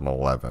season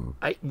 11.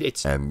 And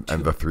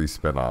the 3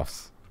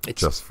 spinoffs.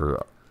 Just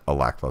for a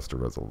lackluster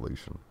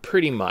resolution.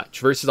 Pretty much.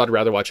 Versus I'd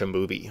rather watch a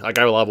movie. Like,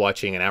 I love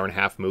watching an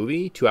 1.5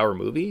 movie, 2-hour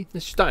movie.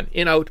 It's just done.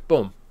 In, out,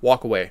 boom.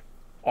 Walk away.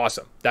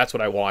 Awesome. That's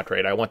what I want,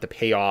 right? I want the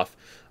payoff.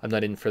 I'm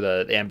not in for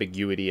the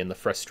ambiguity and the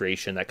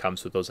frustration that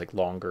comes with those like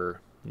longer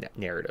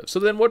narratives.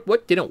 So then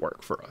what didn't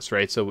work for us,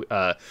 right? So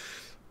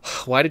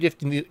why did you have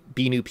to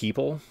be new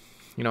people?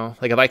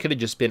 Like if I could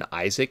have just been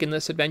Isaac in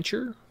this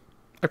adventure,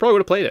 I probably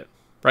would have played it,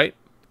 right?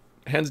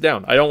 Hands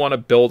down. I don't want to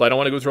build. I don't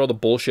want to go through all the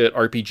bullshit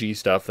RPG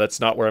stuff.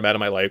 That's not where I'm at in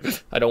my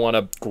life. I don't want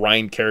to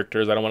grind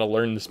characters. I don't want to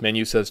learn this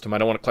menu system. I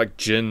don't want to collect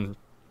Jin.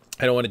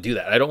 I don't want to do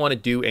that. I don't want to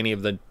do any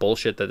of the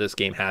bullshit that this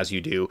game has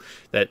you do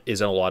that is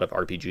in a lot of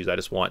RPGs. I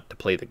just want to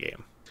play the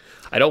game.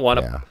 I don't want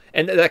to...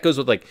 And that goes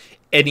with like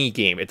any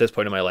game at this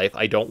point in my life.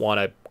 I don't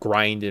want to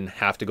grind and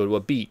have to go to a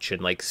beach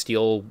and like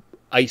steal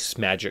ice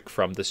magic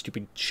from the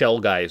stupid shell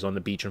guys on the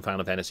beach in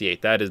Final Fantasy VIII.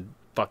 That is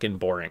fucking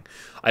boring.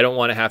 I don't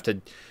want to have to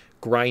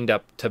grind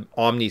up to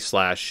Omni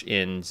Slash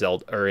in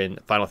Zelda or in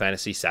Final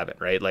Fantasy VII,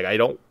 right? Like I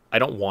don't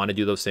want to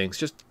do those things.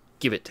 Just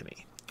give it to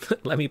me.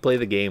 Let me play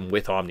the game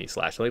with Omni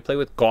Slash. Let me play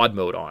with God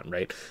mode on,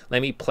 right?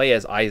 Let me play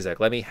as Isaac.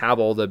 Let me have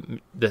all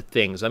the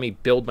things. Let me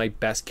build my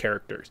best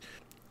characters.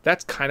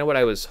 That's kind of what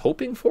I was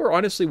hoping for,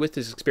 honestly, with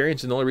this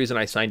experience, and the only reason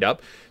I signed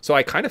up. So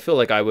I kind of feel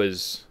like I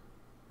was,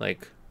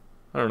 like,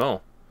 I don't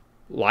know,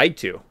 lied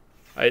to.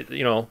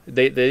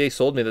 They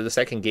sold me that the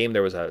second game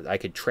I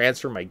could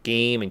transfer my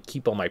game and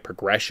keep all my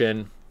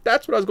progression.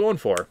 That's what I was going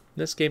for.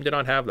 This game did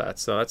not have that,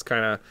 so that's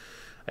kind of,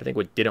 I think,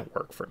 what didn't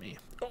work for me.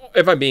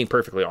 If I'm being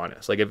perfectly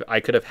honest, like if I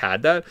could have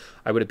had that,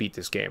 I would have beat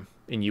this game,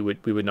 and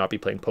we would not be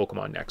playing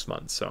Pokemon next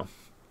month. So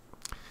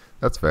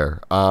that's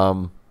fair.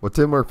 What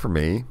didn't work for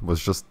me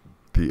was just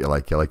the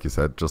like you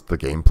said, just the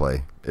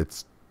gameplay.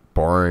 It's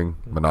boring,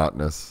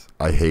 monotonous.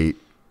 I hate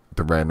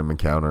the random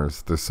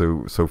encounters. They're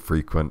so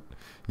frequent.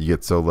 You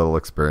get so little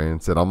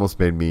experience. It almost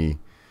made me,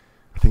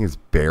 I think it's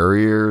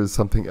barriers,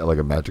 something like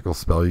a magical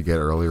spell you get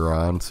earlier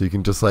on, so you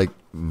can just like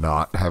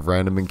not have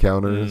random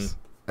encounters.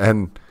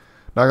 And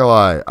not gonna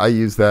lie, I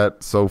use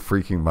that so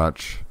freaking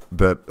much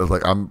that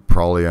like I'm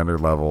probably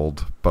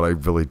underleveled, but I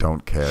really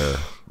don't care.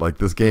 Like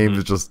this game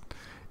is just,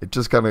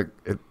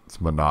 it's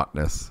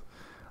monotonous.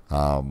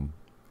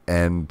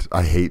 And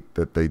I hate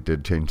that they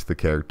did change the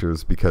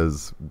characters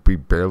because we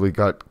barely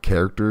got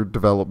character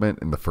development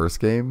in the first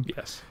game.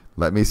 Yes.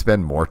 Let me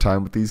spend more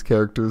time with these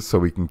characters so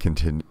we can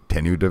continue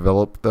to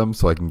develop them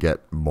so I can get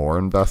more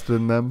invested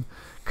in them.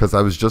 Because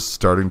I was just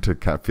starting to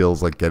kind of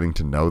feels like getting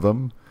to know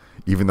them,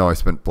 even though I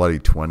spent bloody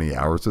 20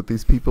 hours with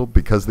these people,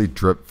 because they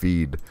drip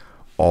feed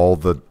all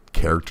the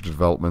character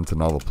developments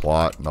and all the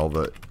plot and all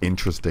the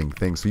interesting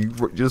things. So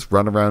you just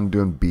run around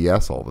doing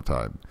BS all the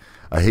time.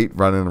 I hate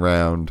running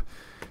around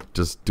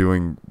just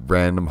doing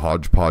random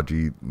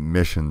hodgepodgey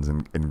missions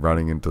and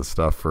running into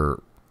stuff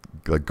for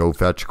like go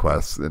fetch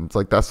quests, and it's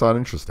like that's not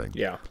interesting.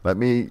 Yeah, let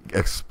me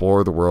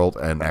explore the world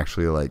and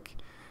actually like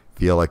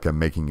feel like I'm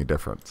making a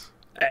difference.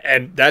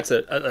 And that's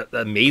a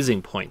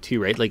amazing point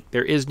too, right? Like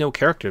there is no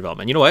character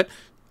development. You know what?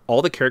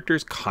 All the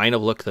characters kind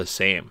of look the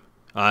same.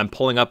 I'm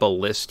pulling up a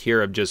list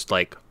here of just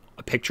like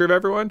a picture of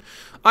everyone.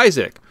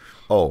 Isaac.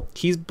 Oh,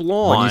 he's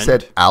blonde. When you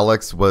said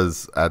Alex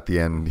was at the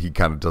end, he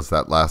kind of does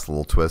that last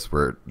little twist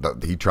where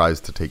he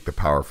tries to take the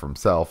power for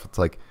himself. It's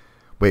like,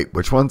 wait,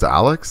 which one's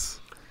Alex?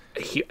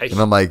 And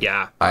I'm like,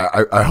 yeah.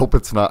 I hope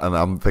it's not. And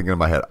I'm thinking in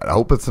my head, I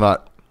hope it's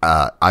not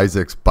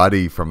Isaac's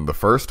buddy from the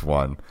first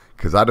one,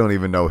 because I don't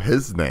even know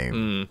his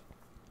name.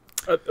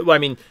 Well, I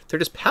mean, they're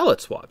just palette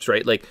swaps,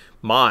 right? Like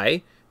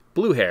Mai,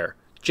 blue hair,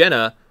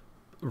 Jenna,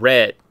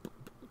 red,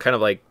 kind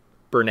of like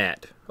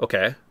brunette.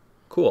 Okay,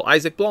 cool.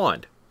 Isaac,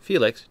 blonde.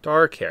 Felix,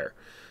 dark hair.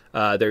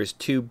 There's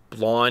two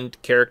blonde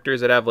characters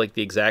that have like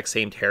the exact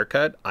same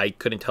haircut. I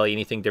couldn't tell you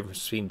anything different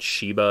between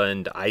Sheba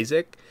and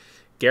Isaac.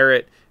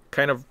 Garrett,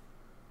 kind of.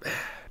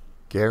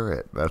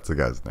 Garrett, that's the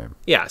guy's name.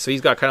 Yeah, so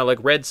he's got kind of like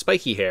red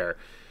spiky hair,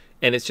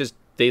 and it's just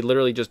they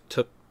literally just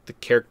took the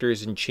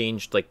characters and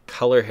changed like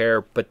color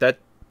hair. But that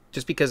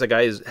just because a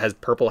guy has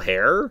purple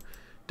hair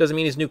doesn't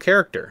mean he's a new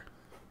character.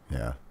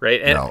 Yeah. Right.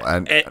 And, no,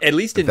 and at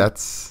least in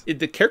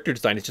the character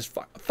design is just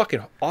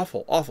fucking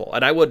awful.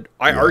 And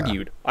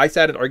I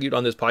sat and argued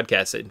on this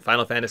podcast in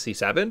Final Fantasy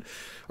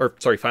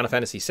Final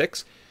Fantasy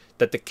 6,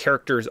 that the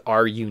characters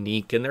are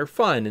unique and they're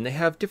fun and they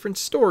have different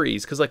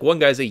stories. Cause like one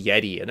guy's a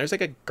Yeti and there's like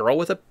a girl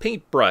with a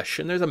paintbrush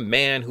and there's a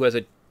man who has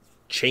a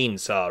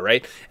chainsaw.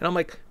 Right. And I'm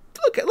like,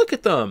 look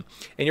at them.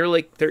 And you're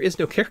like, there is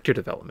no character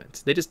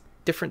development. They just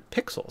different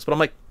pixels. But I'm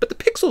like, but the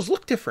pixels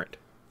look different.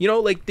 You know,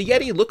 like the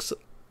Yeti looks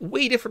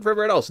way different from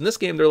everyone else. In this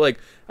game, they're like,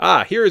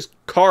 here's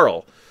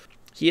Carl.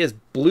 He has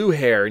blue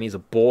hair and he's a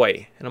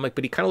boy. And I'm like,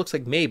 but he kind of looks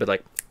like May,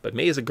 but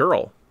May is a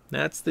girl.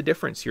 That's the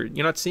difference. You're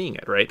not seeing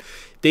it, right?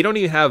 They don't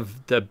even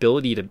have the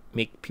ability to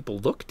make people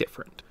look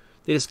different.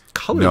 They just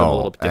color them a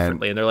little bit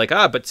differently. And they're like,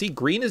 but see,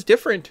 green is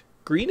different.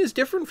 Green is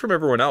different from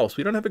everyone else.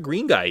 We don't have a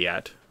green guy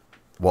yet.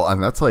 Well,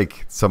 and that's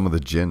like some of the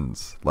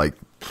Jins. Like,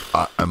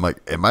 I'm like,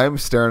 am I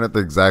staring at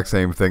the exact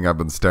same thing I've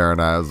been staring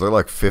at? Is there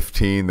like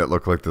 15 that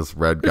look like this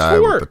red guy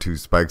with the two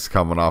spikes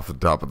coming off the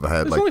top of the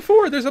head? There's only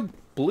 4. There's a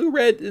blue,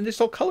 red, and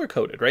it's all color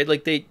coded, right?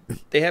 Like they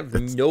have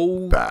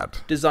no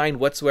design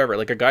whatsoever.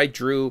 Like a guy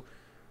drew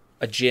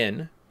a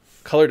Jin,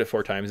 colored it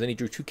 4 times, then he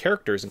drew 2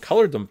 characters and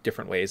colored them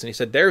different ways, and he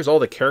said, "There's all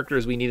the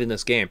characters we need in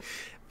this game."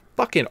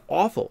 Fucking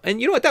awful. And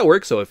you know what? That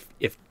works. So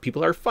if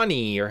people are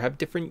funny or have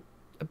different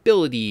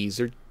abilities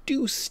or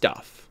do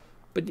stuff,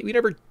 but we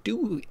never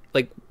do.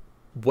 Like,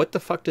 what the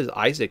fuck does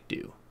Isaac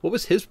do? What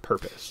was his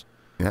purpose?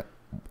 Yeah,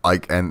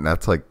 and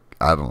that's like,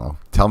 I don't know.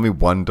 Tell me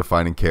one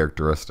defining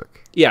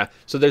characteristic. Yeah,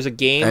 so there's a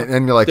game,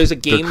 and you're like, there's a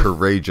game, they're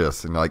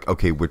courageous, and you're like,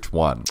 okay, which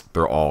one?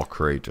 They're all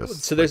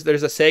courageous. So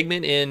there's a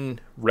segment in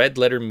Red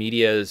Letter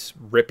Media's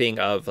ripping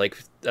of like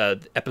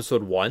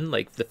episode 1,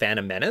 like the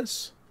Phantom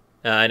Menace,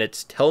 and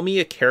it's tell me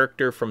a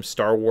character from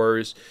Star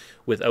Wars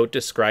without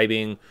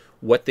describing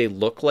what they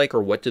look like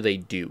or what do they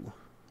do.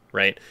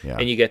 Right. Yeah.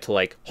 And you get to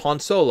like Han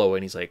Solo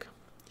and he's like,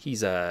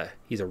 he's a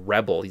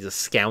rebel. He's a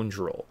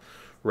scoundrel.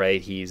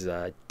 Right. He's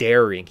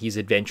daring. He's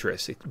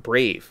adventurous,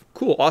 brave.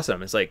 Cool.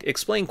 Awesome. It's like,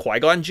 explain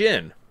Qui-Gon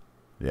Jinn.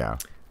 Yeah.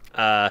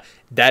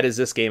 That is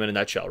this game in a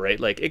nutshell. Right.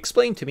 Like,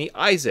 explain to me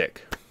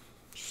Isaac.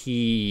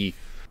 You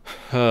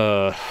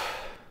can't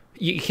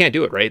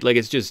do it. Right. Like,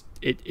 it's just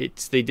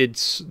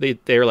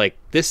they're like,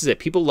 this is it.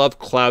 People love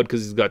Cloud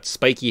because he's got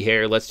spiky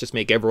hair. Let's just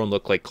make everyone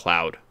look like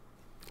Cloud.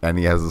 And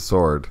he has a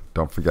sword.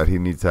 Don't forget he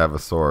needs to have a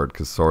sword,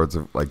 because swords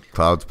are like,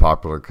 Cloud's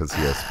popular because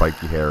he has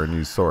spiky hair and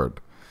use sword.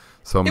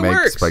 So make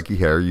spiky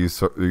hair, use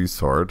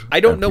sword. I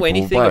don't know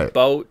anything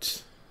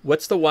about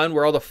what's the one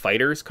where all the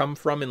fighters come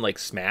from in like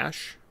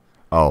Smash.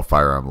 Oh,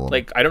 Fire Emblem.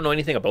 Like, I don't know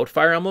anything about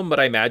Fire Emblem, but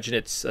I imagine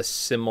it's a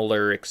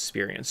similar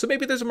experience. So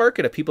maybe there's a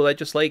market of people that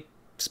just like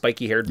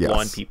spiky haired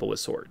blonde people with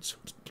swords.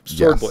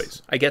 Sword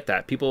boys. I get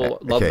that. People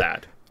love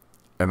that.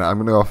 And I'm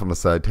gonna go off on a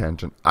side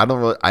tangent. I don't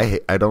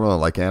really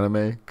like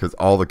anime because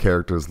all the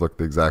characters look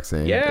the exact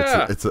same.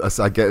 Yeah,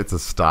 I get it's a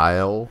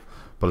style,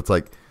 but it's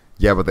like,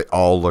 yeah, but they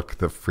all look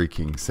the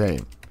freaking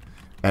same,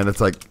 and it's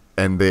like,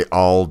 and they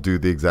all do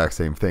the exact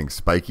same thing: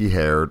 spiky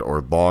haired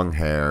or long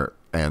hair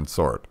and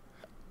sword.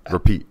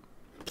 Repeat,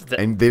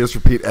 and they just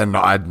repeat and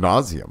ad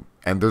nauseum.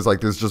 And there's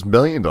just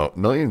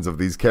millions of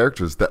these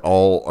characters that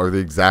all are the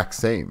exact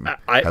same,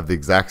 have the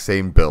exact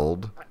same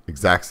build,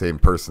 exact same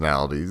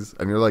personalities,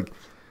 and you're like,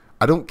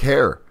 I don't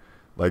care.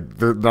 Like,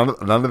 none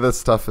of this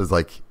stuff is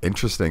like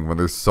interesting when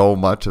there's so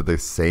much of the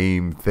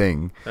same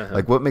thing.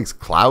 Like, what makes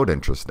Cloud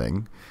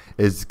interesting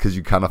is because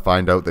you kind of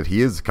find out that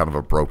he is kind of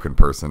a broken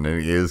person,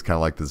 and he is kind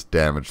of like this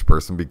damaged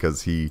person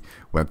because he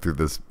went through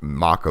this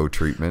Mako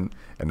treatment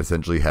and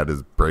essentially had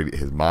his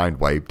mind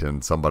wiped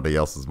and somebody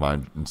else's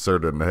mind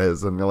inserted in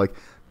his, and you're like,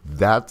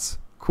 that's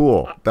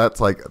cool. That's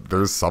like,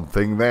 there's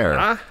something there.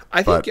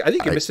 I think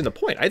you're missing the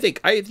point. I think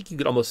you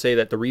could almost say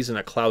that the reason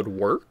that Cloud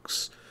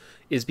works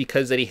is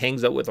because that he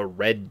hangs out with a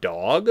red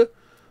dog,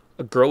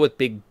 a girl with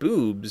big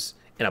boobs,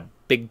 and a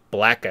big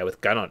black guy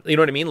with gun on. You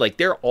know what I mean? Like,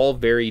 they're all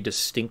very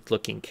distinct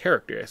looking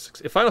characters.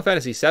 If Final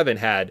Fantasy VII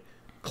had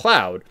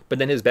Cloud, but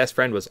then his best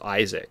friend was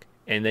Isaac,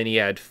 and then he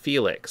had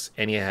Felix,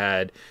 and he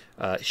had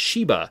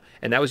Sheba,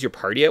 and that was your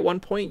party at one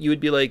point. You would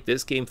be like,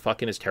 this game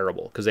fucking is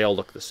terrible because they all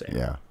look the same.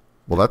 Yeah.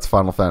 Well, that's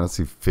Final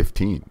Fantasy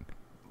 15.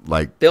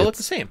 Like, They all look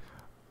the same.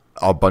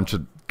 A bunch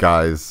of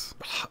guys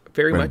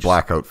Very in much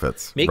black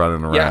outfits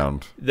running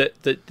around. Yeah,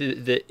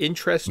 the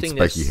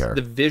interestingness, hair.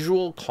 the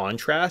visual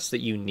contrast that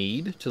you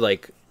need to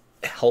like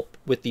help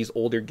with these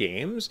older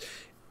games,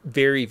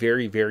 very,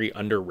 very, very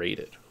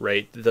underrated,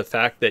 right? The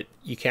fact that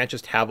you can't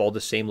just have all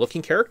the same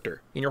looking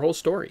character in your whole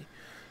story,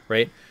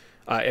 right?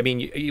 I mean,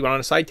 you went on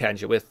a side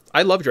tangent with,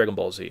 I love Dragon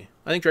Ball Z.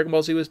 I think Dragon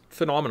Ball Z was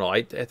phenomenal.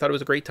 I thought it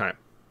was a great time.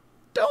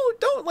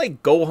 Don't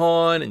like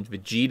Gohan and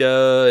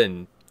Vegeta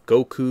and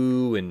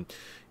Goku and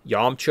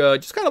Yamcha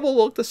just kind of all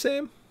look the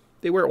same.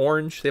 They wear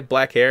orange. They have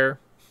black hair.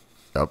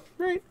 Yep.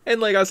 Right.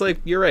 And like I was like,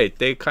 you're right.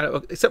 They kind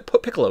of, except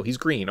Piccolo, he's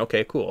green.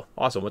 Okay, cool,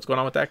 awesome. What's going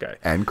on with that guy?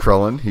 And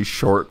Krillin, he's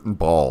short and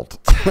bald.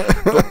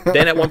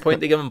 Then at one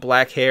point they give him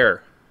black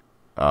hair.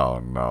 Oh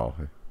no.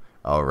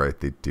 Oh right,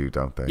 they do,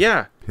 don't they?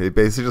 Yeah. They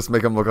basically just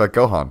make him look like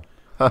Gohan.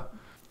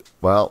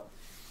 Well,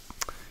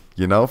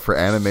 you know, for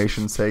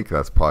animation's sake,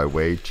 that's probably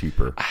way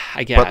cheaper.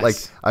 I guess. But like,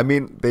 I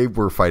mean, they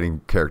were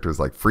fighting characters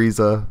like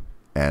Frieza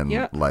and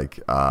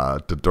like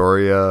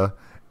Dodoria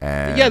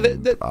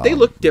and they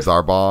look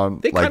different.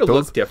 Zarbon. They kind of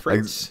look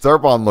different. Like,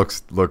 Zarbon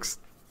looks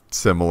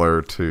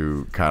similar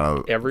to kind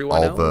of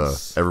Everyone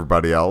else.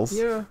 Everybody else.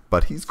 Yeah.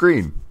 But he's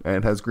green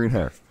and has green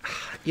hair.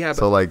 Yeah.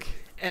 So like,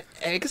 and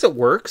I guess it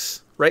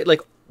works, right?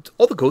 Like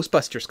all the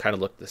Ghostbusters kind of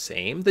look the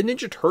same. The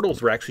Ninja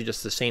Turtles were actually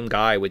just the same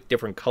guy with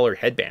different color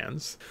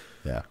headbands.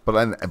 Yeah, but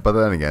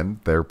then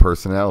again, their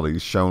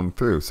personalities shown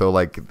through. So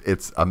like,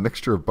 it's a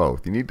mixture of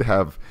both. You need to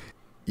have,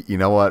 you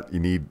know what? You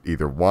need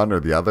either one or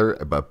the other,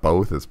 but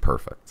both is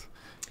perfect.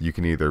 You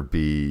can either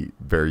be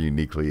very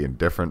uniquely and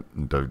different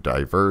and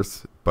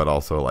diverse, but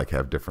also like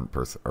have different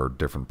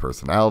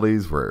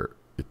personalities where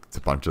it's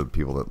a bunch of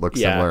people that look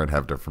similar and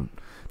have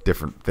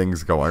different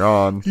things going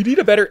on. You need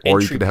a better entry point.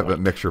 Or you could have a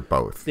mixture of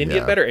both. They need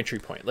a better entry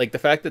point. Like the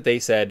fact that they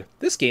said,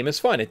 this game is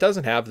fun. It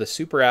doesn't have the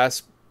super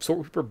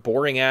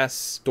boring ass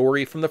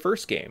story from the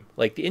first game,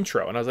 like the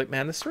intro. And I was like,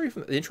 man,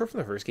 the intro from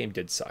the first game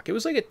did suck. It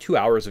was like 2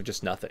 hours of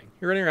just nothing.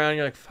 You're running around and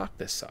you're like, fuck,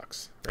 this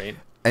sucks, right?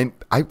 And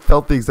I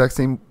felt the exact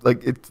same.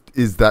 Like,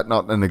 is that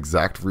not an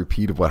exact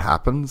repeat of what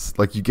happens?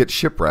 Like, you get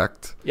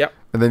shipwrecked, yep,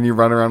 and then you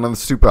run around on the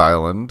stupid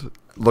island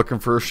looking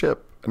for a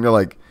ship, and you're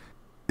like,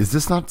 is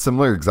this not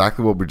similar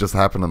exactly what we just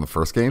happened in the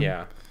first game?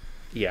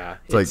 Yeah.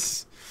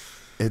 It's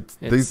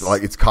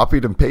it's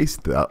copied and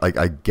pasted. Like,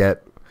 I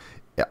get.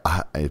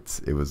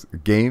 It was a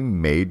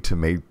game made to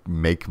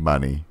make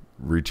money,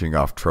 reaching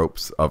off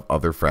tropes of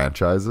other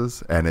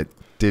franchises, and it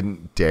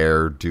didn't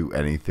dare do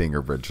anything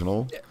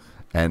original.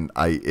 And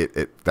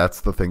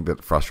that's the thing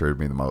that frustrated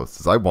me the most,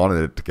 is I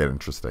wanted it to get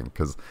interesting,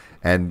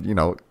 and you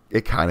know,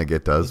 it kind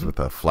of does with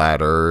a flat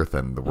Earth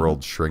and the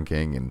world's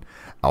shrinking and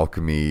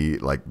alchemy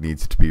like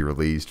needs to be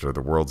released or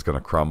the world's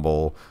gonna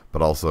crumble,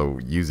 but also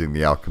using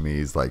the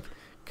alchemies like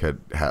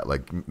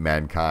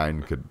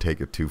mankind could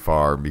take it too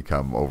far and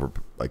become over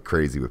like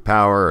crazy with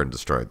power and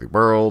destroy the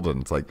world,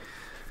 and it's like,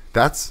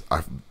 that's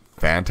a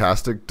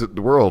fantastic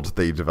world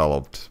they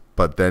developed,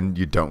 but then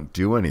you don't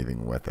do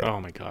anything with it.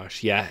 Oh my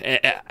gosh,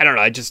 yeah. I don't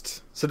know. I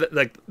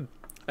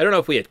don't know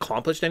if we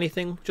accomplished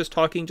anything just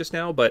talking just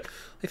now, but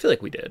I feel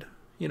like we did.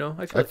 You know,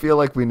 I feel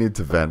like we need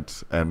to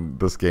vent, and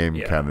this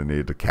game kind of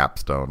needed a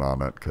capstone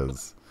on it,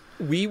 because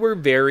we were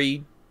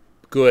very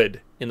good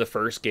in the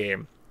first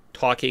game,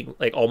 talking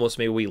like almost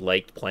maybe we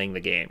liked playing the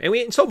game, and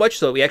we so much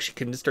so that we actually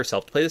convinced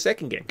ourselves to play the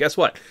second game. Guess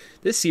what?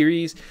 This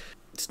series,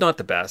 it's not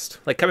the best.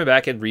 Like coming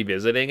back and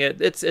revisiting it,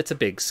 it's a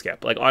big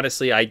skip. Like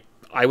honestly, I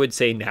would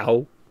say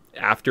now,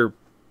 after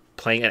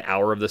playing an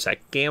hour of the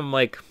second game, I'm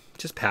like,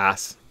 just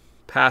pass.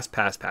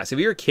 If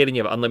you're a kid and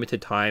you have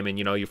unlimited time and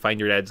you know you find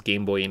your dad's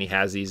Game Boy and he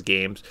has these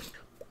games,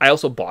 I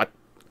also bought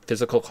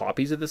physical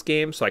copies of this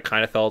game, so I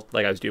kind of felt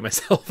like I was doing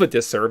myself a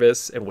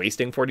disservice and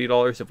wasting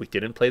 $40 if we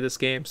didn't play this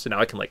game. So now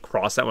I can like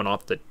cross that one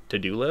off the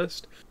to-do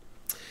list.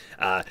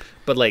 But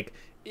like,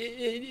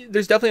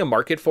 there's definitely a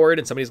market for it,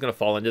 and somebody's going to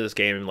fall into this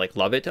game and like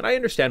love it, and I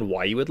understand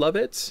why you would love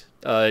it.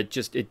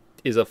 Just it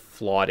is a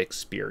flawed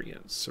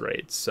experience,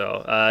 right?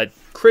 So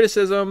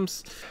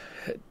criticisms,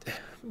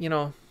 you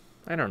know,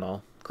 I don't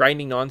know.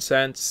 Grinding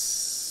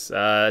nonsense. We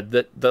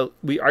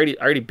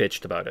already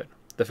bitched about it.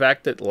 The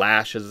fact that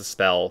Lash is a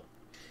spell,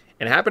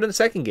 and it happened in the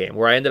second game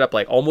where I ended up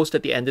like almost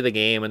at the end of the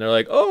game, and they're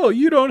like, "Oh,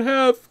 you don't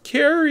have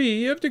Carrie.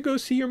 You have to go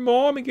see your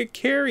mom and get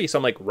Carrie." So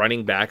I'm like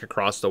running back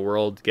across the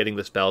world, getting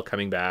the spell,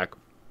 coming back.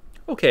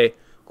 Okay,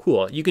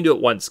 cool. You can do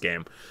it once,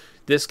 game.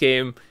 This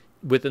game,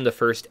 within the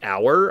first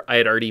hour, I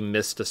had already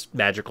missed a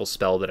magical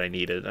spell that I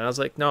needed, and I was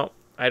like, "No,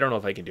 I don't know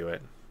if I can do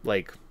it."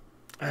 Like,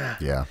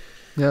 yeah.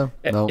 No,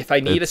 if I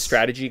need a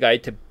strategy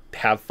guide to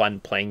have fun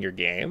playing your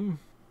game,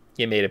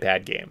 you made a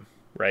bad game,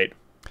 right?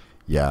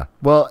 Yeah.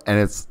 Well, and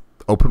it's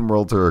open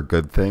worlds are a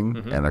good thing,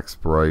 and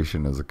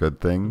exploration is a good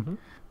thing,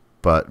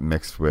 but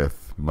mixed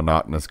with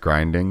monotonous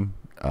grinding,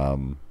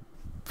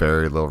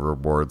 very little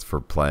rewards for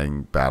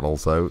playing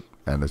battles out,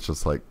 and it's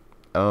just like,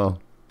 oh,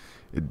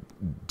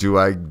 do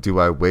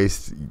I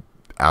waste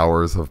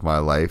hours of my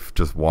life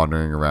just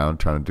wandering around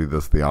trying to do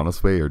this the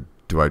honest way, or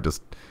do I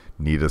just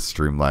need a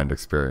streamlined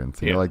experience?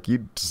 And you're like,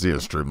 you just need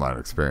a streamlined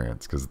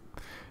experience, because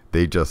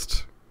they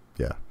just,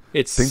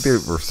 I think they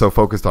were so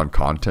focused on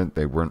content,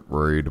 they weren't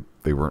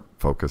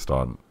focused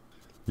on,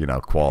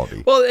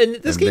 quality. Well,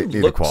 and this game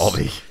looks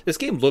quality. This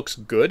game looks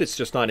good. It's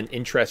just not an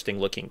interesting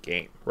looking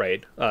game,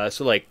 right?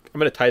 So like, I'm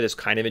going to tie this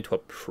kind of into a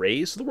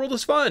praise. The world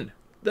is fun.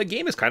 The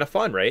game is kind of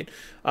fun, right?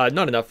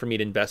 Not enough for me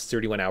to invest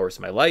 31 hours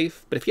of my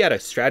life, but if you had a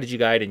strategy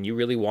guide and you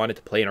really wanted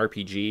to play an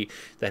RPG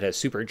that has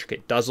super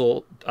intricate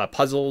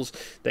puzzles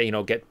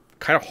that, get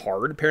kind of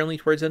hard apparently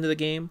towards the end of the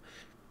game,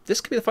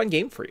 this could be the fun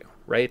game for you,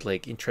 right?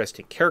 Like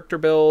interesting character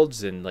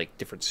builds and like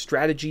different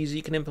strategies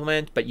you can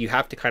implement, but you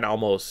have to kind of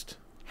almost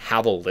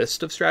have a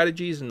list of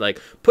strategies and like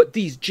put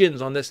these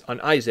gins on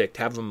Isaac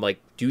to have him like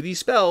do these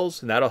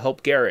spells, and that'll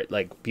help Garrett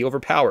like be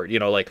overpowered,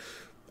 like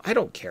I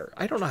don't care.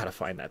 I don't know how to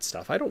find that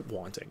stuff. I don't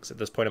want things at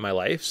this point in my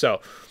life. So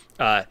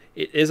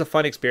it is a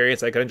fun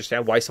experience. I can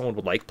understand why someone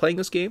would like playing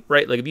this game,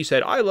 right? Like if you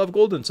said, I love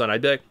Golden Sun,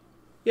 I'd be like,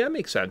 yeah, it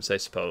makes sense, I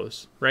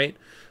suppose, right?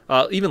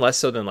 Even less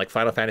so than like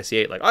Final Fantasy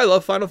VIII. Like, I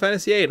love Final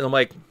Fantasy VIII. And I'm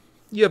like,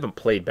 you haven't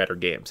played better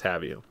games,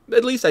 have you?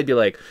 At least I'd be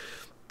like,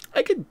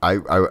 I could...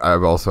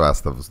 I've also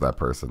asked that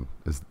person,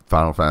 is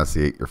Final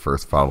Fantasy VIII your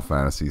first Final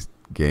Fantasy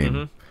game?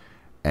 Mm-hmm.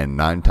 And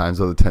 9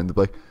 times out of 10, they'd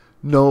be like,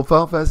 no,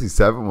 Final Fantasy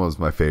VII was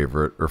my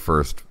favorite or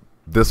first.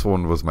 This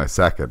one was my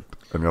second.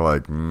 And you're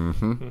like,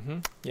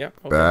 yeah,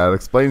 okay. That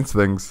explains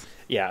things.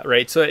 Yeah,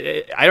 right. So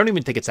I don't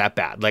even think it's that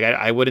bad. Like,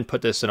 I wouldn't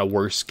put this in a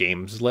worst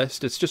games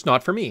list. It's just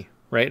not for me,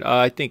 right?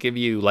 I think if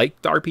you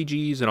like the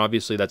RPGs, and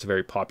obviously that's a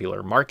very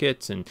popular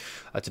market, and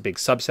it's a big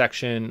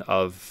subsection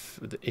of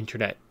the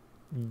internet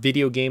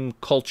video game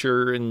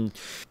culture, and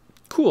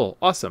cool,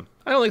 awesome.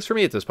 I don't think it's for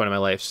me at this point in my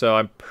life, so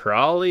I'm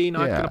probably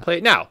not going to play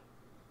it. Now,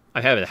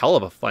 I'm having a hell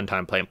of a fun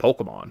time playing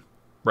Pokemon,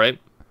 right?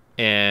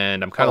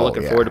 And I'm kind of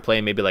looking forward to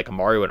playing maybe like a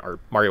Mario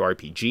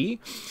RPG.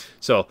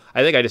 So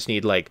I think I just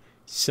need like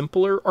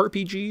simpler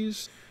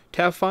RPGs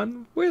to have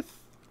fun with,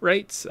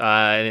 right?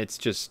 And it's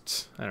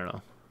just, I don't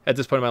know. At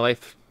this point in my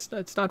life,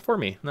 it's not for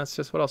me. And that's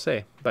just what I'll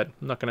say. But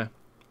I'm not going to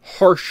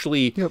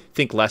harshly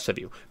think less of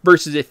you.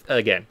 Versus if,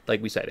 again,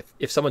 like we said,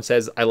 if someone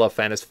says, I love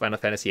Final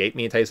Fantasy VIII,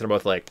 me and Tyson are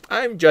both like,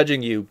 I'm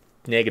judging you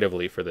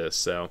negatively for this.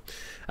 So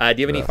do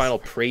you have any final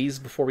praise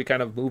before we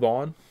kind of move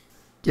on?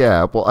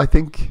 Yeah, well, I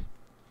think,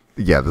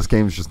 this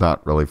game's just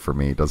not really for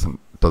me. It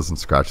doesn't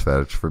scratch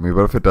that itch for me.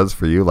 But if it does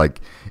for you,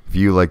 like if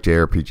you like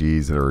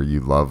JRPGs or you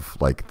love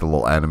like the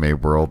little anime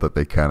world that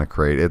they kind of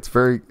create,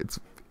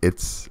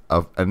 it's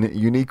a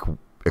unique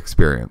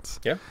experience.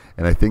 Yeah.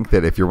 And I think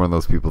that if you're one of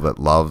those people that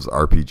loves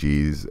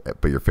RPGs,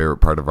 but your favorite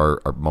part of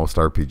our most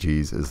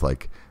RPGs is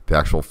like the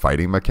actual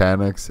fighting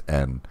mechanics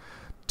and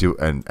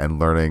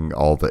learning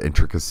all the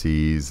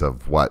intricacies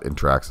of what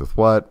interacts with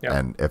what,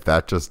 and if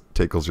that just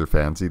tickles your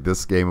fancy,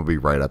 this game will be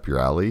right up your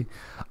alley.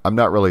 I'm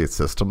not really a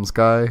systems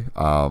guy,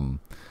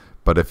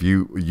 but if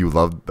you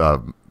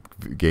love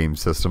game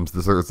systems,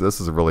 this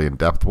is a really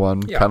in-depth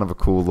one. Kind of a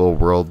cool little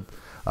world,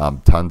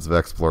 tons of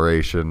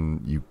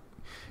exploration.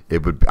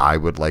 I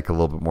would like a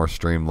little bit more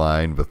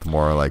streamlined with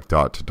more like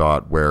dot to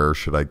dot. Where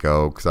should I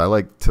go? Because I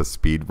like to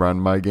speed run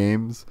my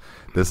games.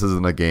 This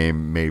isn't a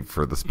game made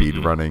for the speed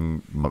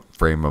running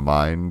frame of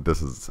mind.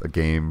 This is a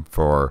game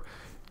for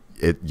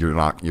it.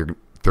 Your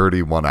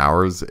 31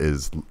 hours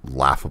is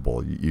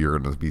laughable. You're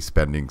going to be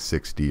spending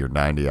 60 or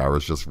 90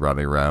 hours just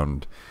running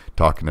around,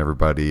 talking to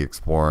everybody,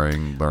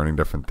 exploring, learning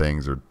different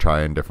things, or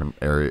trying different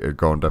area, or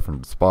going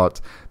different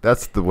spots.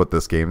 That's what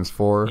this game is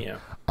for. Yeah.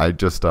 I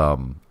just I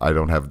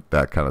don't have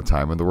that kind of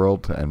time in the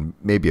world, and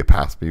maybe a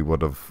past me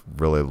would have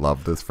really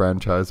loved this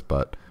franchise,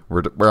 but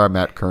where I'm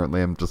at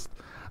currently,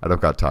 I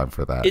don't got time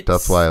for that.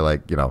 That's why I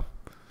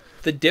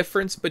the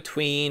difference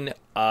between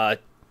a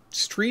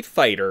Street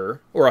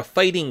Fighter or a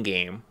fighting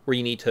game where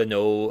you need to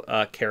know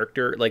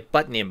character like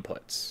button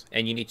inputs,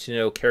 and you need to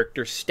know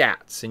character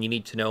stats, and you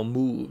need to know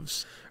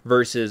moves,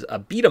 versus a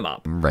beat 'em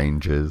up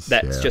ranges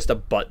that's just a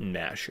button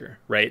masher,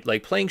 right?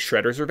 Like playing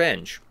Shredder's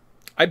Revenge.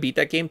 I beat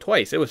that game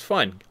twice. It was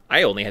fun.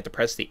 I only had to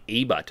press the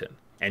A button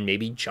and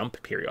maybe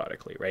jump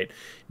periodically, right?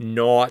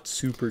 Not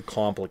super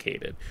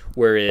complicated.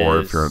 Whereas, or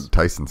if you're in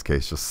Tyson's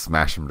case, just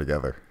smash them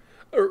together.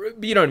 Or,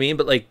 you know what I mean?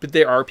 But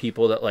there are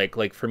people that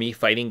like for me,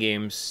 fighting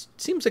games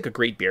seems like a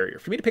great barrier.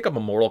 For me to pick up a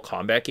Mortal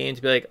Kombat game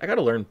to be like, I got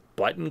to learn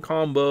button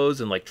combos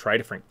and like try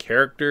different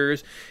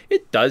characters.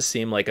 It does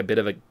seem like a bit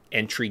of a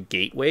entry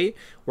gateway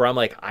where I'm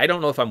like, I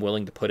don't know if I'm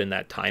willing to put in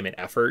that time and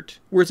effort.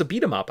 Whereas a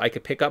beat 'em up, I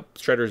could pick up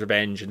Shredder's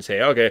Revenge and say,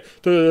 okay,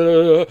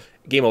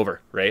 game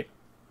over, right?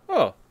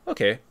 Oh,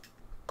 okay.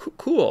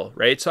 Cool,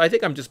 right? So I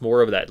think I'm just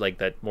more of that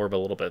more of a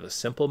little bit of a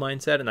simple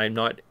mindset, and I'm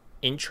not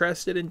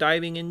interested in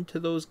diving into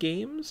those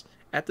games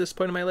at this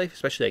point in my life,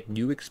 especially like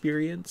new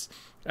experience.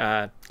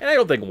 And I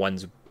don't think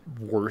one's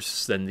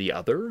worse than the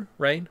other,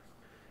 right?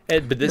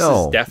 But this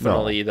is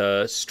definitely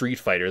the Street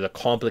Fighter,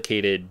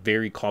 the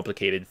very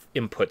complicated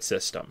input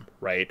system,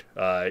 right?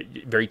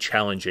 Very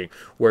challenging.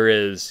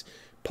 Whereas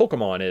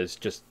Pokemon is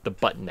just the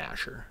button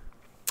masher.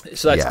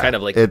 So that's kind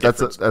of like the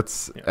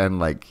that's yeah. And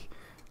like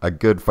a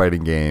good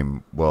fighting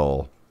game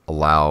will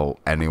allow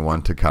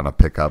anyone to kind of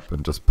pick up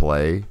and just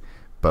play,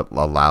 but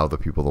allow the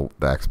people,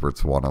 the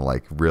experts, want to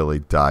like really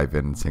dive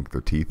in and sink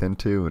their teeth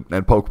into.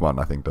 And Pokemon,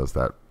 I think, does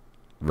that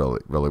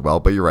really, really well.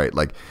 But you're right,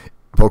 like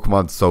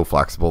Pokemon's so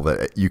flexible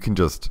that you can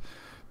just,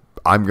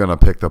 I'm gonna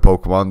pick the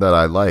Pokemon that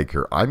I like,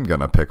 or I'm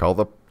gonna pick all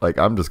the, like,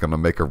 I'm just gonna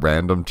make a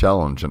random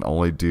challenge and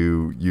only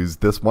use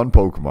this one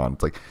Pokemon.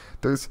 It's like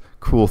there's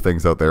cool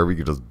things out there. We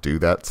could just do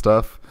that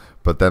stuff.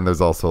 But then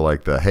there's also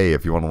like hey,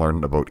 if you want to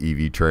learn about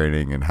EV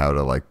training and how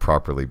to like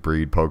properly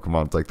breed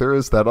Pokemon, it's like there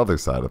is that other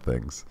side of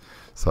things.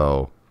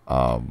 So,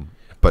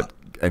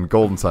 and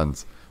Golden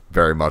Sun's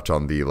very much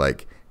on the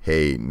like,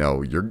 hey,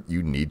 no,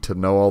 you need to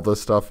know all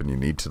this stuff, and you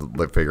need to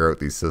figure out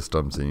these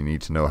systems, and you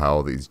need to know how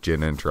all these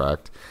Jin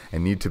interact,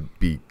 and need to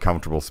be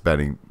comfortable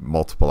spending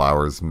multiple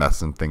hours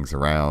messing things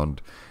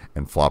around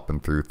and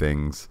flopping through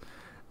things,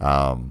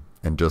 and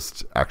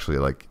just actually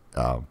like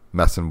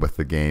messing with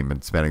the game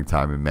and spending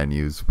time in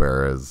menus.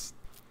 Whereas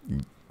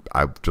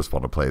I just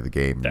want to play the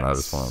game, and I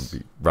just want to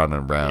be running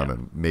around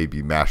and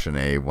maybe mashing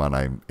A when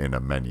I'm in a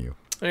menu.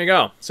 There you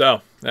go.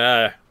 So,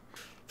 that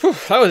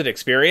was an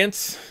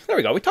experience. There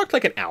we go. We talked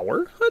like an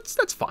hour.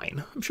 That's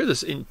fine. I'm sure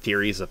this, in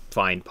theory, is a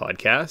fine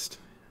podcast.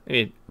 I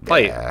mean,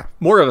 probably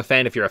more of a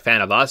fan if you're a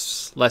fan of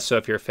us, less so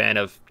if you're a fan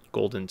of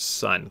Golden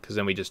Sun, because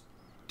then we just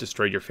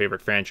destroyed your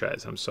favorite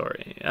franchise. I'm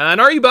sorry.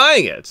 And are you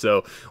buying it?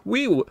 So,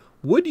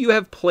 would you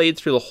have played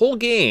through the whole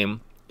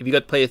game if you got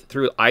to play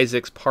through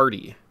Isaac's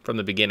party from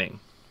the beginning?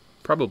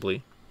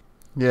 Probably.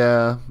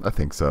 Yeah, I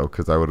think so,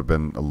 because I would have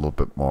been a little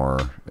bit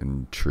more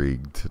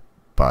intrigued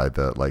by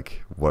the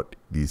like what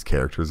these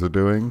characters are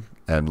doing,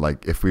 and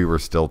like if we were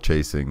still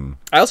chasing.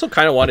 I also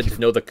kind of wanted to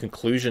know the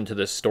conclusion to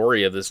this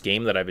story of this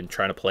game that I've been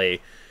trying to play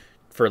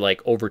for like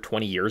over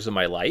 20 years of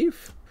my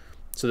life.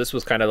 So this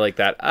was kind of like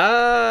that.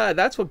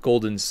 That's what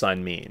Golden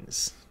Sun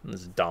means.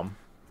 This is dumb.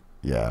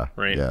 Yeah.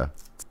 Right. Yeah.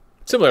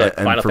 Similar like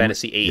Final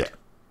Fantasy VIII. Yeah,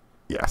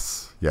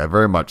 yes. Yeah.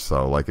 Very much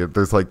so. Like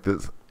there's like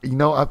this.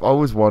 I've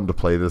always wanted to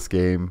play this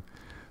game.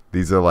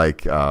 These are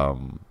like.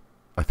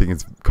 I think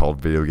it's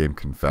called Video Game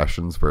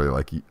Confessions,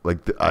 where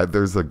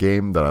there's a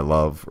game that I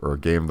love or a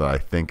game that I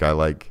think I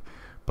like,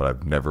 but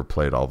I've never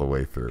played all the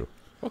way through.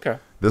 Okay.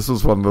 This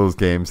was one of those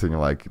games, and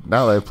you're like,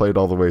 now that I've played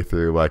all the way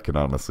through, I can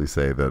honestly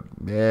say that,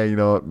 yeah, you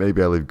know what,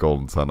 maybe I leave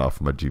Golden Sun off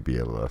my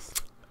GBA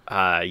list.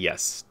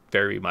 Yes,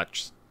 very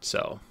much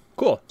so.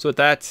 Cool. So with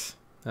that,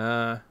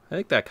 I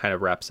think that kind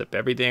of wraps up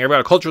everything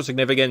about cultural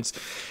significance,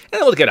 and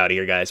then we'll get out of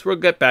here, guys. We'll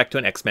get back to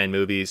an X-Men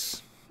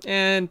movies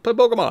and play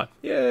Pokemon.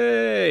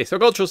 Yay! So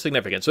cultural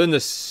significance. So in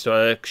this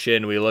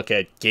section, we look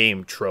at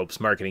game tropes,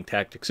 marketing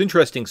tactics,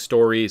 interesting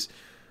stories.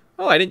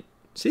 Oh, I didn't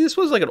see, this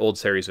was like an old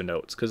series of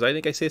notes, because I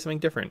think I say something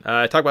different.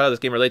 Talk about how this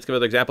game relates, give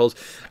other examples.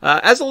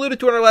 As alluded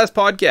to in our last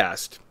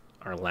podcast,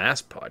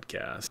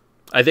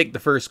 I think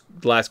the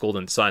last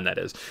Golden Sun, that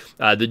is,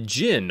 the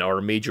Jinn are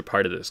a major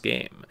part of this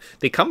game.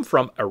 They come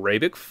from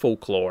Arabic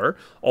folklore,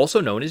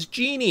 also known as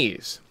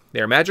genies. They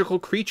are magical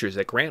creatures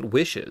that grant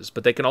wishes,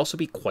 but they can also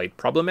be quite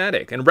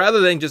problematic. And rather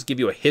than just give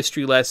you a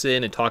history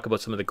lesson and talk about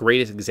some of the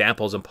greatest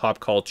examples in pop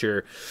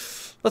culture,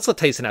 let's let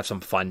Tyson have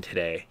some fun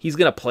today. He's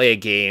going to play a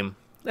game.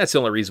 That's the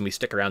only reason we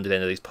stick around to the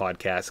end of these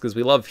podcasts, because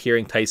we love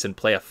hearing Tyson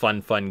play a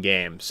fun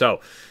game.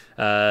 So,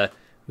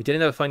 we didn't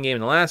have a fun game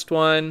in the last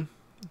one.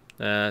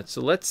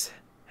 So let's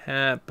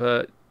have...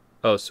 so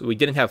we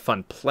didn't have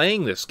fun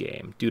playing this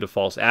game due to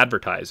false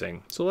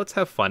advertising. So let's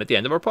have fun at the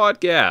end of our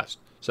podcast.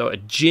 So a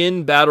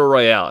Jinn Battle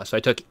Royale. So I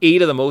took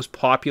 8 of the most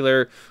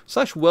popular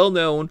 /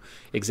 well-known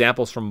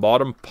examples from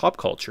modern pop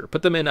culture,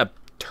 put them in a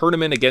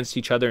tournament against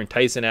each other, and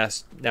Tyson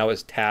now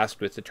is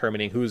tasked with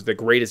determining who's the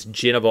greatest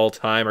Jinn of all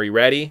time. Are you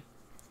ready?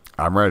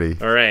 I'm ready.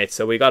 All right,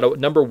 so we got a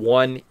number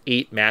 1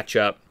 8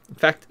 matchup. In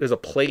fact, there's a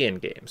play-in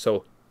game.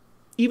 So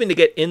even to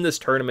get in this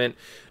tournament,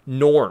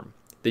 Norm,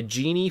 the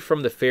genie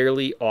from the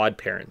Fairly Odd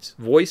Parents,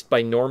 voiced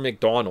by Norm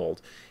Macdonald,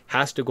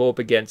 has to go up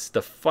against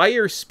the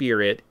fire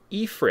spirit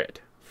Ifrit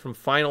from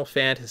Final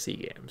Fantasy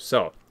games.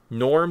 So,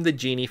 Norm the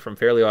genie from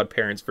Fairly Odd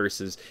Parents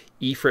versus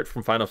Ifrit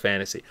from Final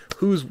Fantasy.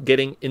 Who's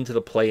getting into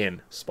the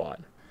play-in spot?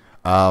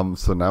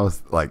 So now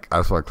it's like, I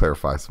just want to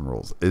clarify some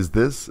rules.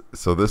 This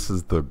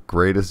is the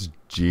greatest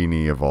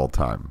genie of all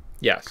time?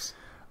 Yes.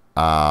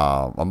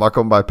 I'm not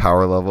going by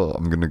power level.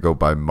 I'm going to go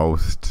by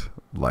most,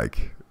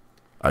 like,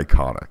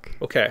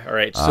 iconic. Okay, all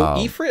right. So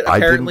Ifrit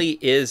apparently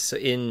is,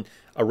 in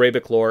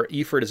Arabic lore,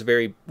 Ifrit is a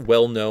very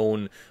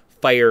well-known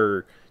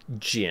fire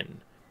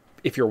Jinn,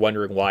 if you're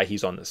wondering why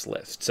he's on this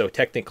list. So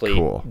technically,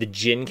 the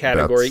Jinn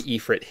category,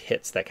 Ifrit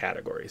hits that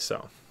category.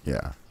 So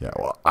yeah.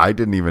 Well, I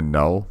didn't even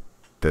know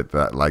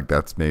that like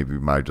that's maybe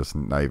my just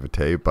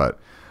naivete, but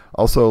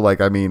also,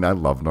 like, I mean, I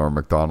love Norm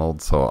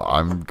Macdonald, so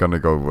I'm gonna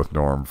go with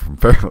Norm from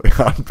Fairly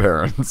Odd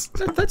Parents.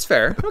 That's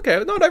fair.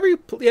 Okay, not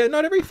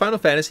every Final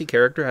Fantasy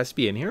character has to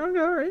be in here. Okay,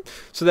 all right.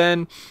 So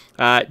then,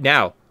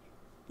 now,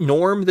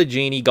 Norm the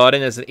genie got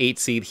in as an 8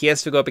 seed. He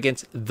has to go up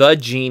against the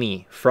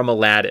genie from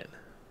Aladdin.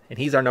 and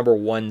he's our number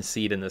 1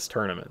 seed in this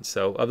tournament.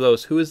 So of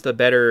those, who is the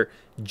better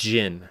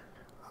Jin?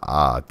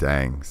 Ah,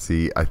 dang.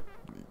 See,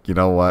 you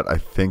know what? I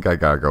think I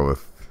gotta go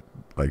with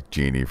like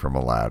Genie from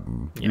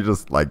Aladdin. Yeah.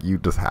 You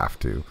just have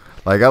to.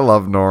 Like, I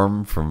love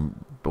Norm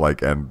from I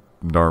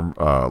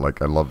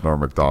love Norm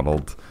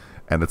Macdonald,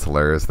 and it's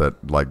hilarious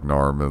that like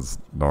Norm is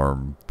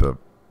Norm the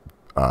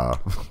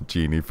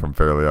Genie from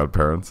Fairly Odd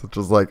Parents. It's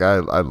just like I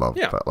love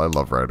that. I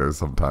love writers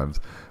sometimes,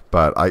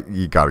 but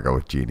you gotta go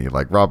with Genie.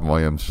 Like, Robin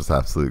Williams just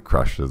absolutely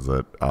crushes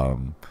it.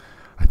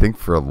 I think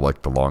for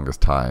like the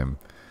longest time,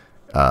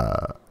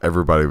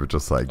 everybody was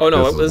just like, oh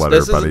no,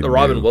 this isn't the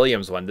Robin knew.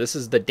 Williams one. This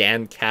is the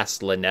Dan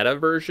Castellaneta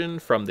version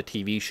from the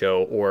TV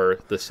show or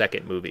the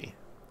second movie.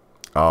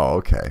 Oh,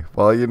 okay.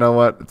 Well, you know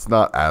what? It's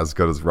not as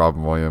good as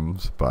Robin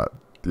Williams, but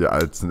yeah,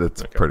 it's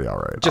okay. Pretty all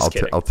right.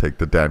 I'll take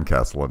the Dan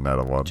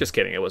Castellaneta one. Just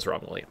kidding. It was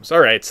Robin Williams. All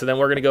right. So then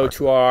we're going to go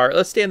to our...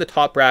 Let's stay in the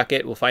top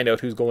bracket. We'll find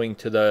out who's going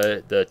to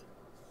the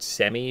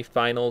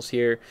semi-finals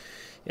here.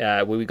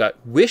 We got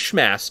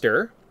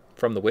Wishmaster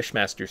from the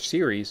Wishmaster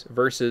series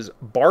versus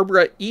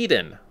Barbara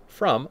Eden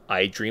from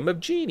I Dream of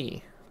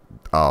Jeannie.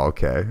 Oh,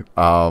 okay.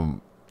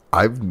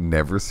 I've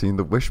never seen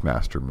the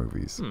Wishmaster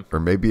movies.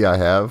 Or maybe I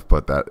have,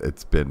 but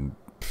it's been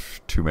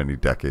too many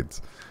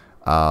decades.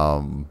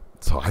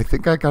 So I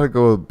think I gotta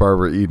go with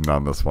Barbara Eden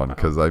on this one,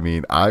 because I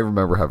mean, I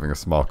remember having a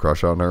small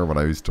crush on her when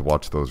I used to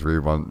watch those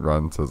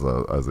reruns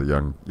as a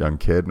young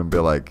kid, and be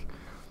like,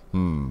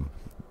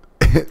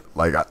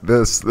 like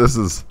this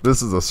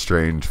is a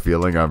strange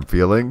feeling I'm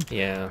feeling.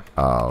 Yeah.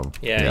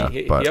 But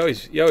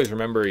You always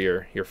remember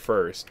your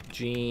first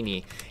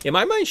Jeannie. In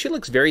my mind, she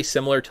looks very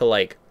similar to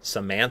like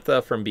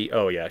Samantha from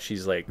Oh yeah,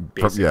 she's like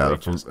basically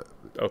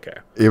okay.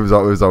 It was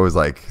always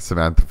like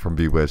Samantha from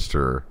Bewitched,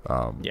 or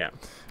yeah.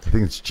 I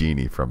think it's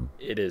Jeannie from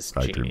It is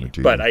I Jeannie. Dream of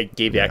Jeannie. But I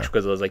gave the extra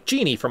because I was like,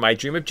 Jeannie from I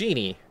Dream of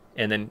Jeannie.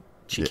 And then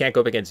she can't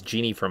go up against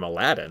Jeannie from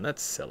Aladdin.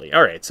 That's silly.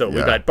 All right, so we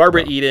got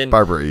Barbara Eden.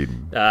 Barbara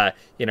Eden.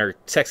 In her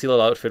sexy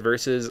little outfit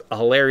versus a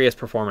hilarious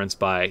performance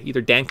by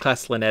either Dan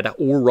Castellaneta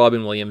or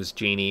Robin Williams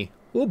Jeannie.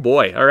 Oh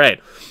boy. All right.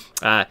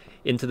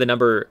 Into the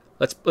number...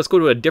 Let's go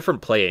to a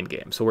different play-in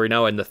game. So we're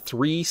now in the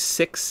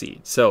 3-6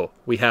 seed. So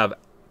we have,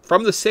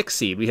 from the 6th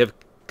seed, we have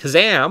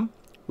Kazam,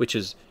 which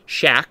is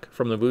Shaq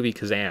from the movie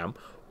Kazam,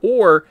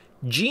 or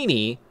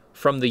Genie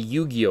from the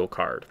Yu-Gi-Oh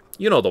card.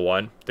 You know the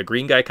one, the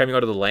green guy coming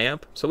out of the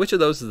lamp. So which of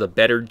those is the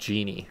better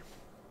Genie?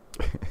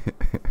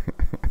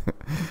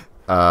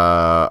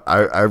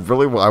 I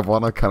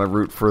want to kind of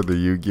root for the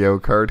Yu-Gi-Oh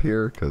card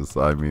here, because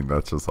I mean,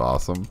 that's just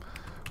awesome.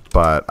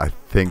 But I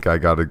think I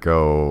gotta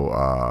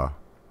go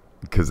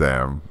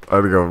Kazam. I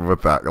gotta go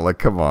with that. Like,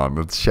 come on,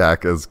 it's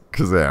Shaq as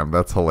Kazam.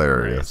 That's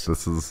hilarious.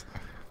 Nice. This is...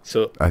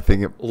 So I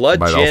think it La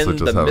might Jinn, also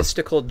just the have...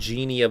 mystical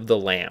genie of the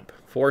lamp.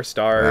 4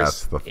 stars.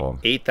 That's the phone.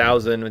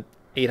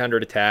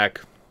 8,800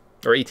 attack,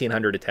 or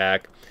 1,800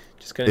 attack.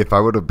 Just gonna. If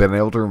I would have been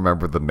able to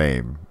remember the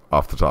name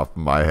off the top of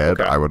my head,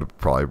 Okay. I would have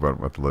probably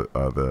went with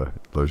the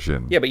Le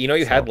Jinn. Yeah, but you know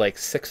you had like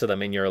 6 of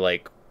them in your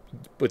like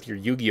with your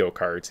Yu-Gi-Oh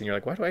cards, and you're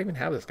like, why do I even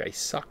have this guy? He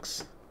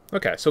sucks.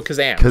 Okay, so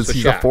Kazam. Because so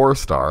he's Shaq. a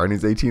 4-star and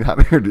he's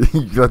 1,800.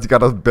 You got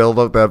to build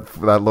up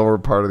that lower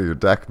part of your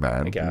deck,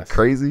 man. I guess. You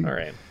crazy? All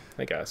right,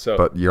 I guess. So,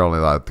 But you're only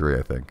allowed 3,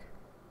 I think.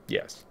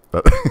 yes.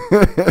 But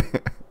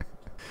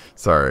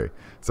sorry.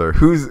 So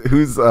who's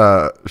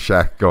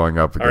Shaq going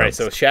up against? All right,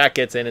 so Shaq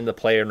gets in the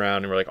play-in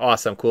round, and we're like,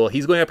 awesome, cool.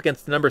 He's going up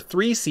against the number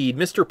 3 seed,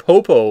 Mr.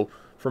 Popo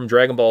from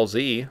Dragon Ball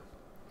Z.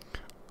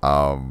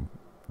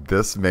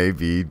 This may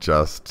be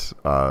just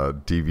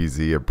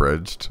DBZ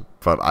abridged,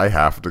 but I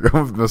have to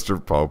go with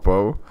Mr.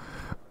 Popo,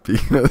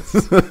 because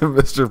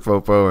Mr.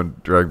 Popo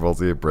and Dragon Ball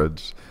Z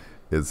abridged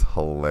is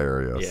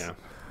hilarious. Yeah.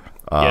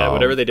 Yeah,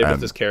 whatever they did with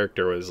and this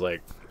character was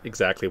like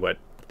exactly what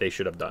they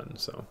should have done.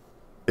 So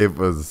it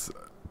was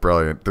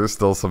brilliant. There's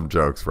still some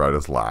jokes where I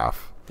just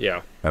laugh.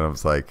 yeah. And I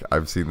was like,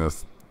 I've seen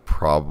this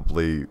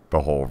probably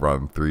the whole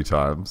run 3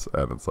 times,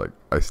 and it's like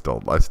I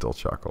still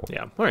chuckle.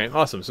 Yeah. All right.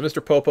 Awesome. So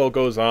Mr. Popo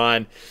goes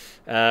on.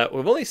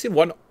 We've only seen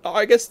one.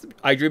 I guess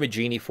I Dream of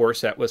Genie 4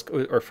 seed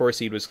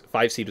was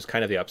 5 seed was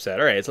kind of the upset.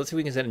 All right. So let's see if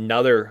we can get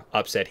another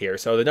upset here.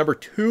 So the number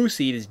 2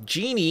 seed is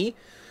Genie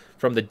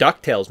from the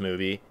DuckTales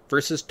movie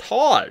versus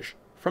Taj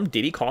from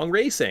Diddy Kong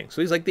Racing.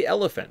 So he's like the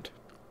elephant.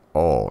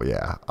 Oh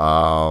yeah.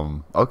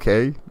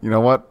 Okay. You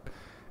know what?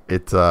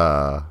 It's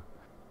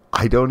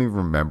I don't even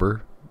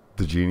remember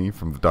the Genie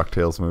from the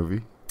DuckTales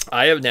movie.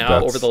 I have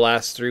now, over the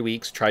last 3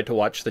 weeks, tried to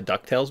watch the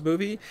DuckTales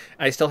movie.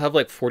 I still have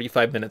like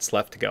 45 minutes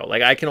left to go.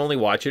 Like, I can only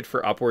watch it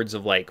for upwards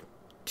of like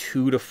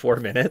 2 to 4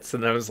 minutes.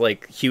 And then I was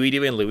like, Huey,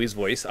 Dewey, and Louie's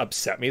voice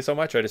upset me so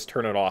much, I just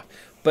turn it off.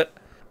 But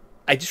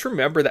I just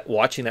remember that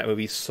watching that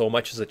movie so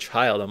much as a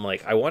child. I'm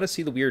like, I want to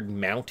see the weird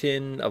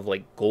mountain of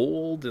like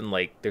gold, and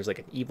like there's like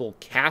an evil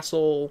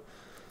castle.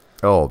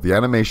 Oh, the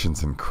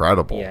animation's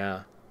incredible.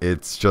 Yeah.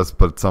 It's just,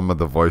 but some of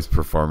the voice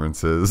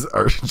performances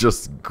are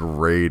just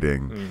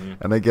grating. Mm-hmm.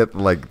 And I get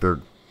like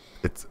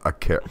it's a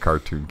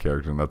cartoon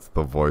character and that's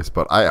the voice.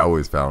 But I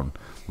always found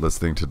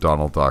listening to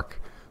Donald Duck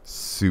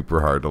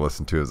super hard to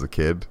listen to as a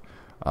kid.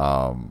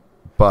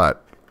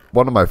 But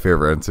one of my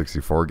favorite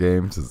N64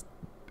 games is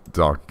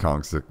Donkey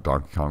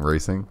Kong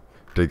Racing.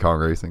 Diddy Kong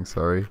Racing,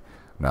 sorry.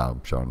 Now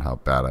I'm showing how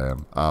bad I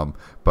am.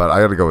 But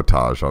I got to go with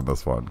Taj on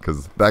this one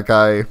because that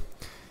guy,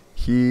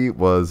 he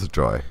was a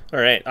joy. All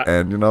right.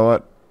 And you know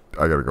what?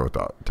 I got to go with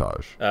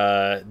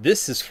Taj.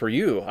 This is for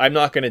you. I'm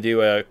not going to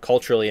do a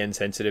culturally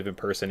insensitive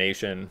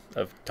impersonation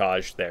of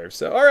Taj there.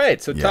 So, all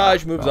right. So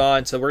Taj moves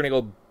on. So we're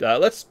going to go.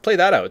 Let's play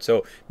that out.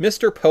 So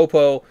Mr.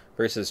 Popo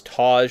versus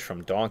Taj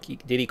from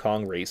Diddy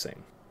Kong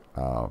Racing.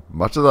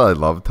 Much as I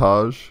love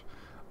Taj,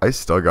 I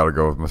still got to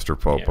go with Mr.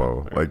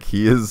 Popo. Yeah, like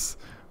he is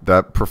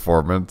that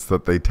performance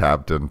that they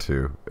tapped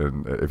into,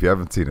 and if you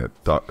haven't seen it,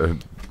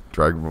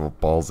 Dragon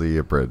Ball Z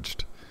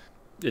Abridged.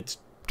 It's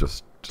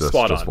just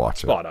spot on.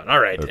 Watch Spot it. on. All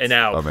right, It's and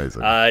now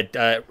amazing.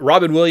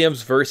 Robin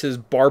Williams versus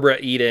Barbara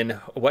Eden.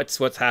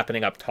 What's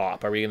happening up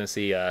top? Are we going to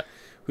see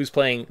who's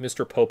playing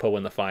Mr. Popo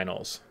in the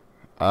finals?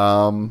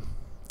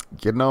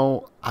 You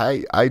know,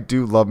 I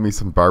do love me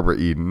some Barbara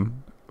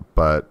Eden,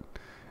 but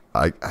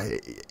I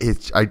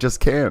just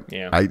can't.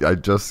 Yeah.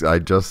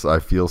 I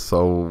feel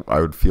so. I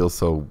would feel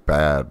so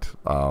bad.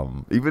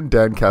 Even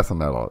Dan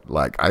Castellaneta,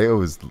 like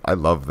I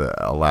love the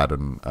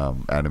Aladdin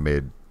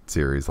animated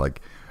series.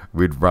 Like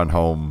we'd run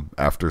home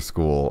after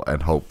school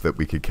and hope that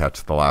we could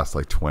catch the last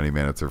like 20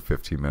 minutes or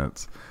 15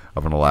 minutes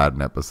of an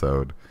Aladdin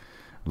episode.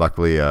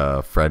 Luckily,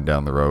 a friend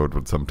down the road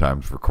would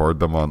sometimes record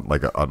them on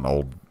like an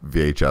old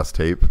VHS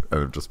tape,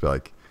 and it'd just be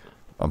like,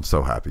 "I'm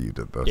so happy you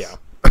did this." Yeah.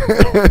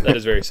 No, that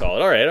is very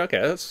solid. All right, okay,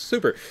 that's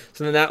super.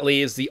 So then that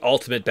leaves the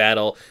ultimate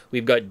battle.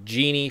 We've got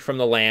Genie from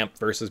the Lamp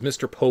versus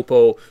Mr.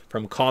 Popo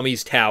from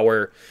Kami's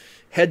Tower.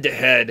 Head to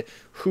head,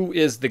 who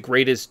is the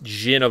greatest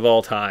Jin of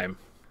all time?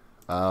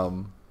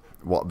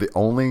 Well, the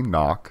only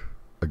knock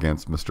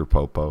against Mr.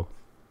 Popo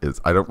is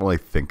I don't really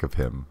think of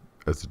him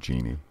as a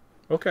genie.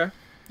 Okay,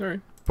 all right.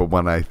 But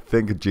when I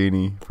think of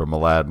Genie from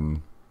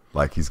Aladdin,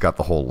 like he's got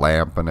the whole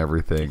lamp and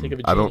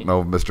everything. I don't know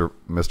if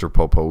Mr.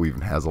 Popo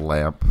even has a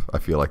lamp. I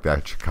feel like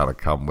that should kind of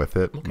come with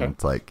it. Okay. And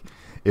it's like,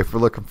 if we're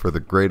looking for the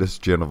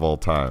greatest Jin of all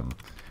time,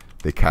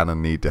 they kind of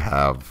need to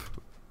have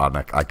an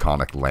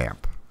iconic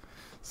lamp.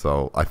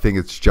 So I think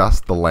it's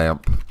just the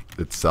lamp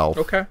itself.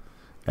 Okay.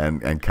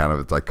 And kind of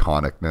its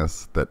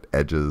iconicness that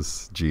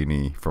edges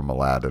Genie from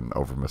Aladdin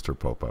over Mr.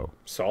 Popo.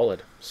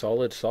 Solid.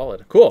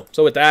 Cool.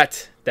 So with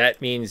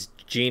that means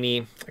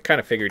Genie, I kind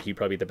of figured he'd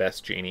probably be the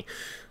best Genie,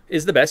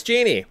 is the best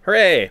Genie.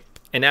 Hooray!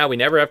 And now we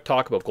never have to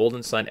talk about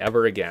Golden Sun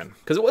ever again.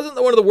 Because it wasn't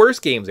one of the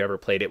worst games I ever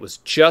played. It was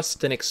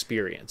just an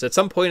experience. At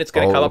some point, it's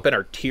going to come up in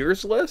our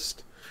tiers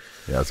list.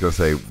 Yeah, I was going to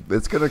say,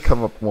 it's going to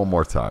come up one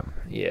more time.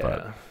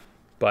 Yeah.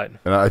 But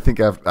and I think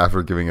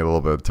after giving it a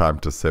little bit of time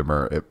to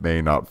simmer, it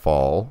may not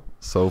fall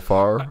so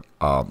far.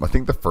 I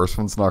think the first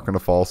one's not going to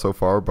fall so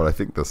far, but I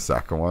think the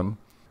second one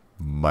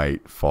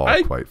might fall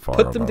quite far.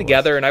 Put them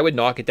together and I would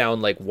knock it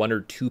down like 1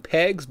 or 2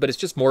 pegs, but it's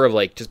just more of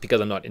like, just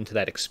because I'm not into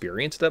that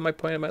experience at my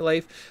point in my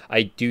life.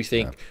 I do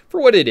think for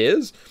what it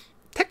is,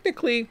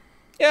 technically,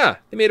 yeah,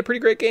 they made a pretty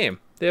great game.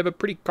 They have a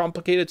pretty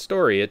complicated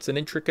story. It's an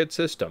intricate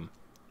system.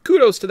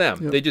 Kudos to them.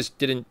 Yep. They just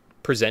didn't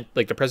present,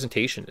 like the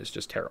presentation is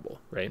just terrible,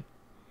 right?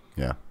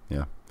 Yeah.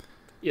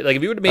 Like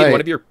if you would have made one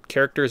of your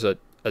characters a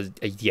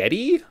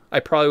Yeti, I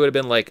probably would have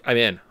been like, I'm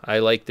in. I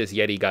like this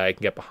Yeti guy. I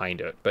can get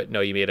behind it. But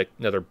no, you made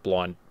another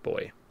blonde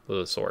boy with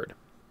a sword.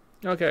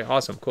 Okay,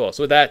 awesome, cool.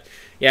 So with that,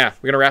 yeah,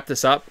 we're going to wrap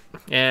this up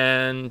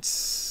and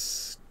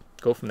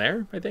go from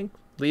there, I think.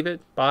 Leave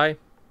it. Bye.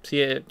 See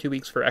you in 2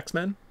 weeks for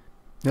X-Men.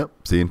 Yep.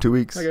 See you in 2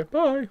 weeks. Okay,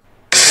 bye.